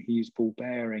movement, he used ball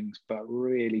bearings, but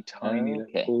really tiny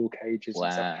little ball cages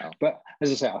and stuff. But as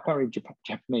I say, I can't read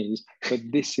Japanese, but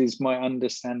this is my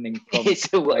understanding from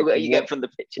so what you get from the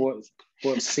pictures.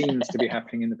 What seems to be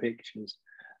happening in the pictures.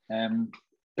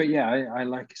 But yeah, I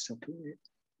like it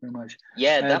very much.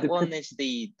 Yeah, that one is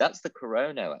that's the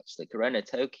Corona, actually, Corona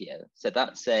Tokyo. So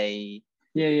that's a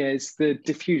it's the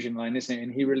diffusion line, isn't it?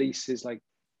 And he releases like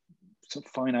sort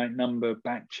of finite number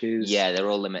batches. Yeah, they're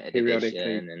all limited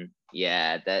edition, and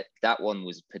that one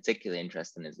was particularly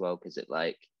interesting as well because it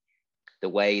like the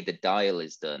way the dial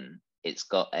is done, it's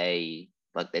got a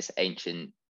like this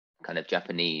ancient kind of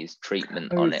Japanese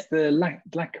treatment on it. It's the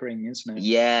lacquering, isn't it?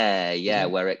 Yeah,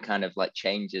 where it kind of like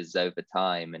changes over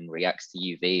time and reacts to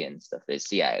UV and stuff.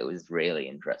 It was really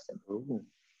interesting. Ooh.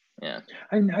 Yeah,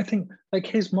 I think like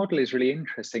his model is really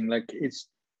interesting. Like it's,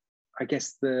 I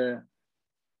guess it's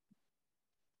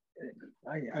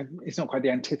not quite the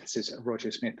antithesis of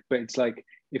Roger Smith, but it's like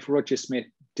if Roger Smith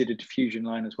did a diffusion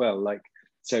line as well. Like,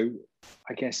 so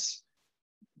I guess,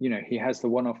 he has the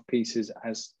one-off pieces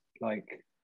as like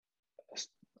a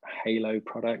halo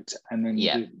product, and then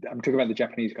I'm talking about the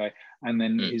Japanese guy, and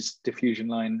then his diffusion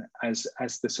line as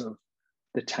the sort of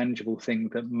the tangible thing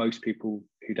that most people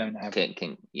who don't have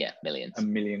millions, $1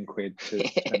 million to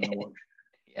spend on a watch.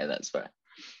 Yeah, that's fair.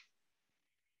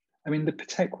 I mean, the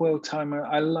Patek World Timer,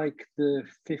 I like the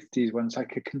 50s ones,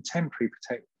 like a contemporary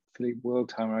Patek Philippe World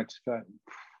Timer. I just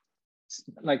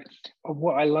like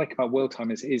what I like about World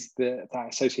Timers is that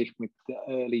association with the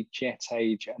early jet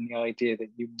age and the idea that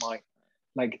you might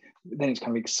like, then it's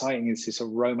kind of exciting. It's this sort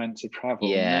of romance of travel.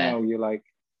 Yeah. Now you're like,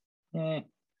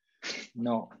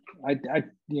 not. I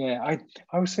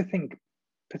also think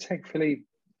Patek Philippe,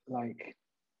 like,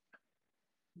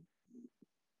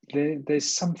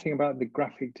 there's something about the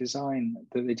graphic design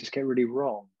that they just get really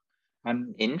wrong.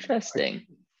 And interesting.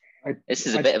 This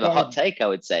is a bit of a hot take, I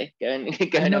would say. Going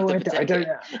I don't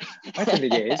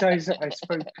think it is. I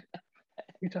spoke.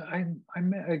 I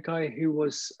met a guy who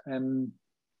was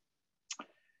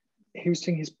he was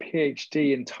doing his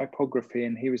PhD in typography,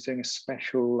 and he was doing a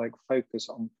special like focus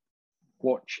on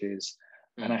watches.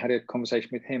 And I had a conversation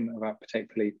with him about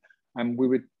Patek Philippe, and we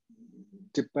were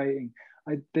debating.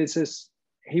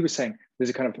 He was saying there's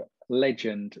a kind of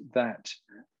legend that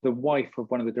the wife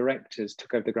of one of the directors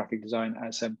took over the graphic design at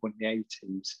a certain point in the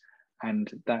 80s,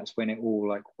 and that's when it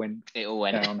all went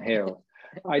downhill.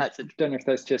 I don't know if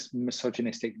that's just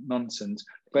misogynistic nonsense,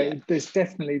 but there's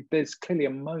clearly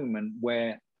a moment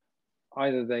where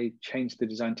either they change the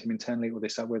design team internally or they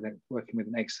start working with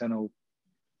an external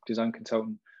design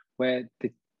consultant where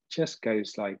it just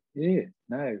goes like, yeah,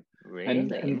 no.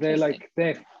 Really? And they're like,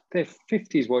 they're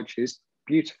 50s watches,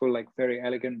 beautiful, like very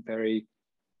elegant, very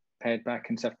pared back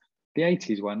and stuff. The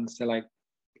 80s ones, they're like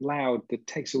loud, the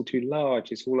text all too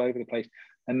large, it's all over the place.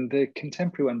 And the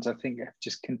contemporary ones, I think, have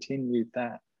just continued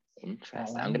that.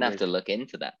 Interesting. I'm gonna have to look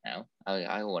into that now.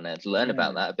 I want to learn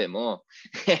about that a bit more.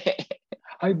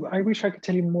 I wish I could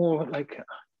tell you more, like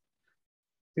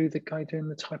who the guy doing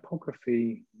the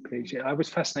typography PhD. I was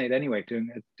fascinated anyway, doing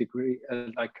a degree,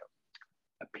 like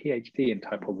a PhD in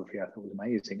typography. I thought was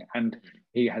amazing, and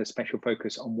he had a special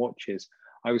focus on watches.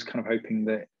 I was kind of hoping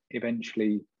that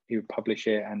eventually he would publish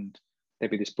it and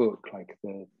there'd be this book, like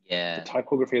the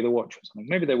typography of the watch or something.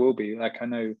 Maybe there will be. Like I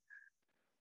know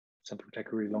some people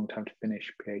take a really long time to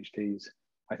finish PhDs.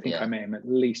 I think I met him at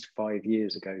least 5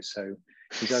 years ago. So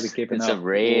he's either given it's up. It's a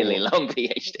really long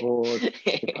PhD. Or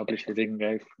the publisher didn't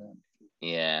go for it.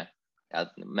 Yeah.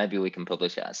 Maybe we can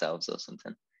publish it ourselves or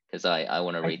something, because I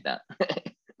want to read that.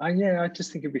 I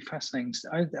just think it'd be fascinating.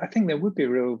 I think there would be a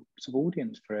real sort of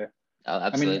audience for it. Oh,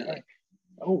 absolutely. I mean,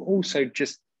 also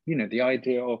just, the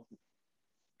idea of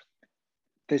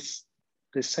there's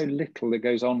so little that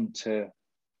goes on to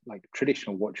like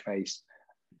traditional watch face.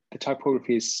 The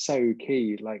typography is so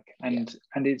key, like, and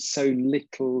it's so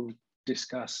little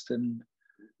discussed and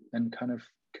kind of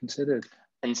considered.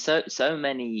 And so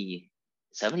many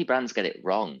brands get it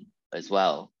wrong as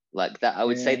well. Like that, I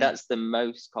would say that's the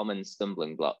most common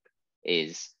stumbling block,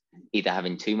 is either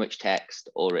having too much text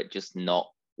or it just not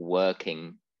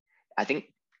working. I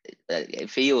think it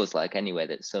feels like anyway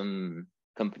that some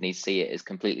companies see it as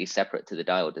completely separate to the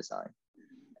dial design,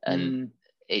 and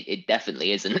it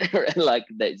definitely isn't. Like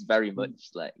it's very much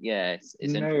like it's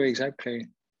no, exactly.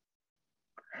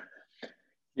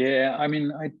 Yeah, I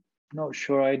mean, I'm not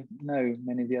sure I know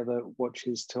many of the other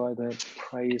watches to either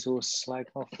praise or slag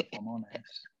off, if I'm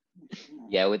honest.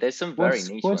 Yeah, well, there's some very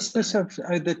niche ones. What's this?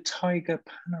 The Tiger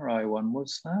Panerai one,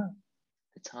 what's that?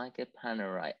 The Tiger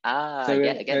Panerai.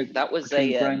 Again, that was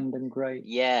a Grand and Great.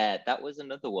 Yeah, that was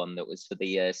another one that was for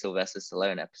the Sylvester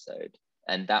Stallone episode,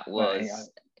 and that was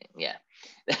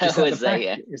that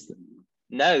was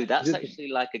no, that's actually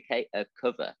like a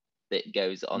cover that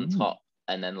goes on top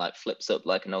and then like flips up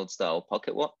like an old style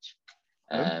pocket watch.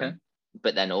 Okay.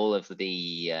 But then all of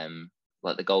the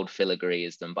like the gold filigree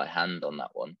is done by hand on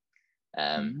that one.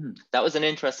 That was an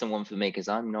interesting one for me because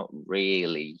I'm not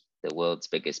really the world's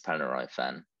biggest Panerai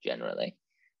fan generally.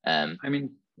 I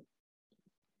mean,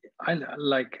 I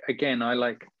like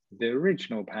the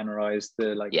original Panerais,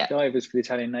 the divers for the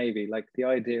Italian Navy, like the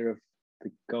idea of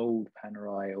the gold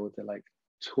Panerai or the like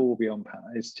tourbillon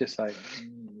Panerai. It's just like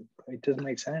it doesn't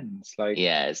make sense. Like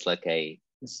it's like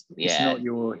it's not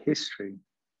your history.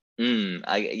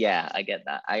 I get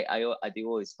that. I do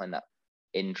always find that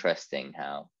interesting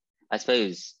how I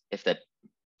suppose if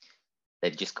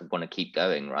they just want to keep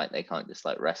going, right? They can't just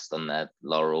like rest on their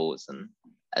laurels. And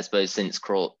I suppose since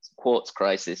quartz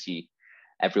crisis,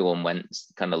 everyone went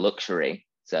kind of luxury.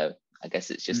 So I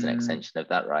guess it's just an extension of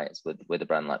that, right? It's with a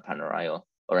brand like Panerai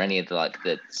or any of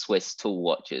the Swiss tool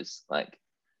watches, like.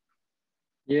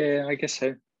 Yeah, I guess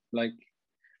so. Like,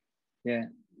 yeah,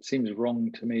 seems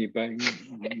wrong to me, but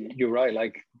you're right.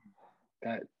 Like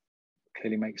that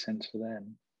clearly makes sense for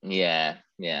them. Yeah.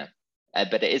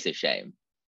 But it is a shame.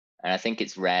 And I think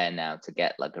it's rare now to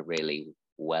get like a really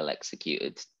well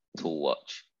executed tool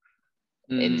watch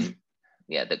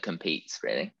that competes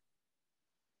really.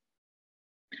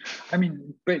 I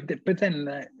mean, but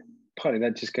then partly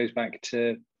that just goes back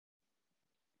to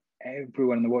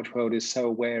everyone in the watch world is so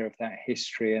aware of that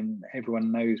history and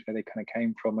everyone knows where they kind of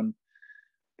came from, and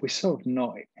we're sort of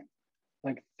not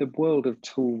like the world of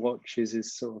tool watches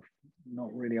is sort of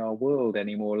not really our world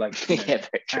anymore. Like very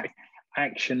true.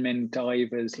 Action men,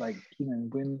 divers, like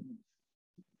when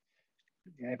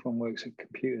everyone works at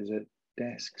computers at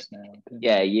desks now.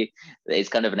 It's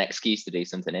kind of an excuse to do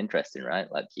something interesting, right?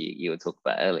 Like you were talking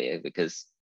about earlier, because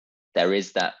there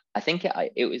is that. I think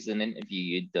it was an interview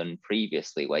you'd done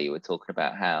previously where you were talking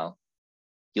about how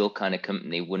your kind of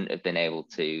company wouldn't have been able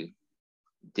to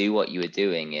do what you were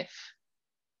doing if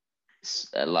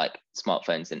like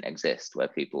smartphones didn't exist, where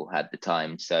people had the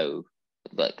time so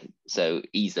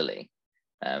easily.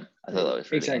 I thought that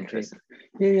was really interesting.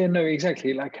 Yeah, no,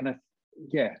 exactly. Like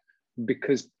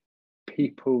because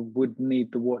people would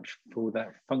need the watch for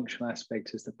that functional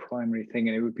aspect as the primary thing,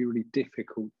 and it would be really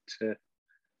difficult to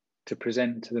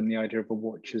present to them the idea of a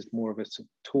watch as more of a sort of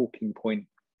talking point.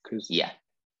 Because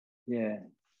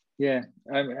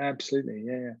absolutely,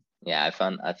 I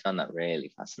found that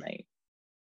really fascinating.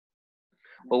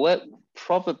 Well, we're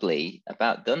probably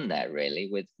about done there, really,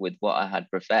 with what I had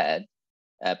prepared.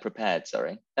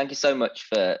 Sorry. Thank you so much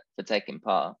for taking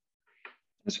part.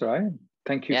 That's right.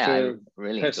 Thank you I for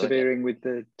really persevering with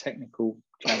the technical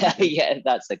challenges. Yeah,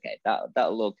 that's okay.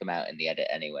 That'll all come out in the edit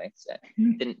anyway. So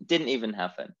didn't even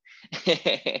happen.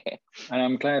 And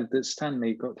I'm glad that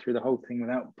Stanley got through the whole thing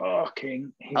without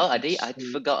barking. I'd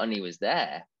forgotten he was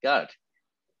there. God,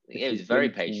 he was very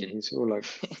patient. He's all like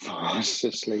fast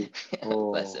asleep.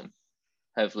 Oh. Bless him.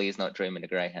 Hopefully he's not dreaming of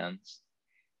greyhounds.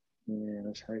 Yeah,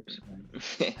 let's hope so.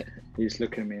 He's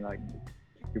looking at me like,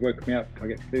 you woke me up, I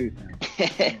get food now.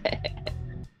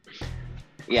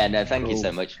 Yeah, no, thank you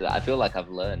so much for that. I feel like I've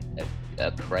learned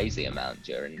a crazy amount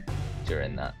during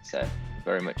that, so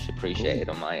very much appreciated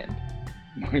on my end.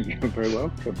 You're very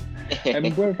welcome.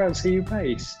 Whereabouts are you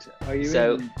based? Are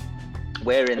you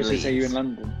we're in Leeds. Are you in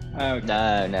London? Oh,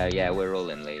 okay. No, yeah, we're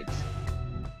all in Leeds.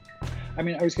 I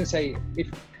mean, I was going to say, if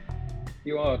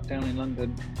you are down in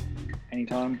London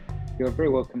anytime, you're very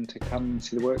welcome to come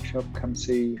see the workshop, come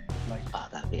see, like... Oh,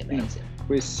 that'd be amazing.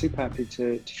 We're super happy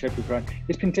to show people around.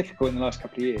 It's been difficult in the last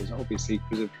couple of years, obviously,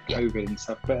 because of COVID and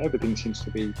stuff, but everything seems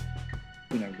to be,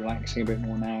 relaxing a bit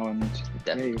more now, and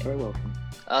yeah, you're very welcome.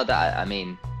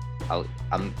 Oh,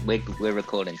 we're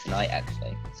recording tonight,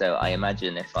 actually, so I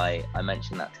imagine if I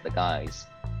mention that to the guys,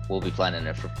 we'll be planning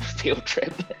a field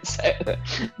trip, so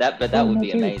that would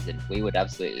be amazing. We would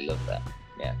absolutely love that.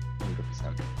 Yeah,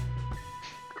 100%.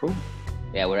 Cool.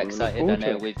 Yeah, we're excited. I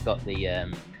know we've got the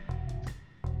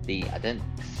I don't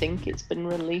think it's been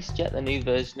released yet, the new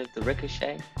version of the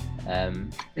Ricochet. It's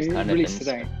kind of released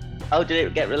today. Oh, did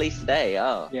it get released today?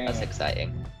 Oh, yeah, that's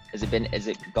exciting. Has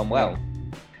it gone well?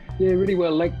 Yeah, really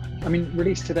well.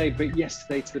 Released today, but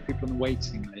yesterday to the people on the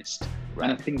waiting list. Right.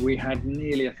 And I think we had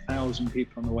nearly 1,000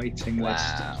 people on the waiting list.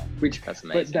 That's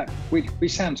amazing.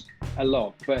 Which sounds a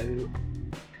lot, but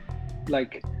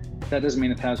that doesn't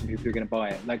mean 1,000 people are going to buy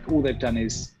it. Like, all they've done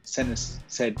is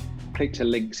clicked a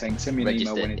link saying send me an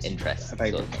email when it's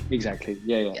available. Sort of. Exactly.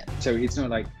 Yeah. So it's not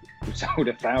like we've sold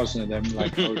 1,000 of them.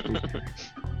 Like,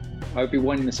 I would be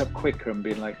winding this up quicker and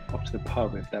being like off to the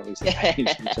pub if that was the case.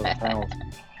 We sold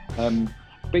 1,000.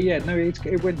 But yeah, no,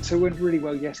 it went really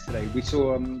well yesterday. We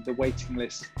saw the waiting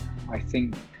list. I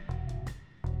think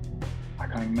I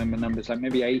can't remember numbers. Like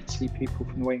maybe 80 people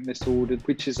from the waiting list ordered,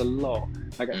 which is a lot.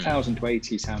 Like 1,000 to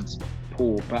 80 sounds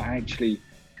poor, but actually,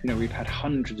 we've had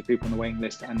hundreds of people on the waiting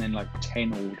list, and then like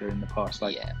 10 order in the past.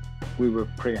 We were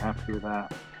pretty happy with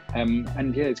that.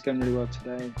 And yeah, it's going really well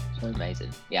today. So.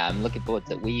 Amazing. Yeah, I'm looking forward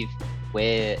to it.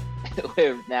 We're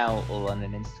now all on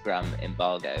an Instagram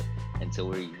embargo until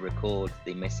we record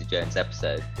the Mr. Jones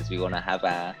episode, because we want to have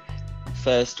our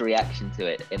first reaction to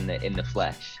it in the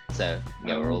flesh. So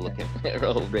yeah, we're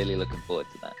all really looking forward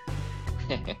to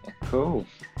that. Cool.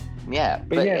 Yeah,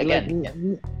 but yeah,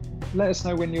 again, let us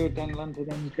know when you're down in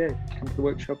London, and come to the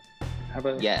workshop, have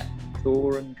a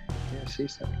tour, and see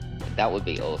stuff. That would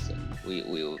be awesome. We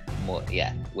will more.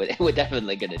 Yeah, we're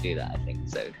definitely going to do that, I think.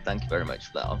 So thank you very much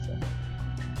for that offer.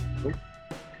 Cool.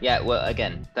 Yeah, well,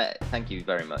 again, thank you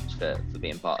very much for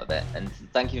being part of it, and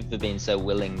thank you for being so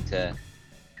willing to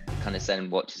kind of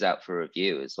send watches out for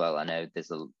review as well. I know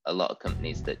there's a lot of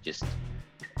companies that just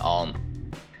aren't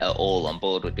all on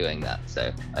board with doing that,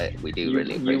 so we do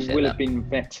really appreciate that. You will have been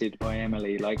vetted by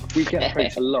Emily. Like, we get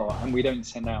approached a lot, and we don't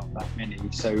send out that many.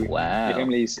 So if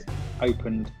Emily's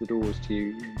opened the doors to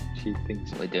you, she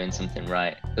thinks we're doing something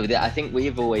right. I think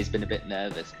we've always been a bit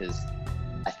nervous, because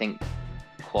I think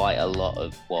quite a lot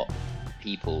of what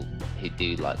people who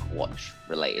do like watch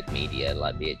related media,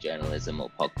 like be it journalism or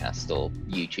podcast or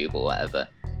YouTube or whatever,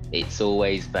 it's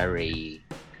always very,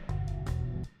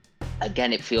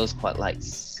 again, it feels quite like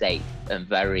safe and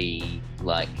very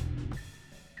like,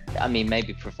 I mean,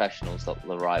 maybe professional's not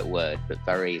the right word, but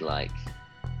very like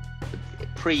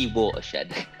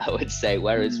pre-watershed, I would say,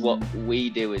 whereas what we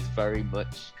do is very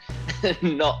much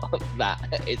not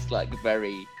that. It's like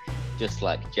very just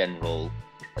like general,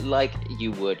 like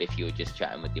you would if you were just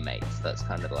chatting with your mates. That's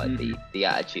kind of like the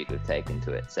attitude we've taken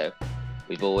to it. So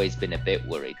we've always been a bit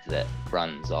worried that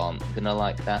brands aren't gonna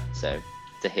like that. So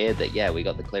to hear that, yeah, we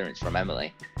got the clearance from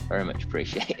Emily, very much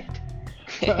appreciated.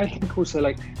 But I think also,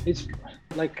 like, it's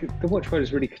like the watch world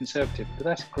is really conservative, but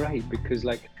that's great, because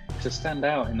like to stand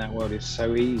out in that world is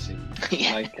so easy.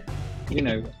 Like,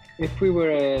 if we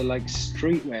were a like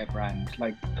streetwear brand,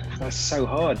 like that's so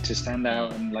hard to stand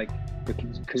out and like,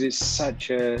 because it's such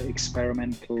a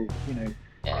experimental,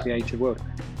 creative world.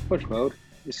 Watch world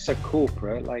is so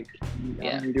corporate, like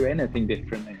you do anything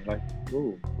different and you're like,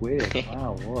 oh, weird,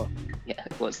 wow, what? Yeah,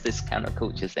 what's this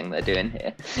counterculture thing they're doing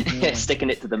here? Sticking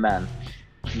it to the man.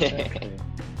 Exactly.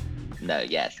 No,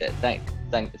 yes. Thank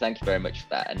you very much for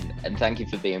that, and thank you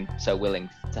for being so willing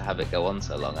to have it go on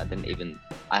so long. I hadn't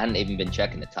even been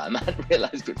checking the time. I hadn't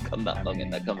realised we'd come that long in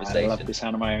that conversation. I love the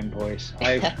sound of my own voice.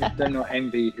 I do not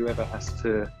envy whoever has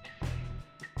to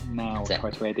now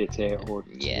try to edit it or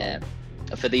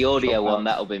for the audio one,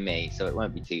 that'll be me, so it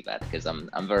won't be too bad because I'm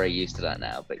very used to that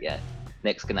now. But yeah,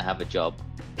 Nick's gonna have a job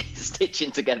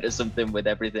stitching together something with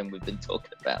everything we've been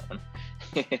talking about.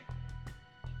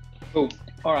 Cool.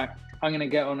 All right, I'm gonna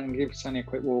get on and give Sunny a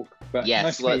quick walk. But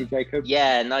nice to meet you, Jacob.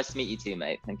 Yeah, nice to meet you too,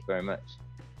 mate. Thank you very much.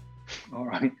 All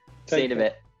right. See you in a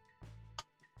bit.